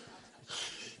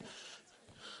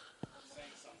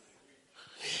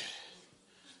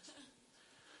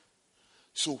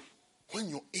 So when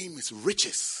your aim is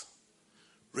riches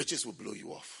will blow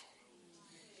you off.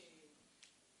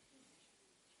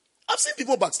 I've seen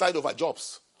people backslide over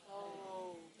jobs.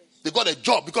 They got a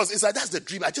job because it's like, that's the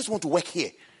dream. I just want to work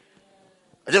here.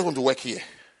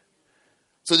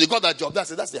 So they got that job. That's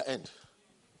their end.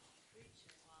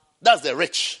 That's the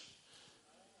rich.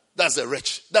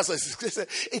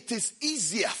 It is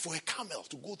easier for a camel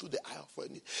to go through the eye of a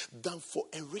needle than for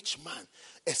a rich man,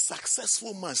 a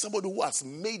successful man, somebody who has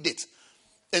made it.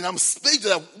 And I'm saying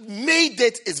that made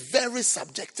it is very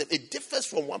subjective. It differs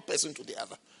from one person to the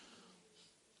other.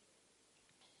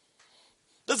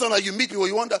 That's why you meet people,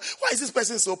 you wonder, why is this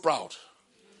person so proud?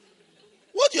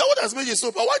 What has made you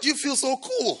so proud? Why do you feel so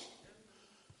cool?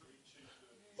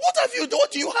 What have you done?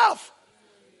 What do you have?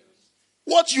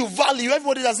 What you value,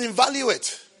 everybody doesn't value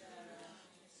it.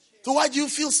 So why do you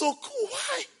feel so cool?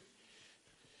 Why?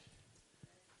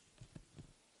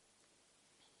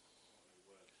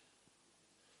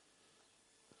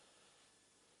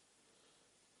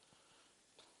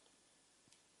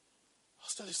 I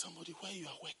was telling somebody where you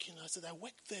are working. I said, I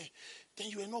worked there. Then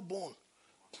you were not born.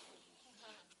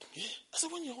 Yeah. I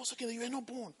said, when you were working there, you were not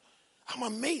born. I'm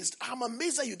amazed. I'm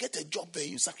amazed that you get a job there.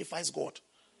 You sacrifice God.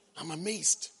 I'm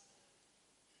amazed.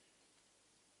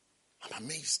 I'm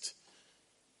amazed.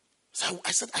 So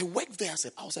I said, I worked there.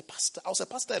 I was a pastor. I was a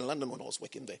pastor in London when I was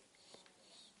working there.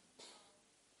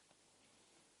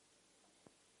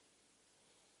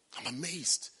 I'm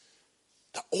amazed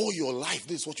that all your life,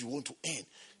 this is what you want to earn.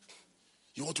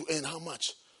 You want to earn how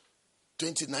much?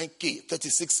 29K,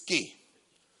 36K,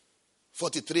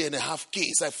 43.5K.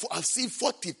 It's like, I've seen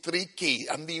 43K.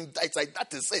 I mean, it's like,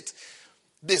 that is it.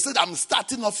 They said I'm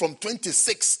starting off from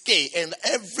 26K, and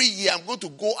every year I'm going to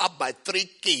go up by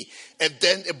 3K, and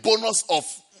then a bonus of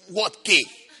what K?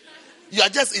 You are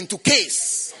just into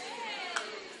Ks.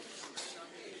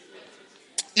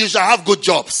 You shall have good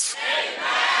jobs.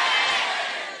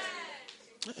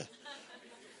 Yeah.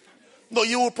 No,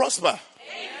 you will prosper.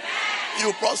 Amen. You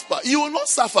will prosper. You will not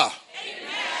suffer. Amen.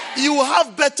 You will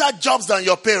have better jobs than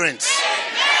your parents.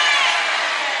 Amen.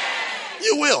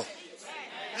 You will.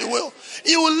 You will.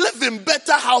 You will live in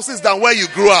better houses than where you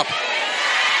grew up.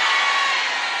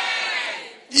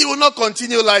 You will not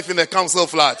continue life in a council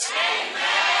flat.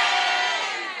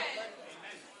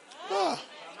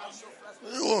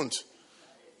 You won't.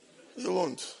 You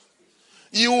won't.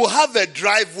 You will have a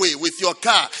driveway with your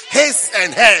car, his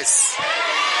and hers.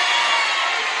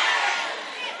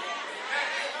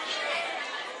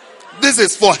 This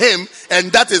is for him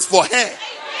and that is for her.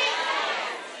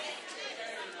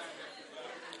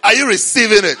 Are you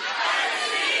receiving it?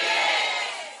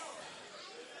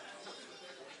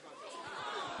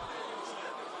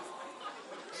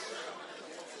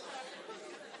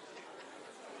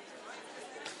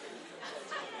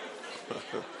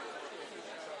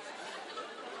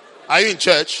 Are you in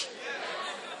church?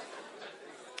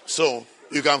 So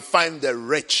you can find the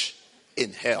rich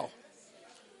in hell.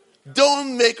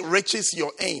 Don't make riches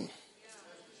your aim.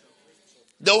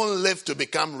 Don't live to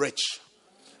become rich.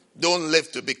 Don't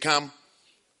live to become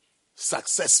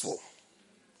successful.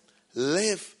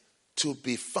 Live to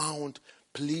be found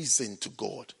pleasing to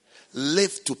God.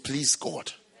 Live to please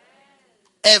God.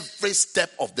 Every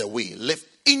step of the way. Live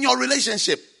in your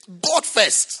relationship. God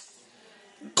first.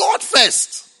 God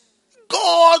first.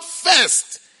 God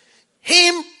first.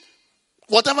 Him,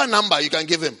 whatever number you can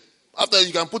give him. After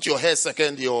you can put your hair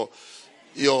second, your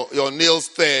nails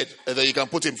third, and then you can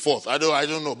put him fourth. I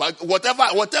don't know. But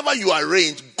whatever you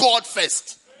arrange, God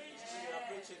first.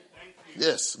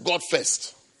 Yes, God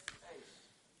first.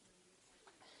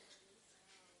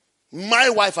 My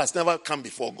wife has never come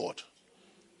before God.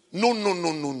 No.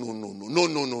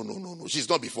 She's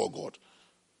not before God.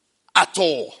 At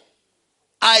all.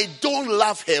 I don't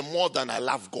love her more than I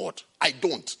love God. I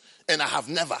don't. And I have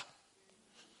never.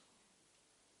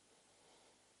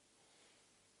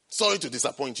 Sorry to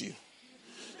disappoint you.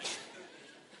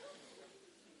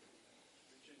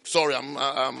 Sorry,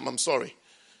 I'm sorry.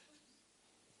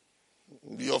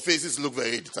 Your faces look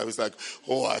very I was like,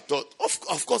 oh, I thought,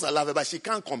 of course I love her, but she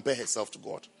can't compare herself to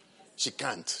God. She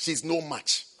can't. She's no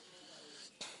match.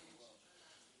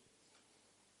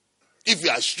 If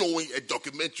you are showing a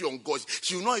documentary on God,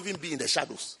 she will not even be in the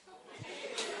shadows.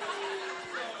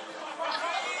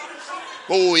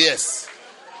 Oh, yes.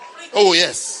 Oh,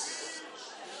 yes.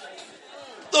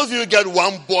 Those of you get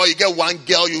one boy, you get one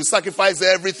girl, you sacrifice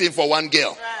everything for one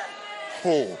girl.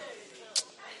 Oh.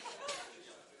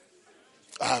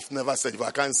 I have never said, if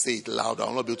I can't say it loud, I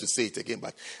will not be able to say it again,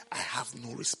 but I have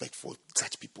no respect for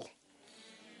such people.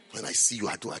 When I see you,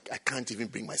 I can't even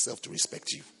bring myself to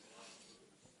respect you.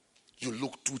 You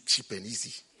look too cheap and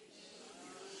easy.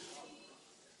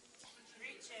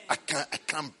 I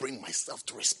can't bring myself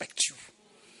to respect you.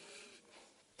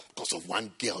 Because of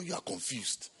one girl, you are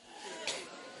confused.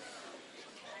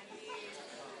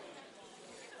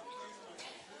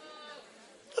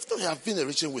 After I have been a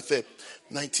relation with her,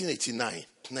 1989,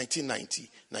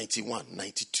 1990, 91,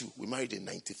 92. We married in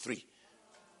 93.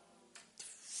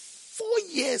 4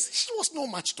 years, she was no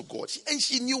match to God. And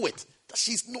she knew it, that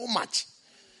she's no match.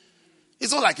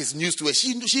 It's not like it's news to her.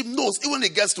 She knows, even when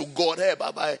it gets to God, hey,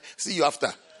 bye-bye, see you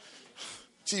after.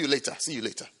 See you later.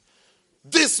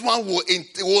 This one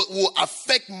will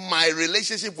affect my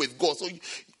relationship with God. So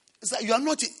it's like you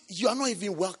are not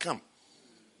even welcome.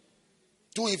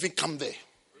 Don't even come there.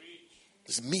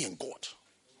 It's me and God.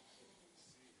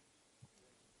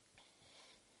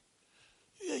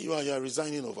 Yeah, you are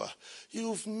resigning over.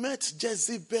 You've met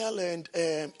Jezebel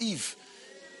and Eve.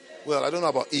 Well, I don't know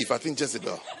about Eve. I think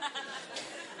Jezebel.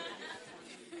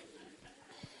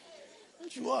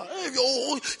 You are.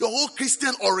 Your whole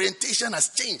Christian orientation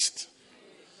has changed.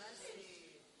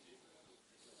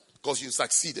 Because you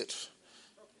succeeded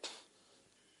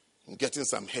in getting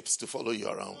some hips to follow you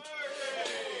around.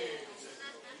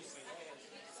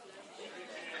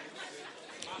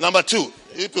 Number 2,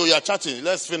 if you are chatting,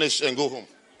 let's finish and go home.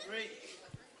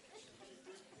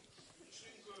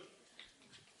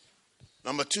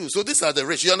 Number 2, so these are the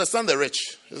rich. You understand the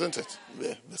rich, isn't it?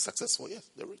 Yeah, the successful, yes,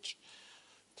 the rich.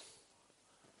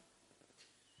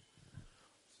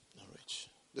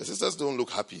 The sisters don't look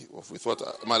happy with what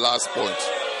my last point.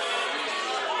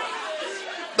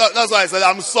 That's why I said,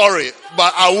 I'm sorry,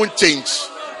 but I won't change.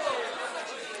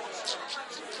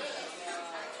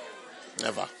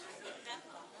 Never.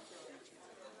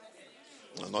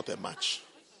 No, not a match.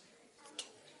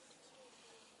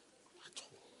 At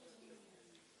all.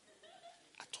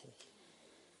 At all.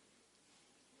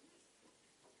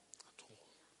 At all.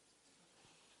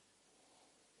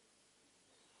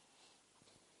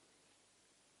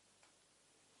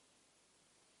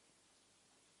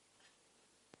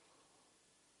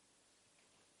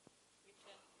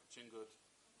 Good.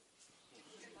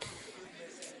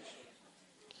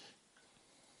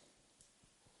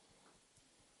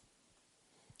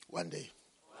 One day,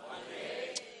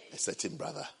 a certain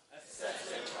brother,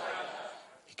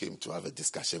 he came to have a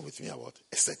discussion with me about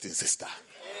a certain sister.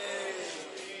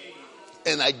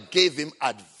 And I gave him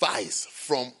advice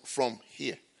from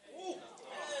here.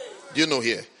 Do you know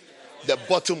here? The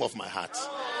bottom of my heart.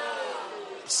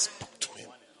 I spoke to him.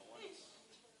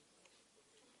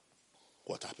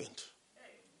 What happened?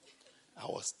 I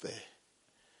was there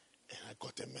and I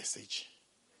got a message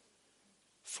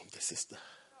from the sister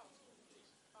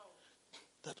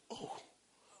that,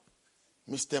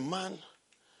 Mr. Man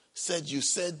said you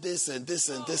said this and this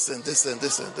and this and this and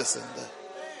this and this and that.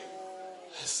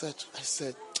 I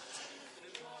said,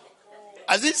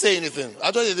 I didn't say anything.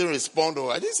 I thought he didn't respond,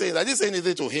 or I didn't say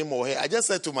anything to him or her. I just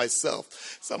said to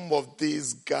myself, some of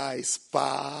these guys,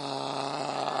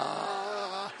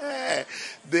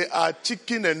 they are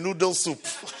chicken and noodle soup.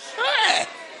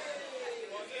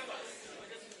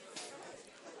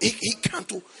 He can't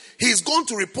do. He's going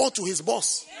to report to his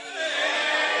boss.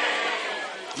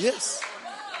 Yes.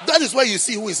 That is why you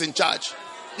see who is in charge.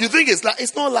 You think it's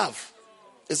not love.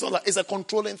 It's not love. It's a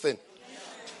controlling thing.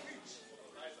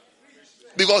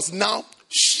 Because now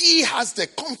she has the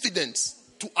confidence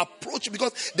to approach,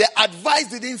 because the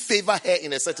advice didn't favor her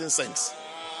in a certain sense.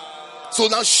 So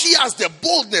now she has the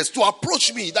boldness to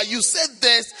approach me that you said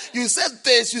this, you said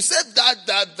this, you said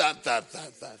that.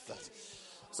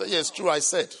 So yes, true, I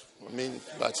said.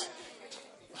 But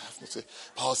I have to say,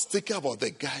 I was thinking about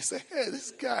the guy. I said, hey,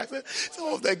 this guy,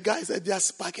 some of the guys said they are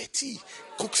spaghetti.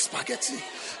 Cook spaghetti.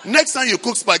 Next time you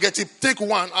cook spaghetti, take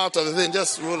one out of the thing,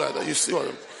 just roll like that. You see what I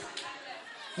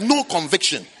mean? No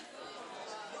conviction.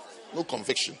 No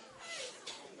conviction.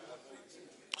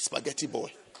 Spaghetti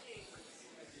boy.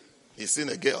 He's seen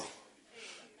a girl.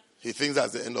 He thinks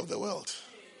that's the end of the world.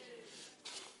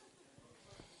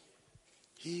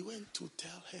 He went to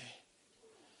tell her.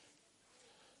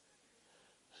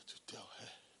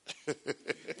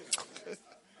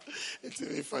 It's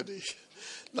very funny.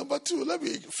 Number 2, let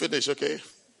me finish, okay?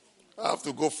 I have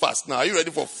to go fast now. Are you ready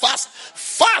for fast?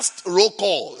 Fast roll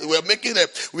call.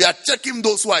 We are checking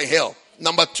those who are in hell.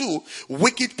 Number 2,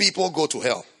 wicked people go to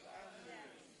hell.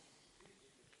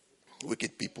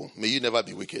 Wicked people. May you never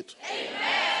be wicked.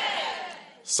 Amen.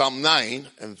 Psalm 9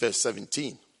 and verse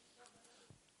 17.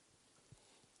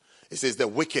 It says, the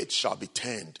wicked shall be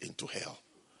turned into hell,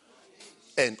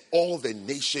 and all the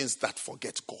nations that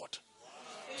forget God.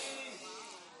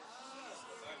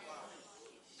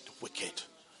 The wicked.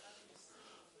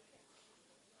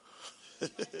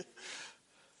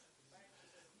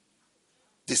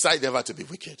 Decide never to be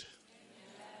wicked.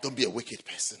 Don't be a wicked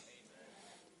person.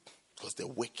 Because the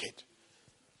wicked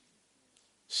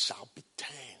shall be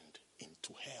turned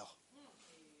into hell,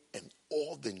 and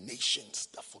all the nations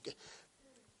that forget.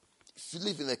 If you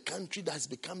live in a country that's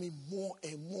becoming more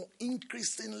and more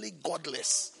increasingly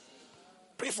godless,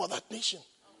 pray for that nation.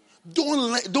 Don't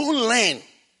learn.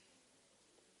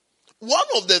 One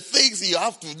of the things you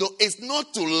have to do is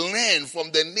not to learn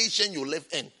from the nation you live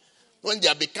in. When they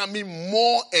are becoming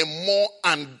more and more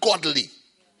ungodly,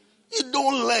 you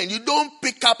don't learn. You don't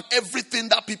pick up everything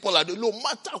that people are doing, no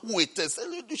matter who it is.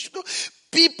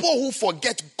 People who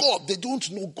forget God, they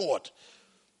don't know God.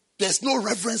 There's no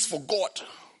reverence for God.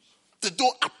 They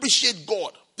don't appreciate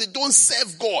God. They don't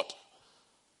serve God.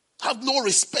 Have no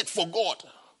respect for God.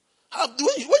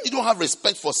 When you don't have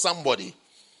respect for somebody,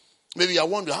 maybe I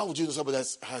wonder, how would you know somebody that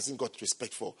hasn't got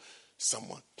respect for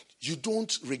someone? You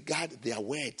don't regard their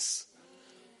words.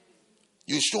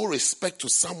 You show respect to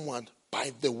someone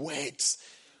by the words,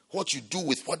 what you do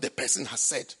with what the person has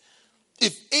said.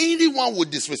 If anyone would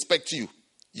disrespect you,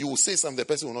 you will say something, the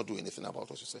person will not do anything about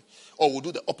what you say, or will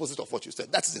do the opposite of what you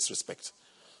said. That's disrespect.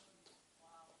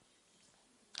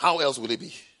 How else will it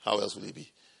be? How else will it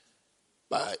be?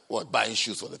 By what? Buying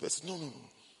shoes for the person? No.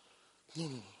 You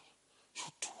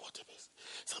do what the person.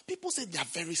 Some people say they are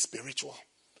very spiritual.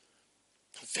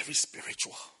 Very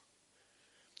spiritual.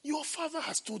 Your father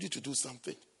has told you to do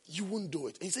something. You won't do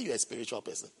it. And you say you're a spiritual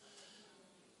person.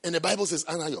 And the Bible says,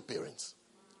 honor your parents.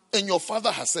 and your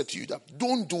father has said to you that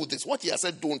don't do this, what he has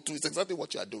said don't do is exactly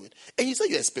what you are doing, and you say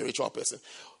you're a spiritual person,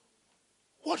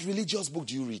 what religious book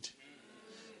do you read?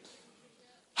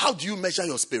 How do you measure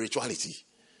your spirituality?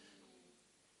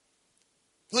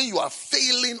 When you are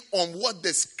failing on what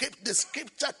the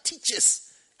scripture teaches,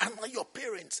 and your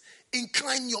parents,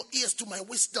 incline your ears to my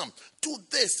wisdom, do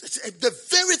this. The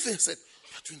very thing said,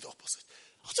 you're doing the opposite.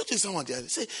 I was talking to someone the other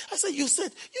day. I said, you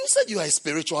said you are a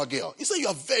spiritual girl. You said you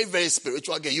are very, very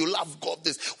spiritual girl. You love God.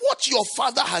 This. What your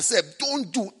father has said,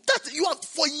 don't do. That you are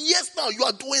for years now, you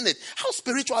are doing it. How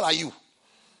spiritual are you?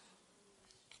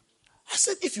 I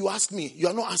said, if you ask me, you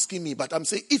are not asking me, but I'm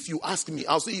saying, if you ask me,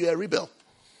 I'll say you're a rebel.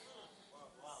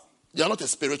 You are not a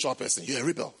spiritual person. You're a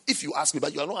rebel. If you ask me,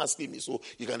 but you are not asking me, so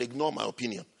you can ignore my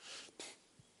opinion.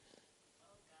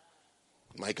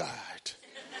 My God.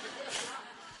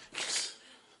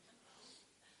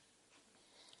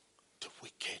 The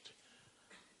wicked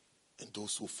and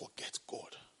those who forget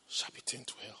God shall be taken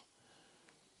to hell.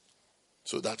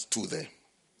 So that's two there.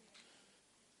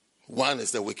 One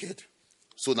is the wicked.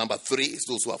 So number 3 is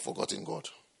those who have forgotten God.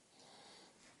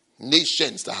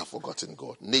 Nations that have forgotten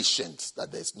God. Nations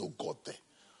that there's no God there.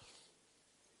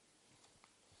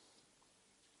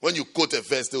 When you quote a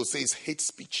verse, they'll say it's hate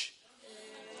speech.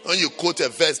 When you quote a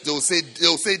verse, they'll say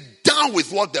down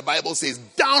with what the Bible says.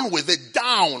 Down with it,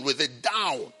 down with it,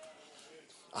 down.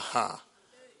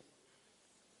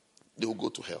 They will go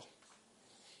to hell.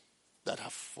 That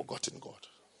have forgotten God.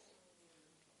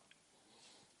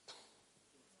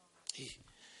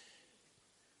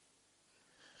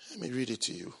 Let me read it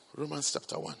to you. Romans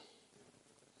chapter 1.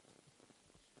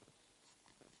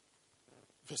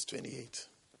 Verse 28.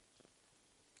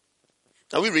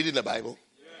 Are we reading the Bible?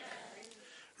 Yes.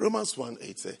 Romans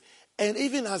 1:8 says, and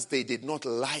even as they did not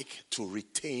like to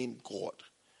retain God.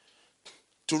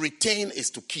 To retain is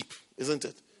to keep, isn't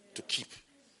it? To keep.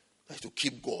 Like to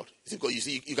keep God. You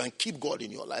see, you can keep God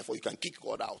in your life or you can kick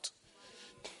God out.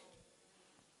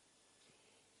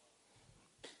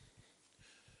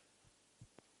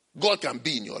 God can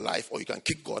be in your life or you can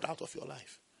kick God out of your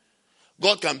life.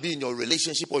 God can be in your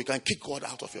relationship or you can kick God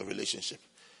out of your relationship.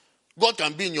 God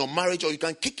can be in your marriage or you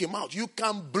can kick him out. You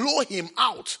can blow him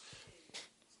out.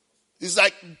 It's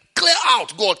like, clear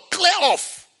out, God, clear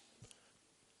off.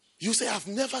 You say, I've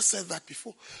never said that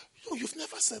before. No, you've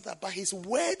never said that, but his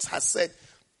words has said,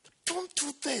 don't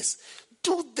do this,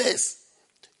 do this.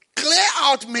 Clear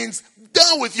out means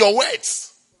done with your words.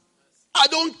 I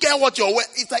don't care what your word.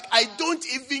 It's like I don't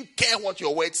even care what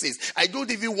your word says. I don't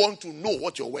even want to know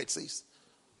what your word says.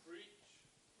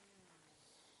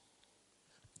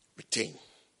 Retain.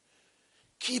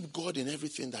 Keep God in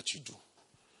everything that you do.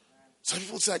 Some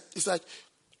people say it's like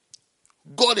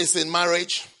God is in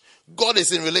marriage, God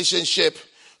is in relationship,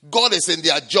 God is in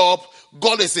their job,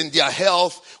 God is in their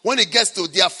health. When it gets to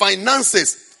their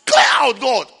finances, clear out,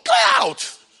 God, clear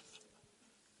out.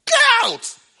 Clear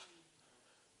out.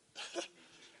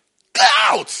 Clear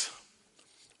out.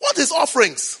 What is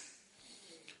offerings?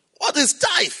 What is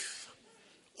tithe?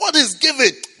 What is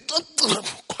giving?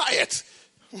 Quiet.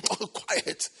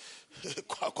 Quiet.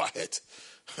 Quiet.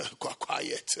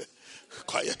 Quiet.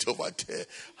 Quiet over there.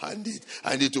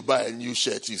 I need to buy a new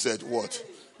shirt. You said what?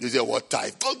 You said what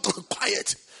tithe?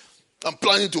 Quiet. I'm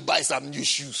planning to buy some new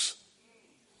shoes.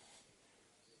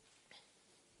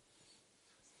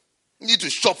 I need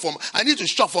to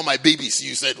shop for my babies.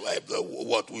 You said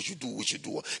what we should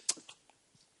do.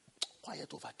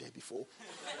 Quiet over there before.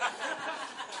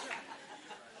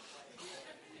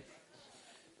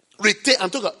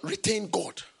 Retain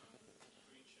God.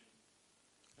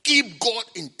 Keep God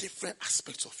in different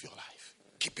aspects of your life.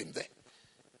 Keep him there.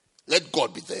 Let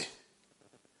God be there.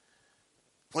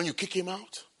 When you kick him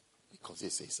out, because he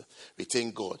says, retain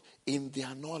God in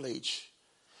their knowledge.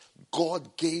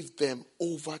 God gave them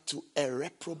over to a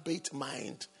reprobate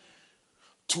mind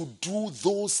to do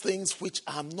those things which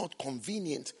are not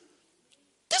convenient.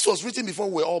 This was written before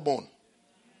we were all born.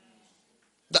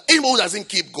 The enemy doesn't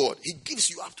keep God. He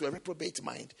gives you up to a reprobate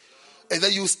mind. And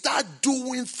then you start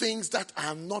doing things that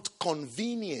are not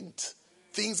convenient.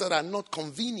 Things that are not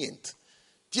convenient.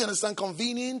 Do you understand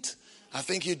convenient? I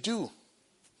think you do.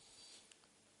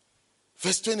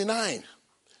 Verse 29.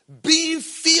 Being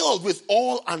filled with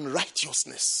all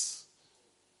unrighteousness.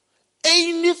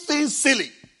 Anything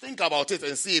silly. Think about it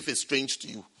and see if it's strange to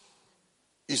you.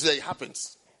 You see, it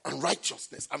happens.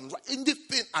 Unrighteousness.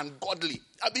 Anything ungodly.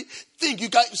 I mean, think you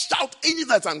can shout anything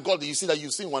that's ungodly. You see that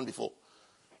you've seen one before.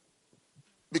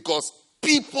 Because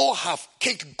people have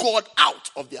kicked God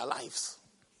out of their lives.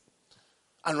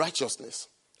 Unrighteousness.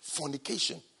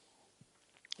 Fornication.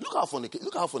 Look how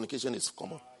fornication is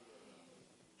common.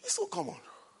 It's so common.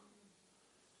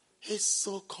 It's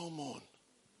so common.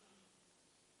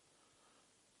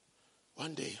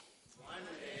 One day,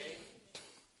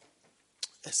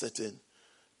 a certain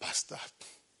pastor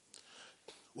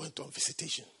went on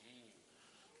visitation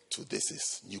to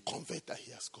this new convert that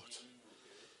he has got.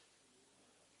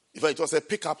 In fact, it was a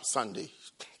pickup Sunday,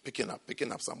 picking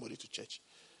up somebody to church.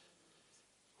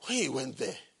 When he went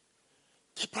there,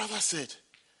 the brother said,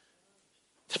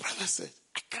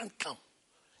 I can't come.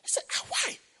 He said,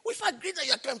 why? We've agreed that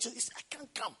you are coming. He said, I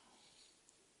can't come.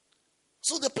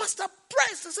 So the pastor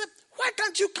pressed and said, why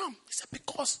can't you come? He said,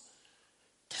 because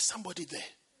there's somebody there.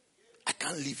 I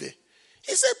can't leave her.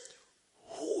 He said,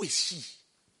 who is she?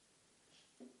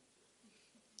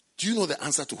 Do you know the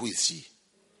answer to who is she?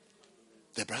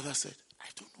 The brother said, I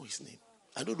don't know his name.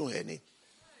 I don't know her name.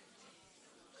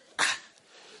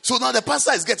 So now the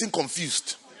pastor is getting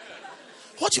confused.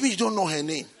 What do you mean you don't know her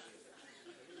name?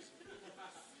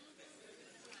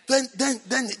 Then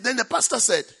the pastor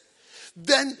said,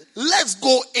 then let's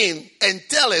go in and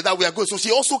tell her that we are going. So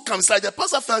she also comes. Like the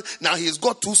pastor felt, now he's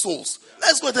got 2 souls.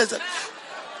 Let's go.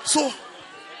 So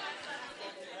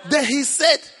then he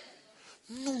said,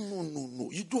 no.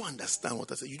 You don't understand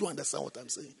what I said. You don't understand what I'm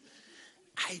saying.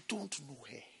 I don't know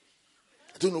her.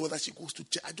 I don't know whether she goes to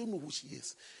church. I don't know who she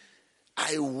is.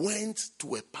 I went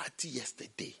to a party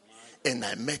yesterday and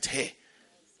I met her.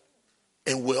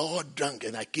 And we're all drunk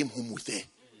and I came home with her.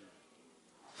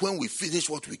 When we finish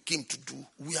what we came to do,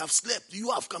 we have slept.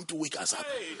 You have come to wake us up.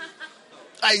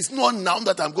 It's not now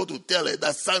that I'm going to tell her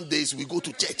that Sundays we go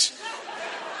to church.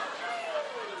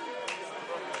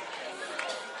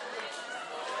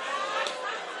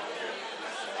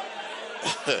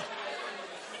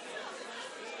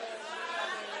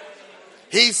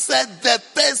 He said, the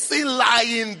person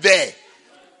lying there,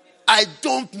 I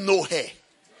don't know her.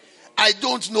 I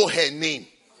don't know her name.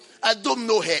 I don't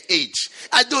know her age.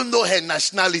 I don't know her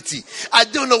nationality. I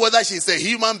don't know whether she's a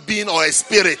human being or a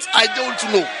spirit. I don't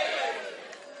know.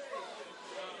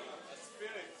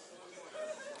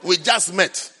 We just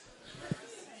met.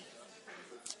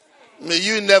 May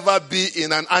you never be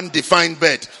in an undefined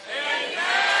bed.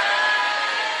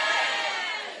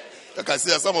 I can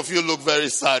see that some of you look very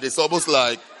sad. It's almost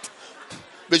like,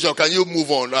 Bishop, can you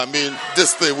move on? I mean,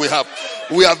 this thing we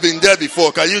have been there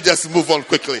before. Can you just move on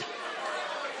quickly?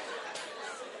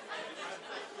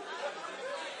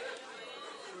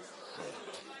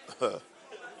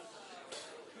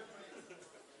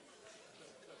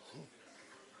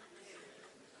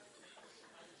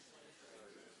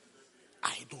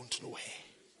 I don't know her.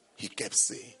 He kept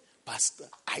saying, Pastor,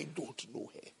 I don't know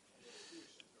her.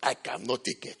 I cannot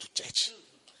take her to church.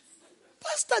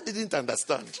 Pastor didn't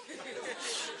understand.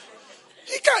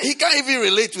 He can't even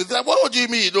relate with that. What do you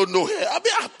mean you don't know her? I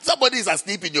mean, somebody is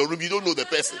asleep in your room. You don't know the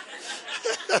person.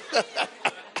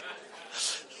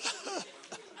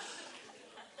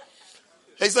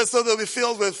 He says, so they'll be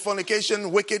filled with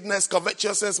fornication, wickedness,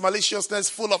 covetousness, maliciousness,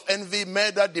 full of envy,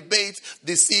 murder, debate,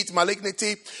 deceit,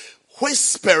 malignity,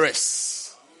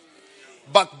 whisperers,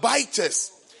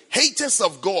 backbiters, haters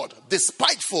of God,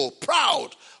 despiteful,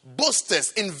 proud,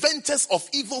 boasters, inventors of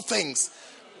evil things,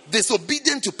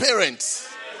 disobedient to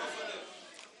parents,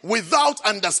 without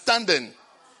understanding,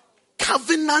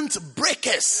 covenant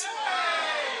breakers,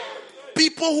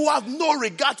 people who have no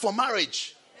regard for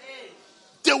marriage.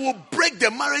 They will break the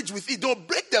marriage with it. They'll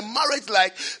break the marriage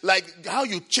like how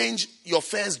you change your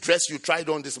first dress you tried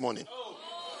on this morning.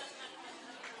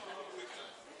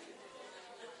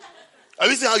 Have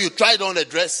you seen how you tried on a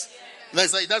dress? And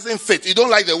it's like, it doesn't fit. You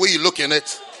don't like the way you look in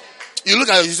it. You look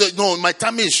at it, you say, no, my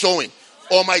tummy is showing.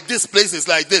 Or this place is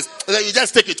like this. And then you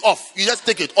just take it off. You just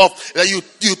take it off. And then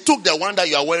you took the one that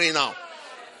you are wearing now.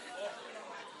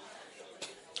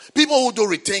 People who don't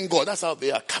retain God, that's how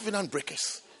they are. Covenant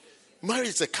breakers. Marriage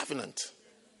is a covenant.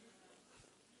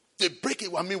 They break it,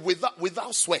 I mean,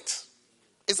 without sweat.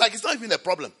 It's like it's not even a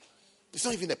problem. It's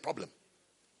not even a problem.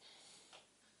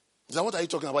 Is that what are you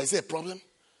talking about? Is it a problem?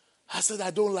 I said,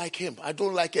 I don't like him. I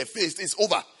don't like her face. It's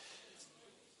over.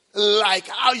 Like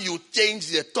how you change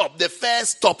the top. The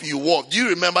first top you wore. Do you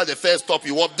remember the first top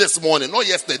you wore this morning? Not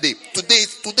yesterday.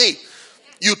 Today.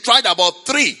 You tried about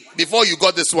 3 before you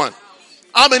got this one.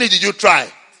 How many did you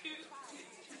try?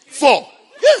 4.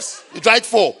 Yes. You tried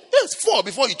 4. Yes, 4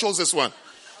 before you chose this one.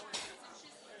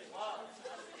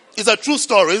 It's a true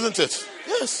story, isn't it?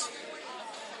 Yes.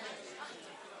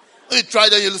 You try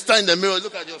that, you stand in the mirror,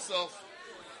 look at yourself.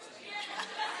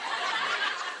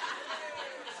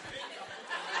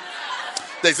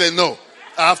 They say, no,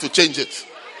 I have to change it.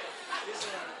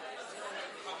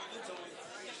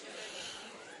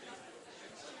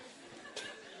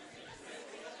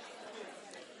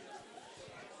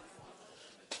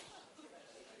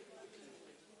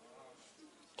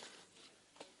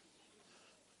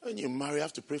 When you marry, you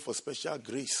have to pray for special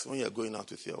grace when you're going out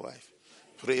with your wife.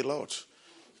 Pray, Lord,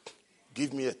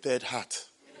 give me a third heart.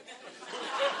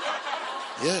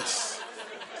 Yes.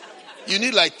 You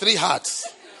need like 3 hearts.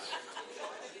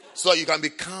 So you can be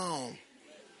calm.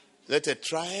 Let her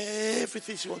try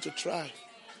everything she wants to try.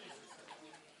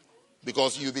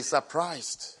 Because you'll be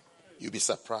surprised. You'll be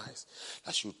surprised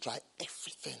that she'll try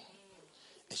everything.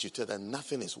 And she'll tell them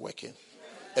nothing is working.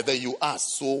 And then you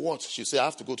ask, so what? She'll say, I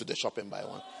have to go to the shop and buy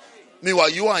one.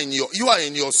 Meanwhile, you are in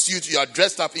your suit, you are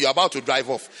dressed up, you're about to drive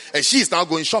off. And she is now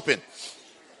going shopping.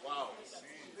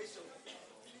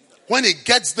 When it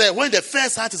gets there, when the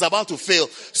first heart is about to fail,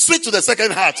 switch to the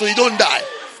second heart so you don't die.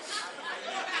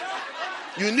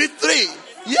 You need 3.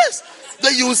 Yes.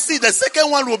 Then you will see the second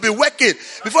one will be working.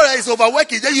 Before it's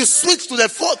overworking, then you switch to the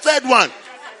third one.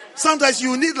 Sometimes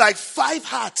you need like 5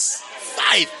 hearts.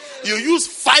 5. You use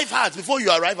 5 hearts before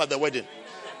you arrive at the wedding.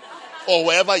 Or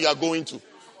wherever you are going to.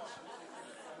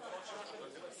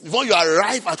 Before you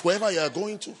arrive at wherever you are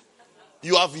going to.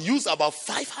 You have used about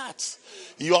 5 hearts.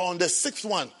 You are on the 6th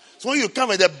one. So when you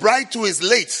come and the bride too is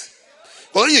late.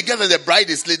 But when you get that the bride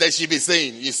is late, then she'll be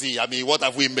saying, you see, what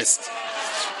have we missed?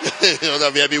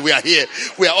 We are here.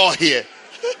 We are all here.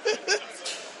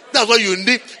 That's what you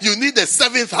need. You need the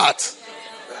 7th heart.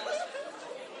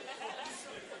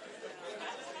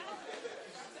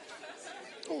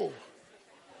 Oh.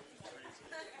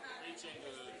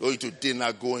 Going to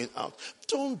dinner, going out.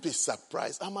 Don't be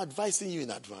surprised. I'm advising you in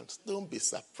advance. Don't be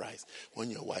surprised when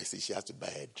your wife says she has to buy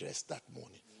a dress that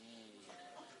morning.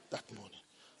 That morning.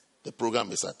 The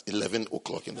program is at 11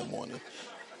 o'clock in the morning.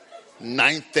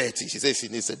 9:30, she says she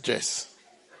needs a dress.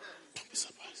 Don't be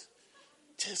surprised.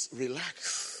 Just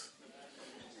relax.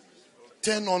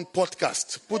 Turn on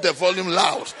podcast. Put the volume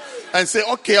loud. And say,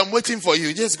 okay, I'm waiting for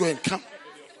you. Just go and come.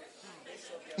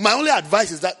 My only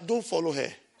advice is that don't follow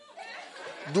her.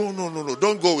 No.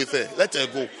 Don't go with her. Let her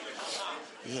go.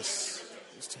 Yes.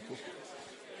 Let her go.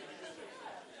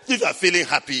 If you are feeling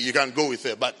happy, you can go with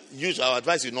her. But usually I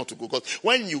advise you not to go. Because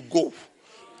when you go,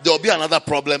 there will be another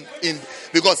problem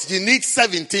because you need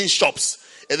 17 shops.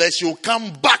 And then she will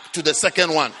come back to the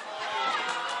second one.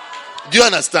 Do you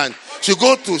understand? She'll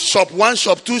go to shop 1,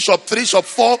 shop 2, shop 3, shop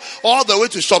 4, all the way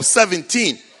to shop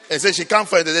 17. And say she can't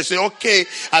find it. They say, okay,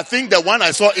 I think the one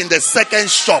I saw in the second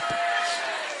shop.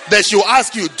 Then she'll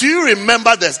ask you, do you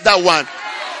remember that one?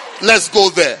 Let's go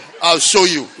there. I'll show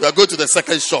you. We are going to the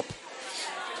second shop.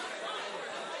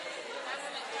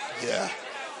 Yeah.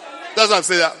 That's what I'm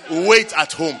saying. That wait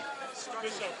at home.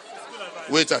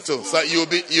 Wait at home. So you'll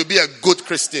be a good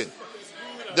Christian.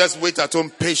 Just wait at home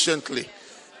patiently.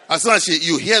 As soon as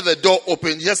you hear the door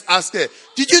open, just ask her,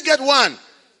 did you get one?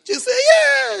 She say,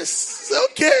 yes. Say,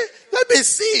 okay, let me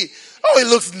see. Oh, it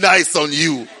looks nice on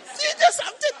you. You just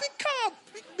have to be calm.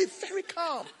 Be very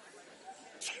calm.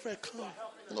 Very calm.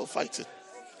 No fighting.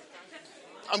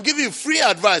 I'm giving you free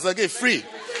advice. I give free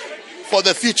for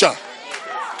the future.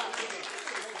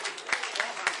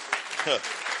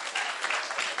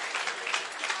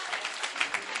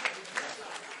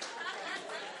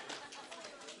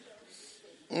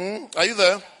 Are you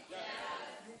there?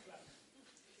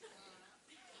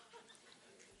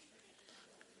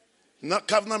 Not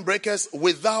covenant breakers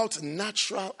without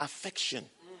natural affection.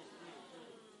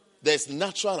 There's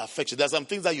natural affection. There's some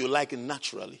things that you like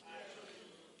naturally.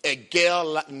 A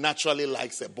girl naturally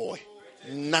likes a boy.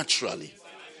 Naturally.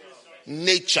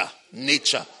 Nature.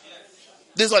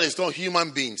 This one is called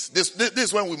human beings. This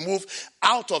is when we move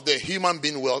out of the human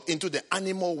being world into the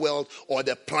animal world or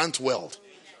the plant world.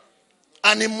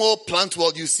 Animal, plant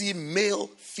world, you see male,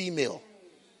 female.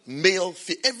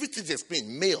 Everything is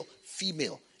explained. Male,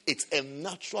 female. It's a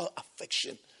natural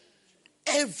affection.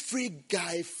 Every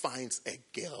guy finds a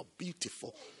girl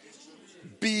beautiful.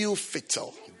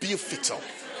 Beautiful.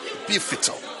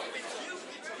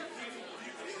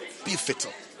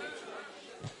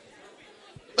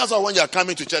 That's why when you are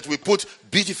coming to church, we put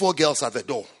beautiful girls at the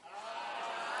door.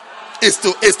 It's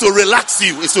to relax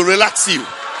you. It's to relax you.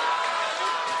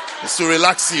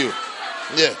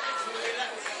 Yeah.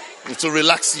 It's to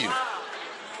relax you.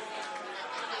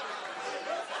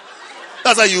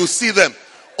 That's how you see them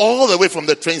all the way from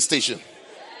the train station.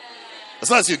 As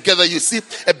soon as you get there, you see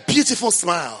a beautiful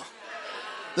smile.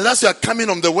 Then as you are coming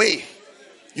on the way,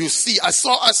 you see, I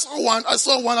saw one as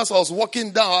I was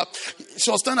walking down. She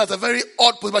was standing at a very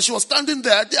odd place, but she was standing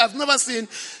there. I've never seen.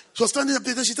 She was standing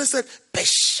there. She just said,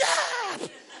 Bishop.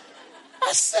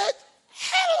 I said,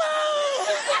 hello.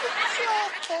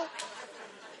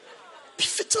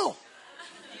 Beautiful.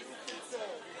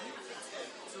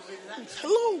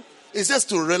 Hello. It's just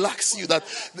to relax you. That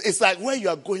it's like where you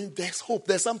are going, there's hope.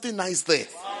 There's something nice there.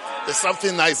 There's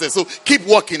something nice there. So keep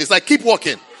walking. It's like keep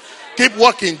walking. Keep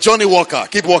walking, Johnny Walker.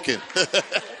 Keep walking.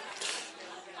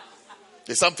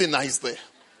 There's something nice there.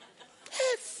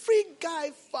 Every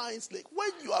guy finds, like, when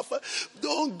you are,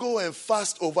 don't go and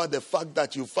fast over the fact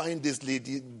that you find this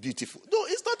lady beautiful. No,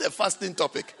 it's not a fasting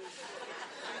topic.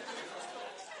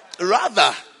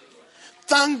 Rather,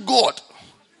 thank God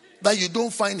that you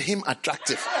don't find him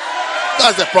attractive.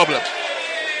 That's the problem.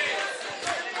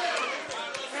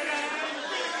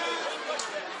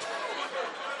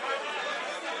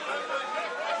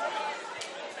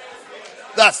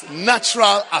 That's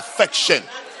natural affection.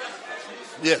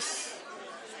 Yes.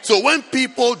 So when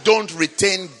people don't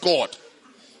retain God,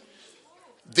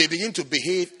 they begin to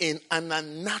behave in an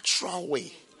unnatural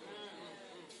way.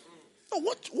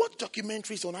 What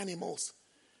documentaries on animals?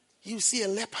 You see a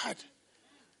leopard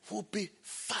will be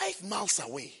 5 miles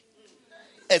away.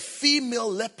 A female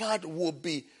leopard will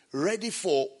be ready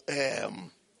for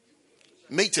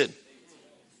mating.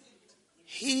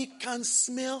 He can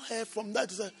smell her from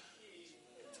that.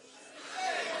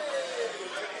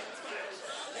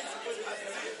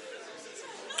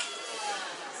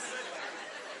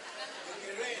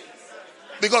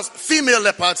 Because female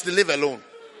leopards, they live alone.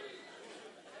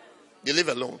 They live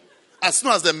alone. As soon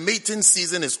as the mating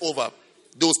season is over,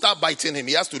 they'll start biting him.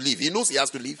 He has to leave. He knows he has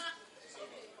to leave.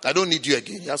 I don't need you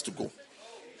again. He has to go.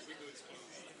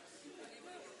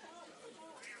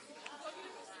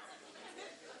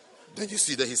 Then you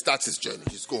see that he starts his journey.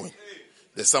 He's going.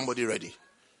 There's somebody ready.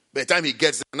 By the time he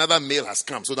gets there, another male has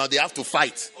come. So now they have to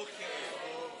fight.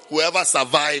 Whoever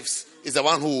survives is the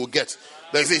one who will get.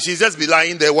 They say she's just be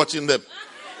lying there watching them.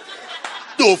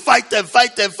 They'll fight and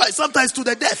fight and fight. Sometimes to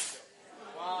the death.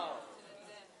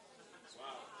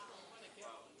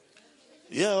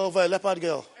 Yeah, over a leopard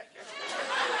girl.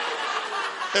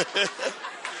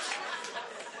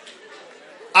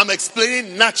 I'm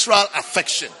explaining natural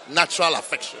affection. Natural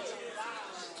affection.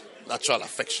 Natural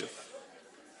affection.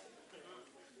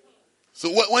 So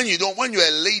when you're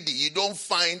a lady, you don't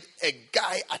find a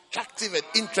guy attractive and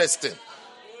interesting,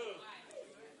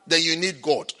 then you need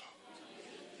God.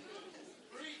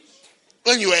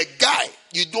 When you're a guy,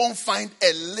 you don't find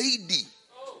a lady.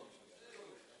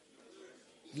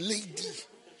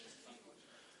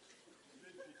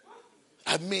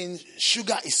 I mean,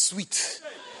 sugar is sweet.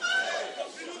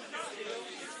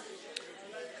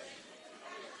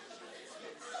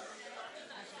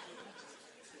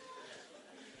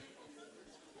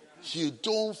 You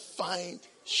don't find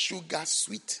sugar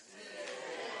sweet.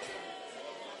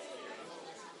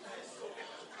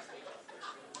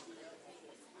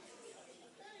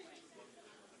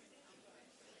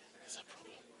 That's a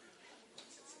problem.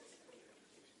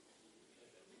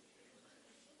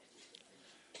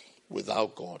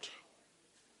 Without God,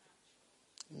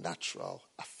 natural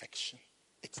affection.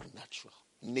 It's natural.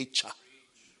 Nature.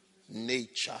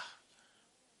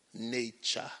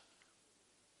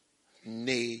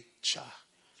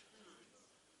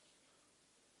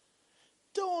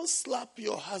 Don't slap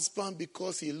your husband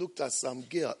because he looked at some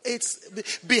girl.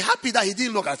 Be happy that he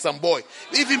didn't look at some boy.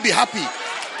 Even be happy.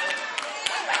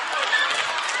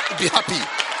 Be happy.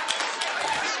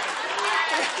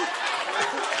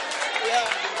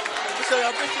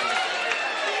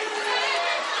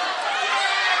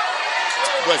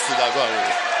 Go and sit down. Go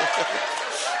away.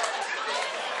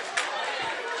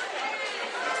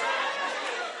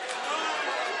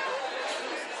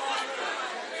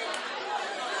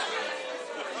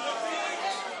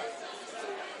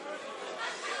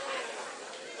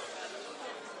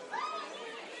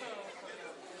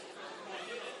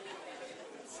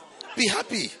 Be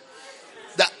happy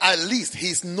that at least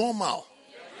he's normal.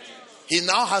 He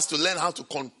now has to learn how to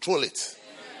control it.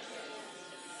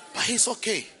 But he's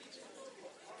okay.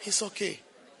 He's okay.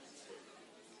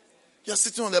 You're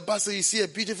sitting on the bus and you see a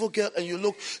beautiful girl and you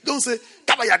look. Don't say,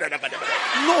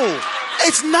 no.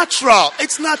 It's natural.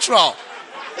 It's natural.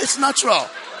 It's natural.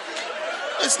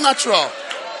 It's natural.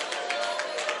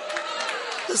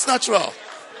 It's natural.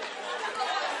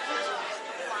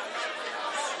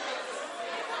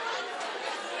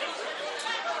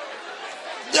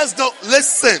 Just don't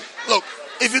listen. Look,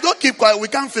 if you don't keep quiet, we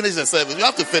can't finish the service. You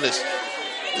have to finish.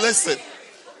 Listen.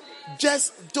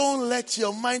 Just don't let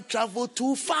your mind travel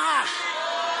too far.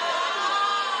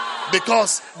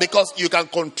 Because you can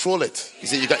control it. You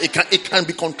see, it can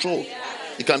be controlled.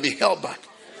 It can be held back.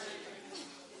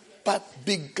 But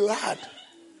be glad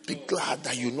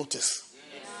that you notice.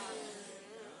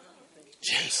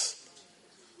 Yes.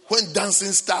 When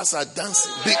dancing stars are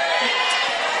dancing,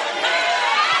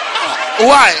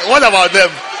 why? What about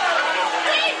them?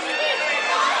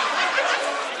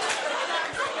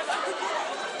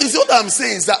 You see what I'm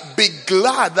saying is that be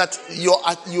glad that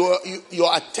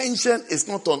your attention is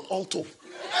not on alto.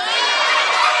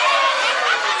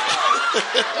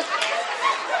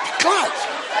 God.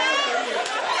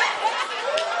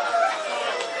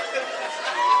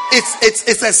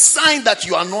 It's a sign that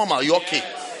you are normal, you're okay.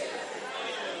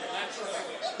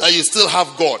 That you still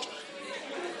have God.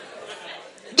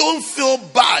 Don't feel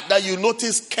bad that you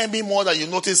notice Kemi more than you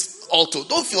notice alto.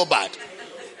 Don't feel bad.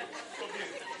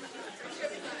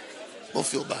 Don't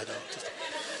feel bad.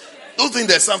 Don't think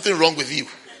there's something wrong with you.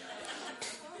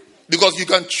 Because you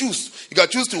can choose. You can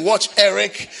choose to watch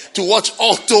Eric, to watch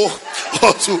alto,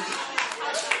 or to...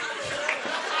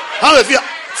 How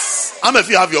many of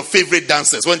you have your favorite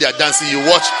dancers? When they are dancing, you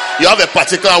have a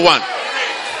particular one.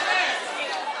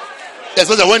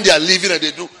 Especially when they are leaving and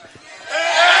they do.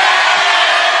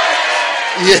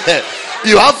 Yeah.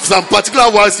 You have some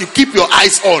particular ones you keep your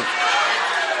eyes on.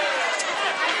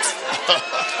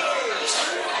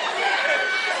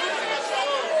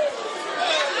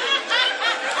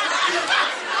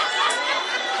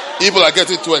 People are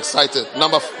getting too excited.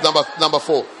 Number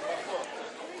 4.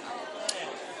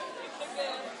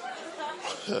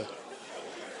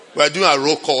 We're doing a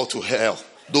roll call to hell.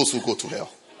 Those who go to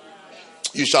hell.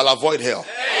 You shall avoid hell.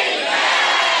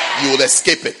 Amen. You will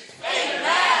escape it.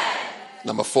 Amen.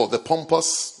 Number 4, the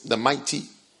pompous, the mighty,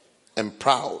 and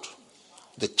proud,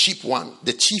 the chief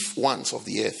ones of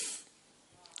the earth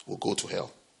will go to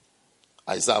hell.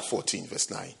 Isaiah 14, verse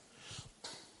 9.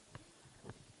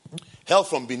 Hell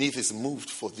from beneath is moved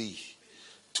for thee,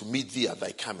 to meet thee at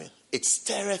thy coming. It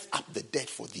stirreth up the dead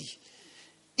for thee,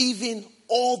 even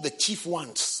all the chief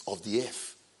ones of the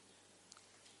earth.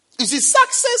 You see,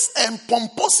 success and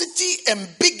pomposity and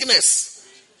bigness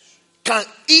can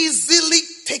easily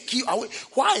take you away.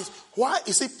 Why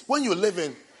is it when you live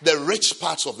in the rich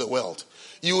parts of the world,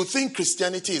 you think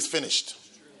Christianity is finished?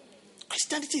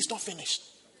 Christianity is not finished.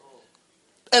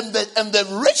 And the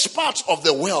rich parts of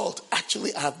the world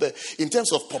actually are in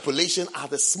terms of population, are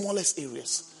the smallest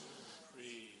areas.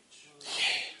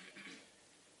 Yeah.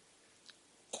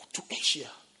 Go to Asia,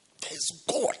 there's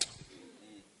God.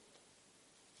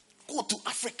 Go to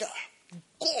Africa,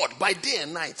 God, by day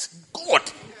and night, God.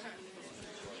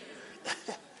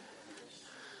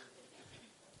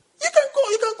 You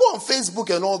can go on Facebook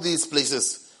and all these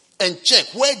places and check,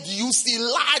 where do you see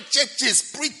large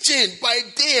churches preaching by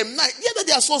day and night? The other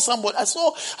day I saw somebody, I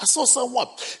saw someone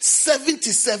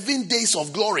 77 days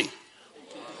of glory.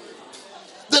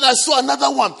 Then I saw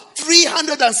another one,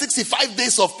 365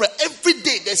 days of prayer. Every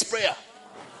day there's prayer.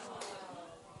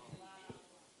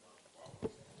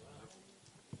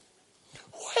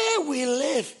 Where we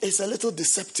live is a little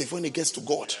deceptive when it gets to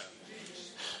God.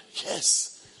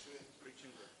 Yes.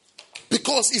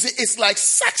 Because it's like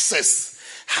success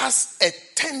has a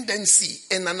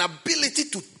tendency and an ability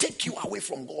to take you away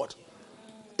from God.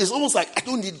 It's almost like, I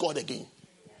don't need God again.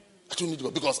 I don't need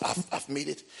God because I've made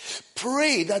it.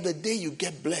 Pray that the day you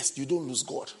get blessed, you don't lose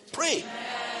God. Pray.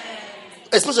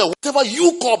 Especially whatever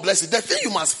you call blessing. The thing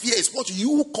you must fear is what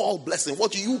you call blessing.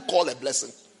 What you call a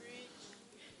blessing.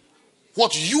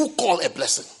 What you call a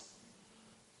blessing.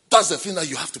 That's the thing that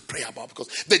you have to pray about. Because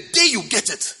the day you get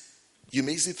it, you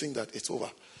may easily think that it's over.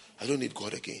 I don't need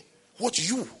God again. What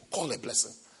you call a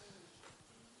blessing.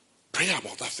 Pray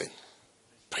about that thing.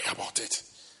 Pray about it.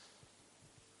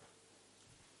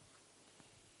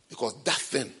 Because that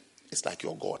thing is like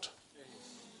your God.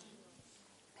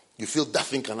 You feel that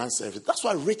thing can answer everything. That's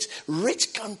why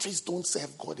rich countries don't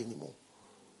serve God anymore.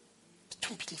 They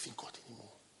don't believe in God anymore.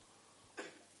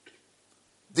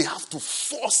 They have to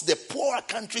force the poorer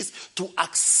countries to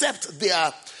accept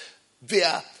their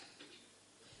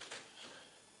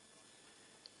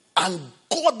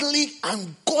ungodly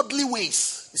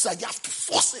ways. It's like you have to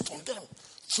force it on them.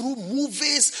 Through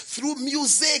movies, through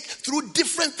music, through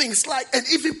different things. And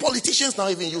even politicians now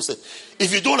even use it.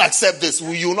 If you don't accept this,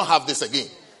 you will not have this again.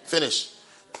 Finish.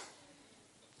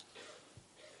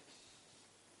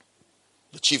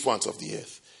 The chief ones of the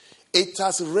earth. It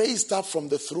has raised up from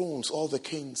the thrones all the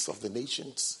kings of the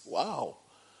nations. Wow.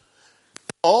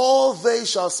 All they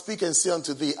shall speak and say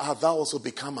unto thee, art thou also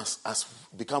become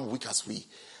weak as we?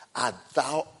 Art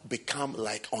thou become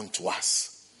like unto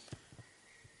us?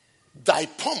 Thy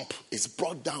pomp is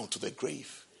brought down to the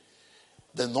grave.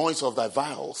 The noise of thy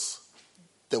vials,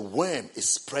 the worm is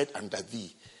spread under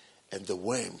thee, and the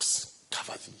worms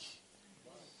cover thee.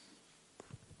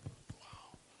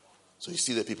 So you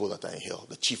see the people that are in hell,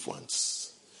 the chief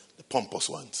ones, the pompous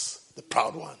ones, the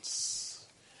proud ones.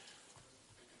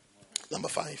 Number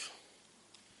 5.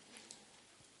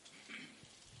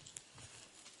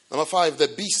 Number 5, the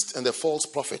beast and the false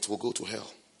prophet will go to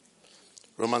hell.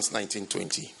 Romans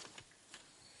 19:20.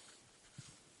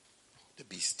 The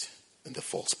beast and the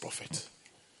false prophet.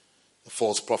 The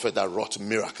false prophet that wrought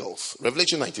miracles.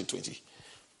 Revelation 19:20.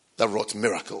 That wrought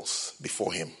miracles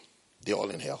before him. They're all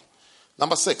in hell.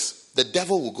 Number 6. The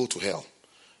devil will go to hell.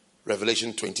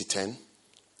 Revelation 20:10.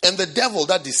 And the devil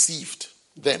that deceived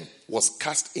them was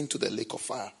cast into the lake of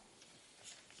fire.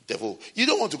 Devil. You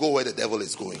don't want to go where the devil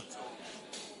is going.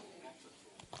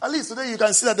 At least today you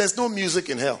can see that there's no music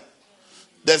in hell.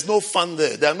 There's no fun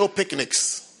there. There are no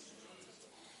picnics.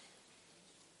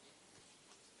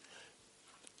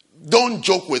 Don't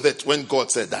joke with it when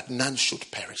God said that none should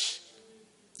perish.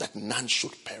 That none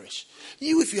should perish.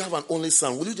 You, if you have an only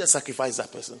son, will you just sacrifice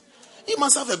that person? You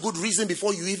must have a good reason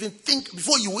before you even think,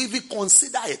 before you even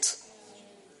consider it.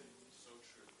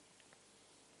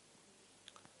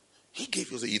 He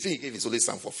gave you, you think he gave his only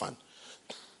son for fun?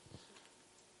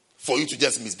 For you to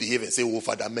just misbehave and say, oh,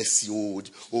 Father, mercy,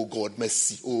 oh God,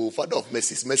 mercy, oh, Father of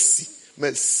mercy, mercy,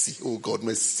 mercy, oh God,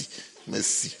 mercy,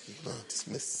 mercy,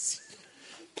 mercy.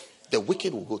 The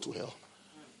wicked will go to hell.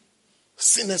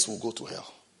 Sinners will go to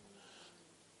hell.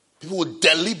 People will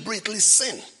deliberately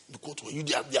sin. You go to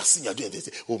hell. They are sin. You're doing this.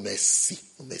 Oh mercy,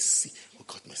 oh mercy, oh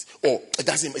God, mercy. Oh,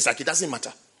 it's like it doesn't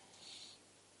matter.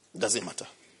 It doesn't matter.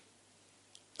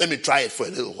 Let me try it for a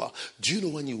little while. Do you know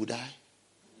when you will die?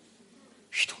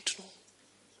 You don't know.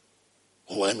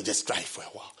 Oh, let me just try it for a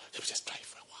while. Let me just try it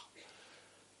for a while.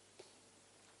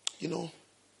 You know,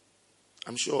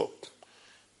 I'm sure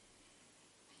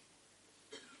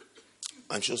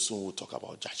soon we'll talk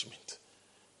about judgment.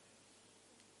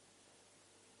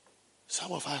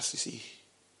 Some of us, you see,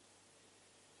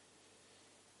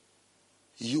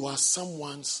 you are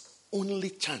someone's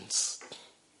only chance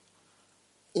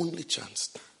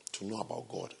to know about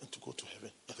God and to go to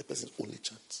heaven. You are the person's only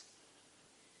chance.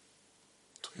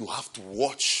 You have to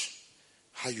watch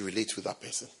how you relate with that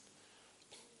person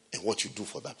and what you do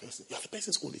for that person. You are the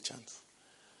person's only chance.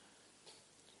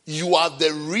 You are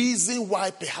the reason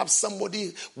why perhaps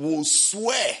somebody will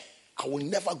swear, I will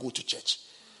never go to church.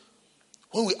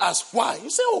 When we ask why, you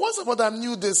say, oh, once upon a time I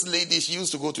knew this lady, she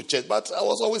used to go to church, but I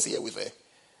was always here with her.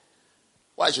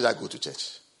 Why should I go to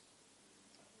church?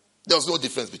 There was no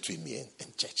difference between me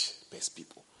and church-based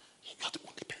people. You are the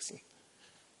only person.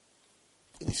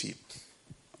 And you see,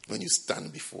 when you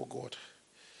stand before God,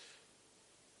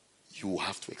 you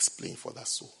have to explain for that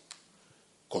soul.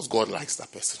 Because God likes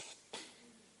that person.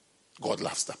 God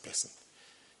loves that person.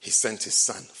 He sent his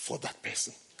son for that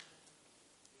person.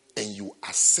 And you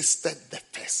assisted the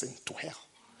person to hell.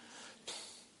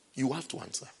 You have to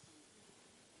answer.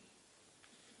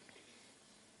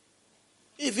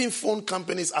 Even phone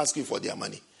companies ask you for their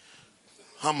money.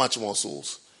 How much more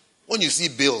souls? When you see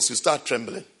bills, you start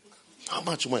trembling. How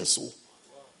much more a soul? You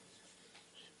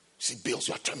see bills,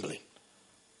 you are trembling.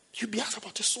 You be asked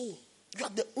about a soul. You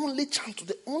are the only chance,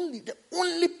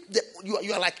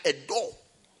 you are like a door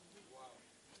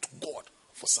to God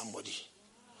for somebody.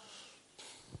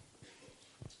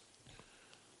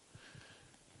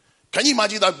 Can you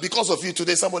imagine that because of you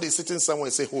today, somebody is sitting somewhere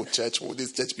and say, oh, church, oh,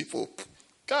 these church people.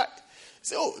 God.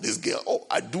 Say, oh, this girl, oh,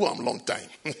 I do a long time.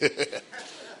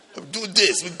 Do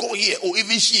this, we go here. Oh,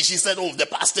 even she said, oh, the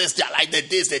pastors, they are like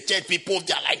this, the church people,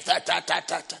 they are like that.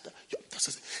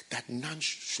 That none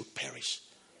should perish.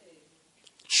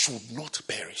 Should not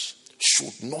perish.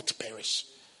 Should not perish.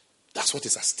 That's what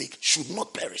is at stake. Should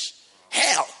not perish.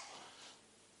 Hell.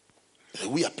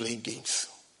 We are playing games.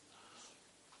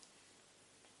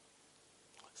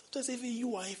 Sometimes even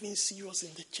you are even serious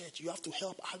in the church. You have to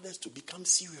help others to become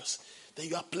serious. Then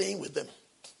you are playing with them.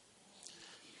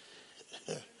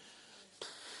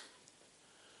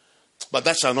 But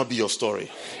that shall not be your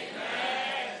story.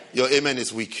 Amen. Your amen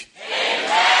is weak. Amen.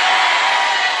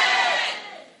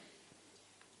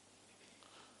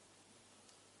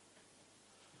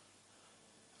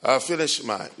 I'll finish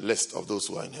my list of those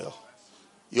who are in hell.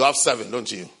 You have 7,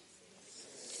 don't you?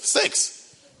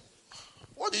 6.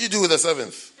 What did you do with the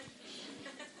 7th?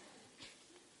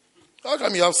 How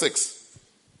come you have 6?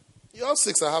 You have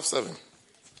 6, I have 7.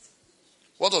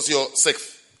 What was your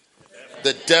 6th?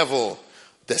 The devil.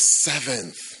 The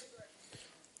 7th.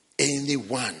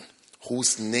 Anyone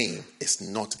whose name is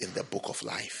not in the book of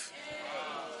life.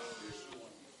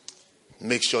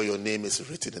 Make sure your name is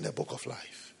written in the book of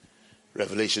life.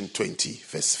 Revelation 20,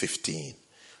 verse 15.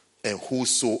 And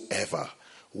whosoever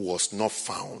was not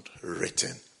found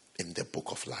written in the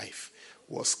book of life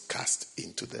was cast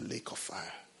into the lake of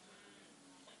fire.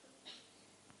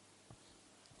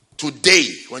 Today,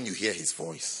 when you hear his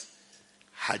voice,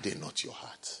 harden not your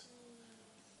heart.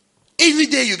 Every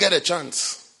day you get a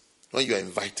chance, when you are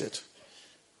invited,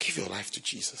 give your life to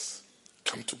Jesus.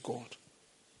 Come to God.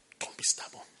 Don't be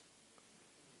stubborn.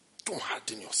 Don't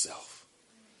harden yourself.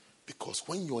 Because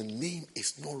when your name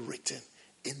is not written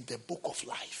in the book of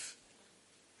life,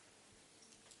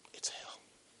 it's hell.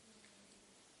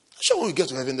 I'm sure when we get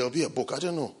to heaven, there will be a book. I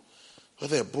don't know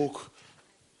whether a book,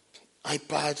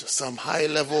 iPad, some high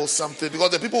level, something. Because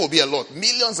the people will be a lot.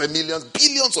 Millions and millions,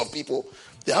 billions of people.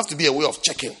 There have to be a way of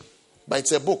checking. But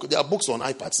it's a book. There are books on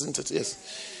iPads, isn't it?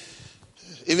 Yes.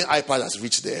 Even iPad has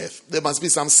reached the earth. There must be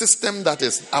some system that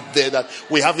is up there that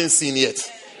we haven't seen yet.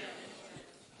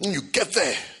 When you get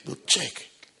there, they'll check.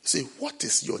 Say, what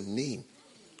is your name?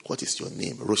 What is your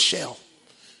name? Rochelle.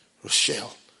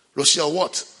 Rochelle. Rochelle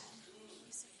what?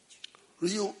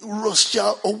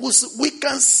 Rochelle. We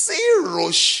can say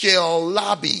Rochelle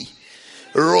Labby.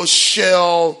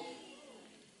 Rochelle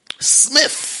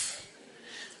Smith.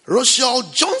 Rochelle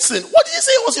Johnson. What did you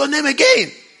say was your name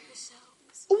again?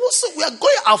 So we are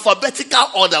going alphabetical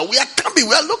order. We are coming.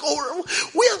 We are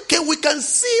looking. We can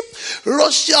see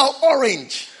Rochelle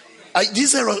Orange. Did you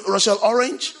say Rochelle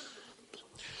Orange?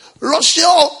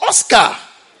 Rochelle Oscar.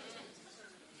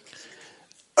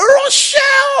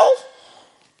 Rochelle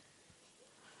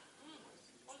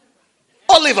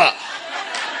Oliver.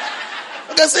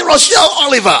 You can say Rochelle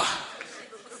Oliver.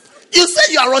 You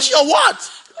said you are Rochelle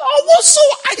what? Oh, what's so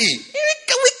high?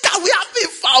 We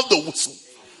haven't found the whistle.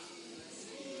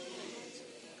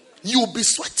 You'll be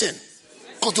sweating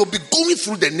because you'll be going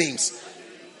through the names.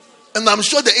 And I'm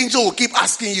sure the angel will keep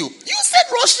asking you, you said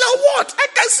Rochelle what? I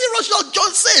can see Rochelle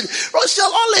Johnson,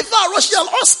 Rochelle Oliver, Rochelle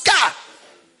Oscar.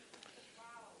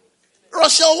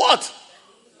 Rochelle what?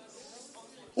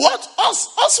 What?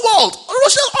 Oswald.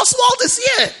 Rochelle Oswald is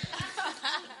here.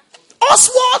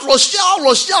 Oswald,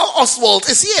 Rochelle Oswald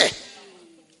is here.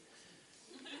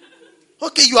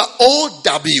 Okay, you are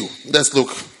OW. Let's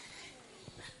look.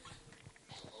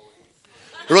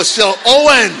 Rochelle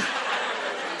Owen.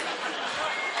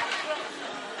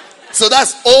 So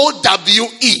that's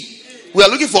OWE. We are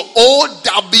looking for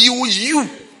OWU.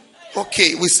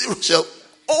 Okay, we see Rochelle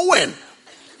Owen.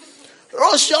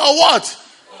 Rochelle what?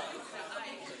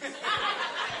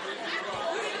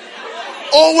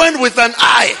 Owen with an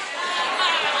I.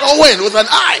 Owen with an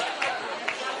I.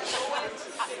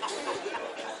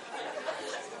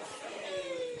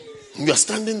 You are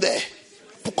standing there.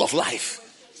 Book of life.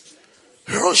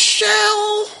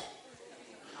 Rochelle.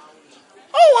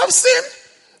 Oh, I've seen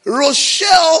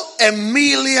Rochelle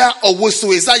Emilia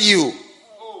Owusu. Is that you?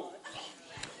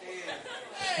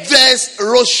 There's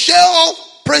Rochelle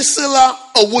Priscilla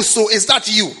Owusu. Is that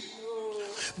you?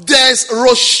 There's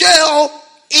Rochelle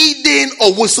Eden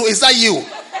Owusu. Is that you?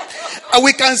 And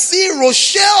we can see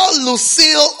Rochelle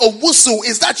Lucille Owusu.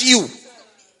 Is that you?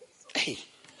 Hey.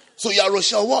 So you are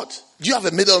Rochelle what? Do you have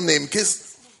a middle name? Because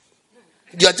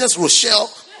you are just Rochelle.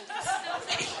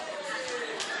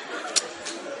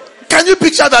 Can you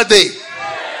picture that day?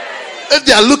 If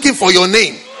they are looking for your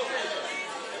name.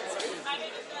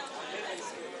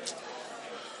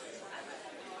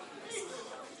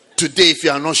 Today, if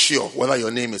you are not sure whether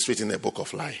your name is written in the book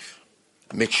of life,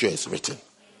 make sure it's written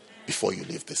before you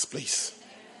leave this place.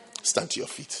 Stand to your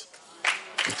feet.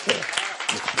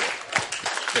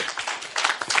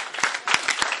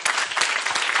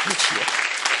 Make sure.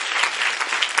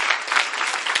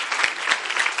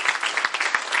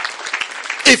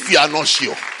 If you are not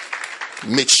sure,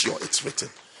 make sure it's written.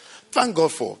 Thank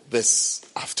God for this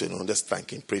afternoon. Just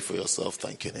thank Him. Pray for yourself.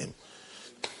 Thanking Him.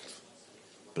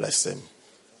 Bless Him.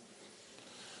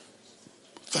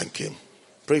 Thank Him.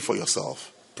 Pray for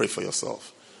yourself. Pray for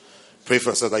yourself. Pray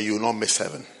for yourself that you will not miss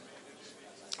heaven.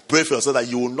 Pray for yourself that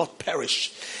you will not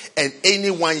perish. And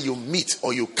anyone you meet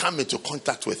or you come into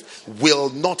contact with will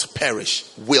not perish.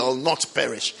 Will not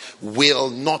perish. Will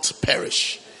not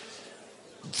perish.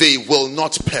 They will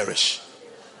not perish.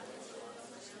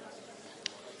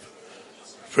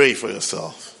 Pray for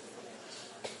yourself.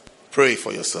 Pray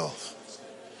for yourself.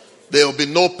 There will be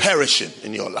no perishing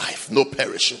in your life. No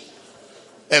perishing.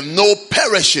 And no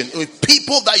perishing with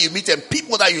people that you meet and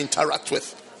people that you interact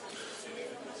with.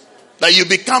 That you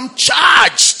become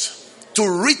charged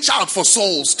to reach out for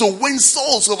souls, to win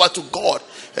souls over to God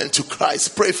and to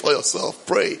Christ. Pray for yourself.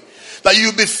 Pray that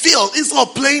you be filled instead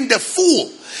of playing the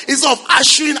fool, instead of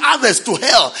ushering others to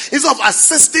hell, instead of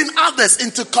assisting others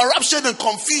into corruption and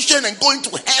confusion and going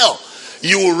to hell.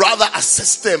 You will rather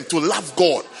assist them to love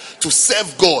God, to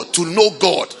serve God, to know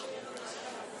God.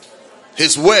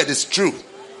 His word is true.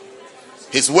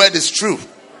 His word is true.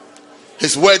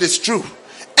 His word is true.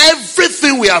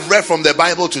 Everything we have read from the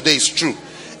Bible today is true.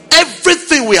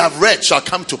 Everything we have read shall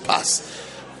come to pass.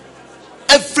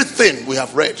 Everything we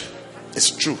have read is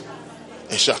true.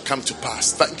 It shall come to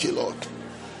pass. Thank you, Lord.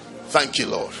 Thank you,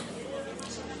 Lord.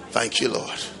 Thank you,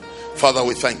 Lord. Father,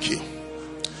 we thank you.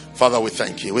 Father, we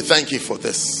thank you. We thank you for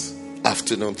this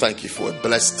afternoon. Thank you for a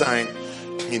blessed time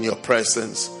in your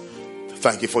presence.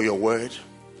 Thank you for your word.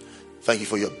 Thank you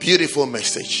for your beautiful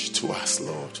message to us,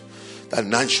 Lord, that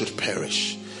none should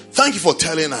perish. Thank you for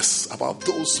telling us about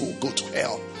those who go to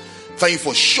hell. Thank you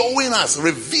for showing us,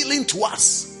 revealing to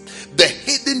us the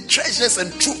hidden treasures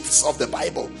and truths of the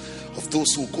Bible, of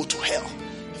those who go to hell,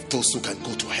 of those who can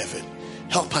go to heaven.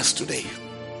 Help us today.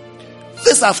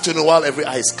 This afternoon, while every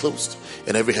eye is closed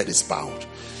and every head is bowed,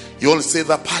 you want to say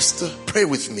that, Pastor, pray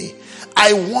with me.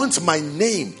 I want my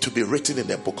name to be written in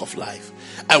the book of life.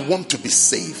 I want to be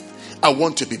saved. I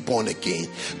want to be born again.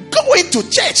 Going to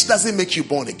church doesn't make you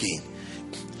born again.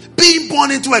 Being born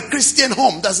into a Christian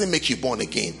home doesn't make you born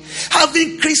again.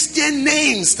 Having Christian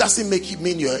names doesn't make you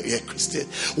mean you're a Christian.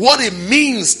 What it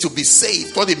means to be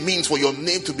saved, what it means for your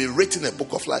name to be written in the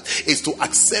book of life, is to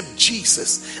accept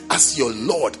Jesus as your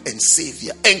Lord and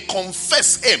Savior and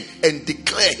confess him and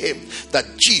declare him that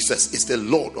Jesus is the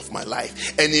Lord of my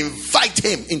life and invite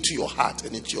him into your heart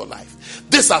and into your life.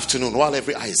 This afternoon, while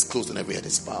every eye is closed and every head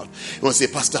is bowed, you want to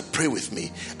say, Pastor, pray with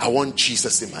me. I want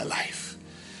Jesus in my life.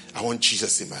 I want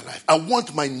Jesus in my life. I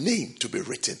want my name to be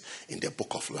written in the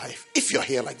book of life. If you're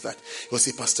here like that, you'll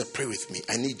say, Pastor, pray with me.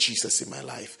 I need Jesus in my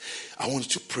life. I want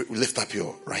you to pray. Lift up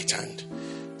your right hand.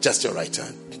 Just your right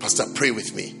hand. Pastor, pray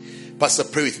with me. Pastor,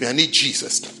 pray with me. I need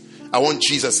Jesus. I want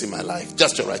Jesus in my life.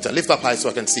 Just your right hand. Lift up high so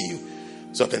I can see you.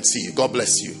 So I can see you. God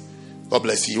bless you. God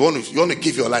bless you. You want to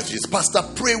give your life to Jesus. Pastor,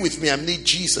 pray with me. I need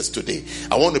Jesus today.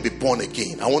 I want to be born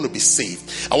again. I want to be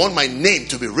saved. I want my name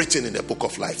to be written in the book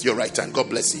of life. Your right hand. God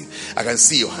bless you. I can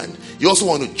see your hand. You also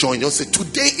want to join. You say,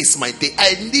 today is my day.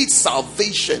 I need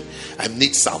salvation. I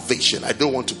need salvation. I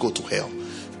don't want to go to hell.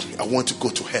 I want to go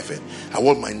to heaven. I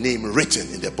want my name written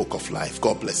in the book of life.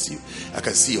 God bless you. I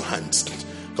can see your hands.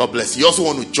 God bless you. You also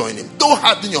want to join him. Don't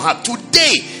harden your heart.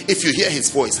 Today, if you hear his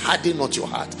voice, harden not your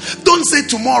heart. Don't say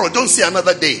tomorrow. Don't say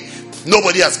another day.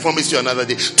 Nobody has promised you another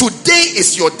day. Today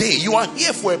is your day. You are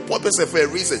here for a purpose and for a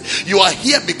reason. You are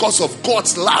here because of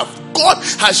God's love. God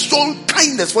has shown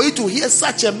kindness for you to hear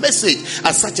such a message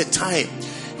at such a time.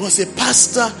 You want to say,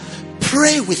 Pastor,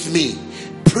 pray with me.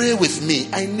 Pray with me.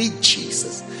 I need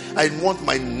Jesus. I want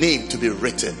my name to be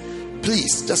written.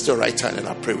 Please, just your right hand and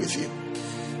I'll pray with you.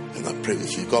 And I pray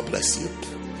with you. God bless you.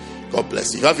 God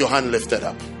bless you. You have your hand lifted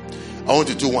up. I want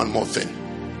to do one more thing.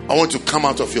 I want to come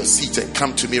out of your seat and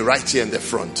come to me right here in the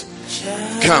front.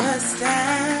 Come.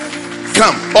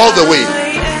 Come all the way.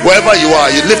 Wherever you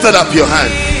are, you lifted up your hand.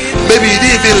 Maybe you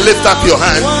didn't even lift up your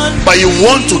hand, but you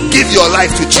want to give your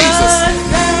life to Jesus.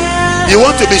 You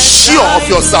want to be sure of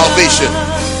your salvation.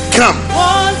 Come.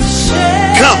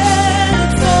 Come.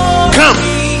 Come.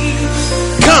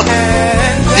 Come.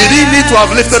 You didn't need to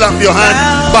have lifted up your hand,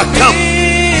 but come.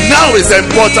 Now is the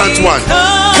important one.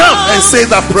 Come and say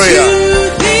that prayer.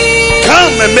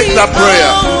 Come and make that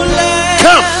prayer.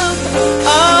 Come.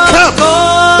 Come.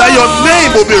 That your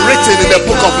name will be written in the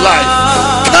book of life.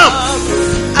 Come.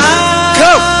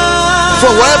 Come.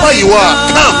 From wherever you are,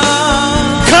 come.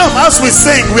 Come. As we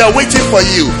sing, we are waiting for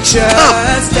you. Come.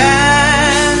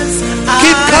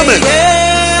 Keep coming.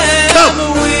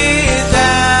 Come.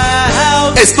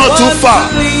 It's not too far.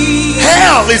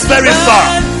 Hell is very far.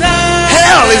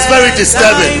 Hell is very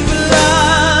disturbing.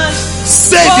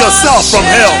 Save yourself from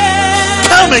hell.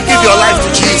 Come and give your life to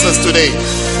Jesus today.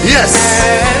 Yes.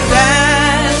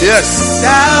 Yes.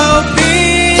 Thou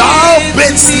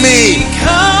bids me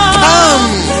come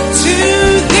to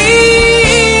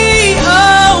thee,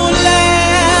 O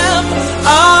Lamb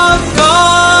of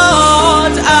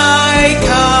God, I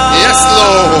come. Yes,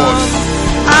 Lord.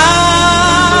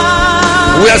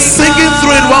 We are singing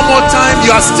through it one more time.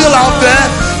 You are still out there.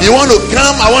 You want to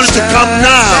come? I want you to come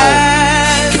now.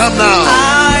 Come now.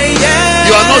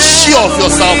 You are not sure of your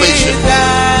salvation.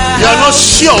 You are not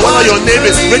sure whether your name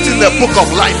is written in the book of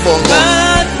life or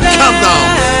not. Come now.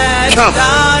 Come.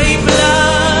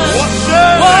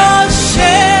 Was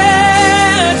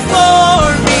shed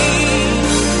for me,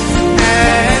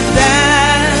 and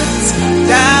that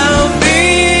thou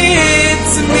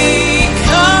bids me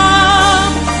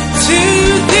come to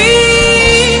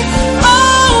thee, O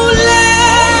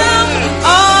Lamb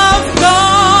of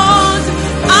God,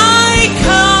 I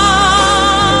come.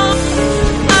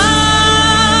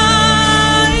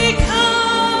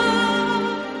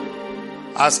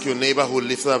 Ask your neighbor who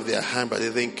lifted up their hand but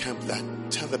they didn't come, that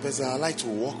tell the person, I'd like to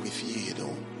walk with you, you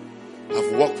know.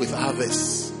 I've walked with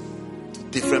others to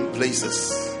different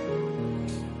places.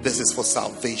 This is for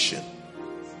salvation.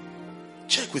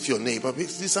 Check with your neighbor,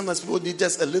 because sometimes people need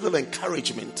just a little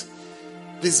encouragement.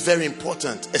 This is very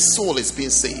important. A soul is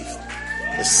being saved.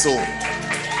 A soul.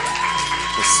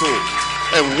 A soul.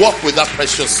 And walk with that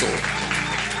precious soul.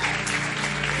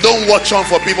 Don't watch on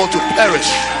for people to perish.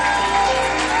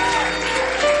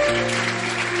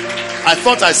 I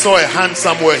thought I saw a hand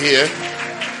somewhere here.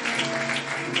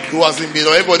 Who hasn't been,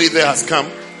 or everybody there has come.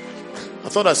 I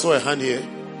thought I saw a hand here.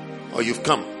 Or you've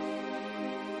come.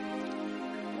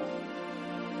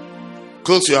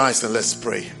 Close your eyes and let's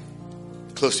pray.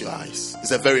 Close your eyes.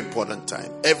 It's a very important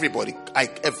time. Everybody,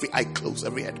 every eye closed,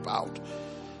 every head bowed.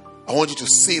 I want you to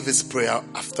say this prayer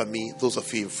after me, those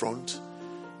of you in front.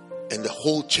 And the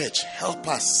whole church, help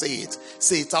us say it.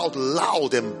 Say it out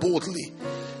loud and boldly.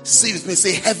 Say with me,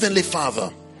 say, Heavenly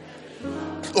Father.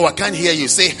 Oh, I can't hear you.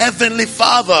 Say, Heavenly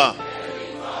Father.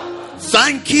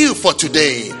 Thank you for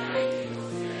today.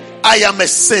 I am a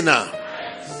sinner.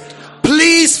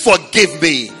 Please forgive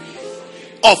me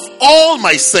of all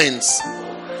my sins.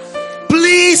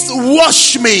 Please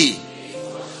wash me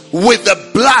with the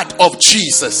blood of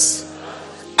Jesus.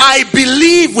 I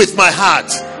believe with my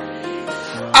heart.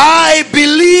 I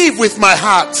believe with my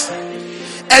heart.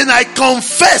 And I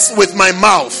confess with my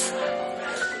mouth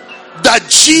that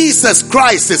Jesus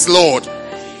Christ is Lord.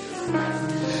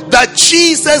 That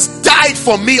Jesus died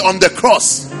for me on the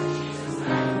cross.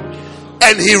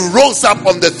 And he rose up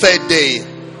on the third day.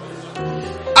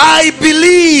 I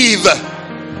believe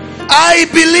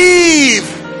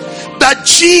that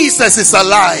Jesus is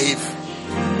alive.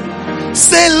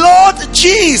 Say, Lord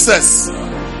Jesus,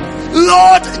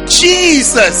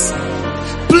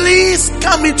 please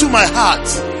come into my heart.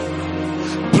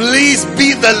 Please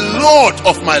be the Lord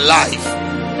of my life.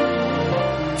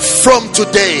 From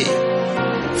today,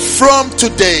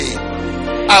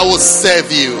 I will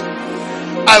serve you.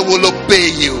 I will obey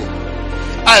you.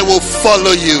 I will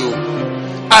follow you.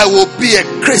 I will be a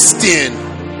Christian.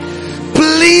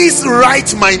 Please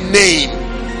write my name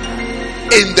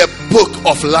in the book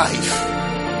of life.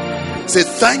 Say,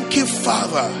 thank you,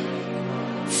 Father,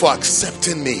 for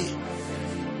accepting me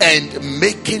and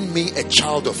making me a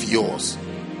child of yours.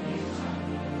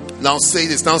 Now say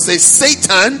this. Now say,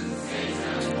 Satan,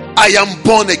 I am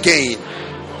born again.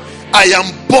 I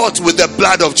am bought with the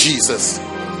blood of Jesus.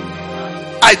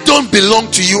 I don't belong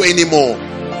to you anymore.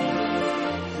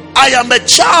 I am a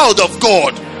child of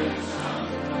God.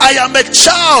 I am a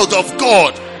child of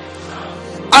God.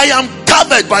 I am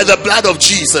covered by the blood of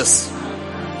Jesus.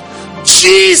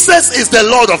 Jesus is the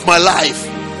Lord of my life.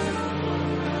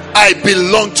 I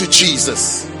belong to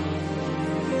Jesus.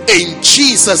 In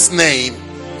Jesus' name.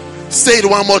 Say it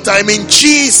one more time. In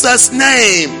Jesus'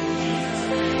 name.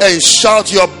 And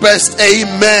shout your best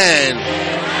amen.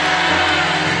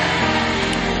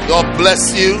 God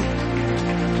bless you.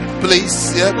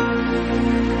 Please,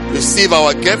 receive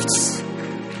our gifts.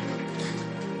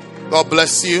 God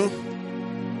bless you.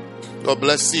 God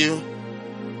bless you.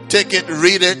 Take it,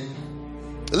 read it.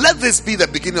 Let this be the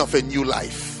beginning of a new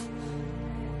life.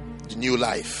 New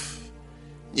life.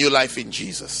 New life in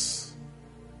Jesus.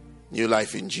 New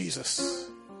life in Jesus.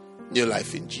 New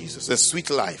life in Jesus. A sweet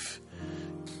life.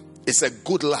 It's a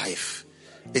good life.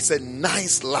 It's a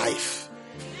nice life.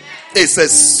 It's a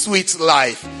sweet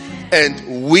life.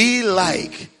 And we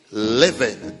like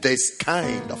living this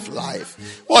kind of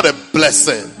life. What a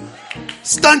blessing.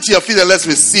 Stand to your feet and let's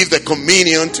receive the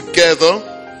communion together.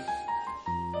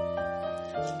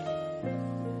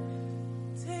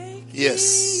 Yes.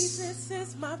 This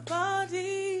is my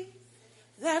body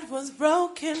that was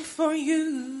broken for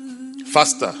you.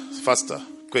 Faster,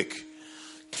 quick.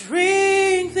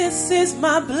 Drink, this is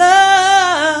my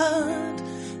blood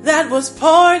that was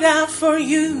poured out for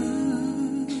you.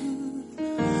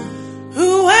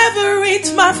 Whoever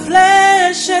eats my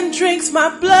flesh and drinks my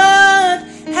blood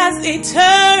has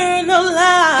eternal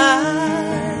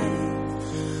life.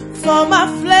 For my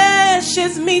flesh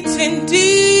is meat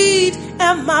indeed,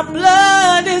 and my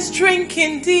blood is drink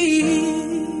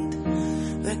indeed.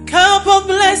 The cup of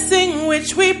blessing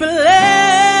which we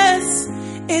bless,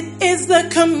 it is the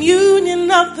communion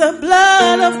of the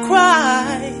blood of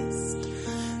Christ.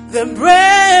 The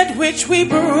bread which we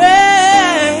break,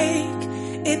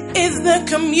 it is the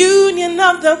communion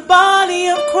of the body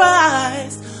of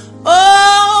Christ.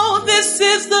 Oh, this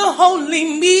is the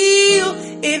holy meal.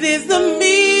 It is the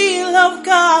meal of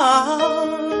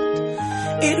God.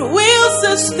 It will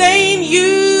sustain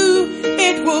you.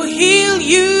 It will heal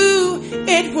you.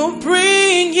 It will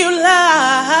bring you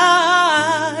life.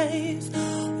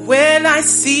 When I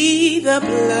see the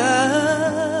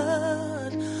blood,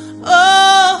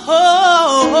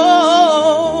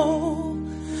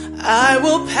 I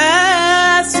will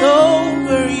pass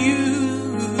over you.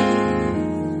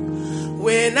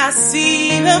 When When I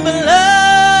see the blood,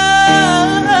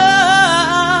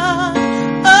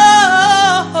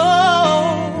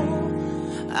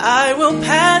 I will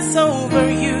pass over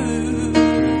you.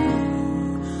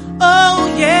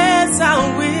 Oh yes,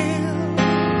 I will.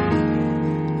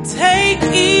 Take,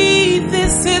 eat,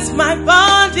 this is my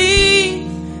body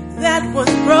that was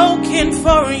broken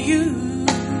for you.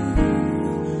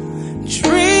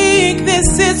 Drink,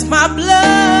 this is my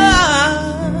blood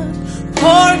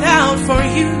poured out for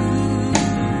you.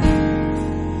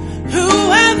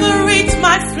 Whoever eats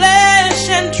my flesh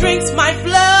and drinks my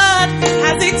blood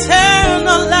has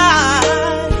eternal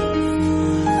life.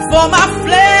 For my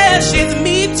flesh is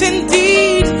meat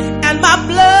indeed, and my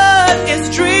blood is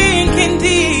drink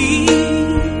indeed.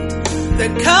 The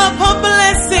cup of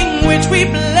blessing which we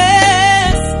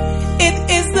bless, it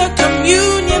is the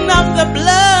communion of the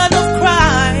blood of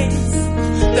Christ.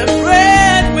 The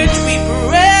bread which we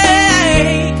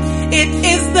break, it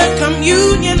is the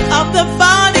communion of the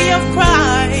body of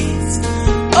Christ.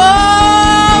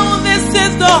 Oh, this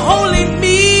is the holy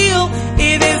meal.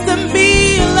 It is the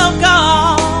meal of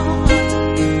God.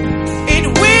 It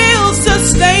will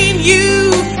sustain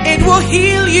you. It will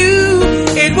heal you.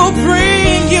 It will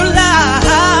bring you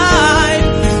life.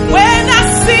 When I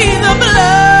see the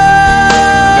blood,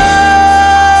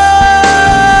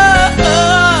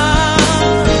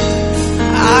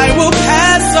 I will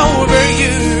pass over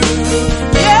you.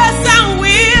 Yes, I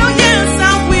will. Yes, I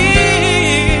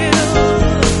will.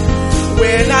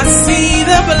 When I see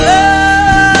the blood,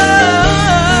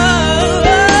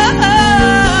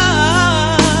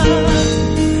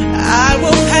 I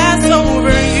will pass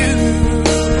over you.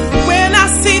 When I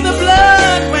see the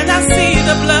blood, when I see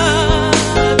the blood,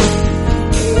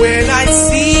 when I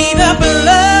see the blood,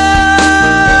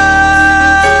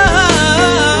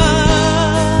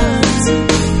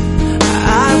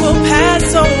 I will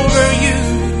pass over you.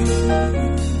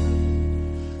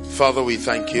 Father, we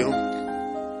thank you.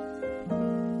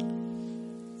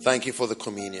 Thank you for the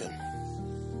communion.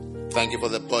 Thank you for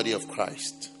the body of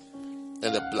Christ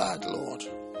and the blood, Lord.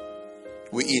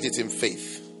 We eat it in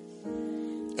faith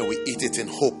and we eat it in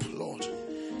hope, Lord,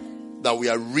 that we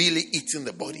are really eating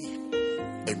the body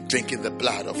and drinking the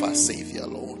blood of our Savior,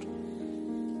 Lord.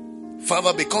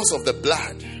 Father, because of the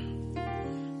blood,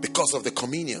 because of the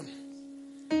communion,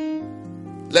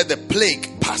 let the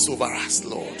plague pass over us,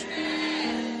 Lord.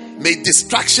 May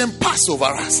distraction pass over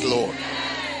us, Lord.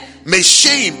 May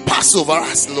shame pass over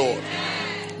us, Lord.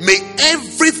 May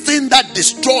everything that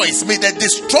destroys, may the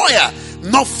destroyer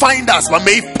not find us, but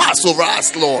may it pass over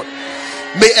us, Lord.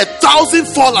 May 1,000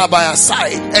 fall by our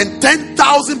side and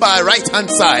 10,000 by our right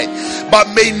hand side, but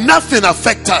may nothing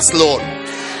affect us, Lord.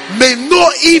 May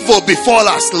no evil befall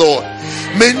us, Lord.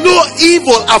 May no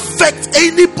evil affect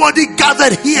anybody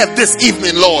gathered here this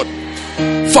evening, Lord.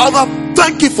 Father,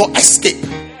 thank you for escape.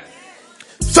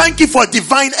 Thank you for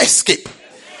divine escape.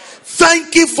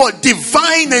 Thank you for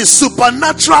divine and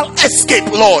supernatural escape,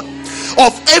 Lord,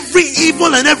 of every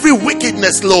evil and every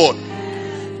wickedness, Lord.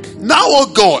 Now, oh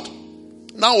God,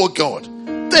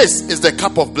 this is the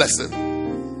cup of blessing.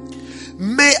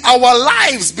 May our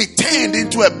lives be turned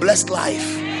into a blessed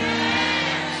life.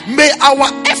 May our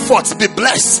efforts be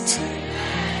blessed.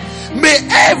 May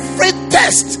every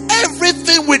test,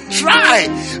 everything we try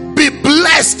be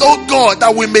blessed, oh God,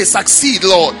 that we may succeed,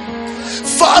 Lord.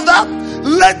 Father,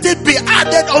 let it be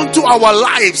added unto our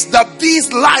lives that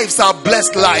these lives are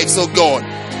blessed lives, oh God.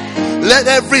 Let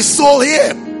every soul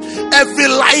here, every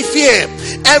life here,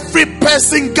 every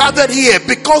person gathered here,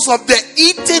 because of the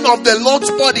eating of the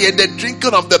Lord's body and the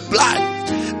drinking of the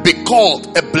blood, be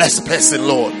called a blessed person,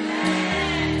 Lord.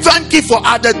 Thank you for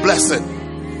added blessing.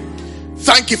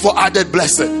 Thank you for added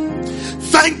blessing.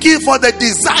 Thank you for the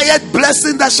desired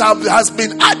blessing that has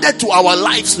been added to our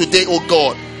lives today, oh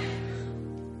God.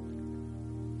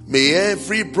 May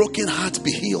every broken heart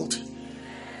be healed.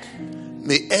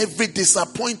 May every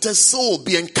disappointed soul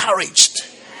be encouraged.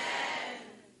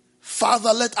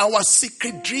 Father, let our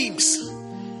secret dreams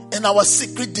and our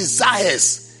secret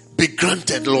desires be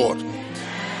granted, Lord.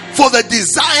 For the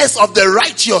desires of the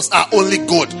righteous are only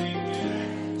good.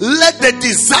 Let the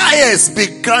desires be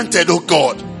granted, oh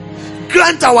God.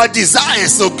 Grant our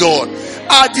desires, oh God.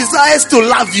 Our desires to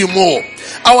love you more.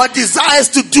 Our desires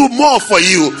to do more for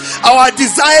you. Our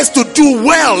desires to do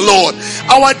well, Lord.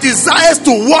 Our desires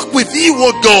to walk with you,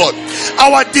 oh God.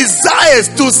 Our desires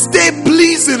to stay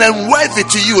pleasing and worthy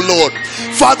to you, Lord.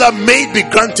 Father, may it be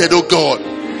granted, oh God.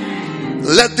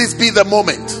 Let this be the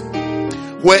moment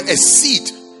where a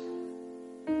seed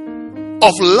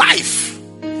of life,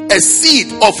 a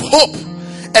seed of hope,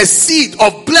 a seed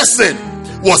of blessing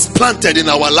was planted in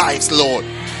our lives, Lord.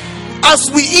 As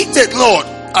we eat it, Lord,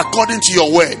 according to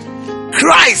your word,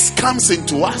 Christ comes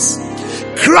into us.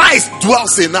 Christ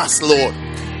dwells in us, Lord.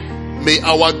 May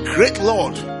our great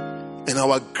Lord and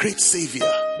our great Savior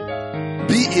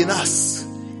be in us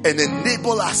and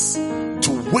enable us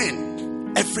to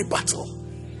win every battle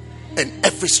and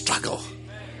every struggle.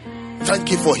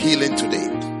 Thank you for healing today.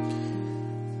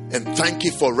 And thank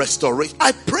you for restoration.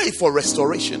 I pray for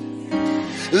restoration.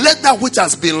 Let that which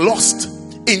has been lost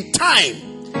in time,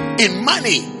 in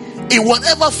money, in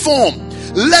whatever form,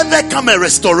 let there come a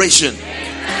restoration.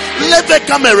 Let there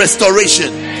come a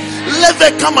restoration. Let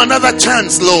there come another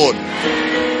chance, Lord.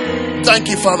 Thank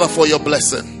you, Father, for your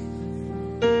blessing.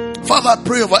 Father, I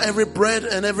pray over every bread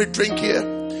and every drink here,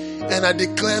 and I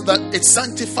declare that it's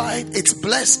sanctified, it's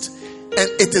blessed, and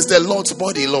it is the Lord's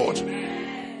body, Lord.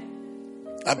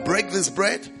 I break this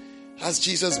bread as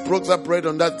Jesus broke that bread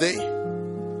on that day.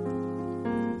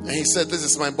 And he said, this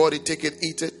is my body, take it,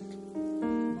 eat it.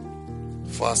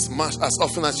 For as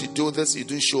often as you do this, you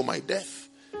do show my death.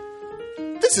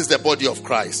 This is the body of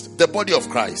Christ. The body of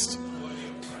Christ.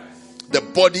 The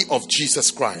body of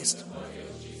Jesus Christ.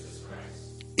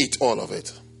 Eat all of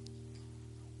it.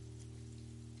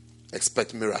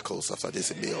 Expect miracles after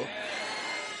this meal.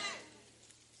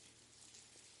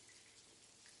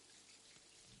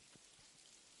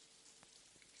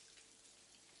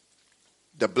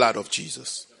 The blood of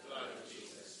Jesus.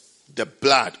 The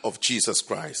blood of Jesus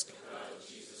Christ.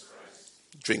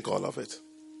 Drink all of it.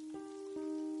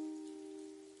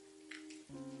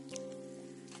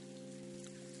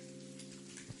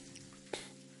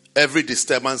 Every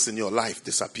disturbance in your life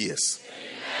disappears.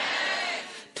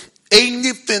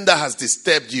 Anything that has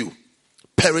disturbed you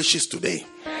perishes today.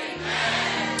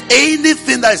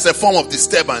 Anything that is a form of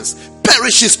disturbance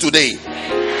perishes today.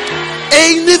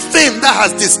 Anything that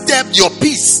has disturbed your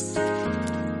peace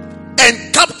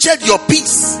and captured your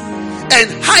peace and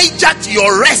hijacked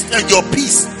your rest and your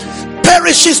peace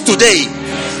perishes today.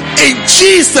 In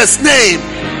Jesus' name,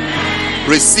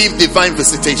 receive divine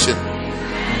visitation.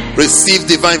 Receive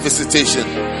divine visitation.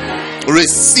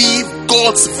 Receive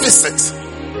God's visit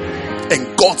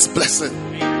and God's blessing.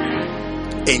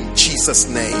 In Jesus'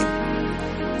 name,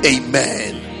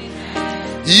 amen.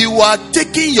 You are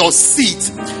taking your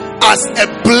seat as a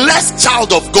blessed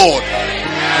child of God.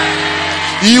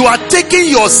 You are taking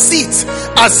your seat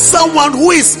as someone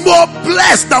who is more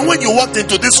blessed than when you walked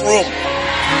into this room.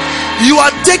 You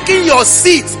are taking your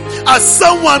seat as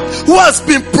someone who has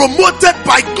been promoted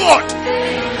by God.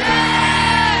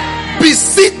 Be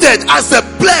seated as a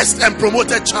blessed and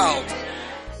promoted child.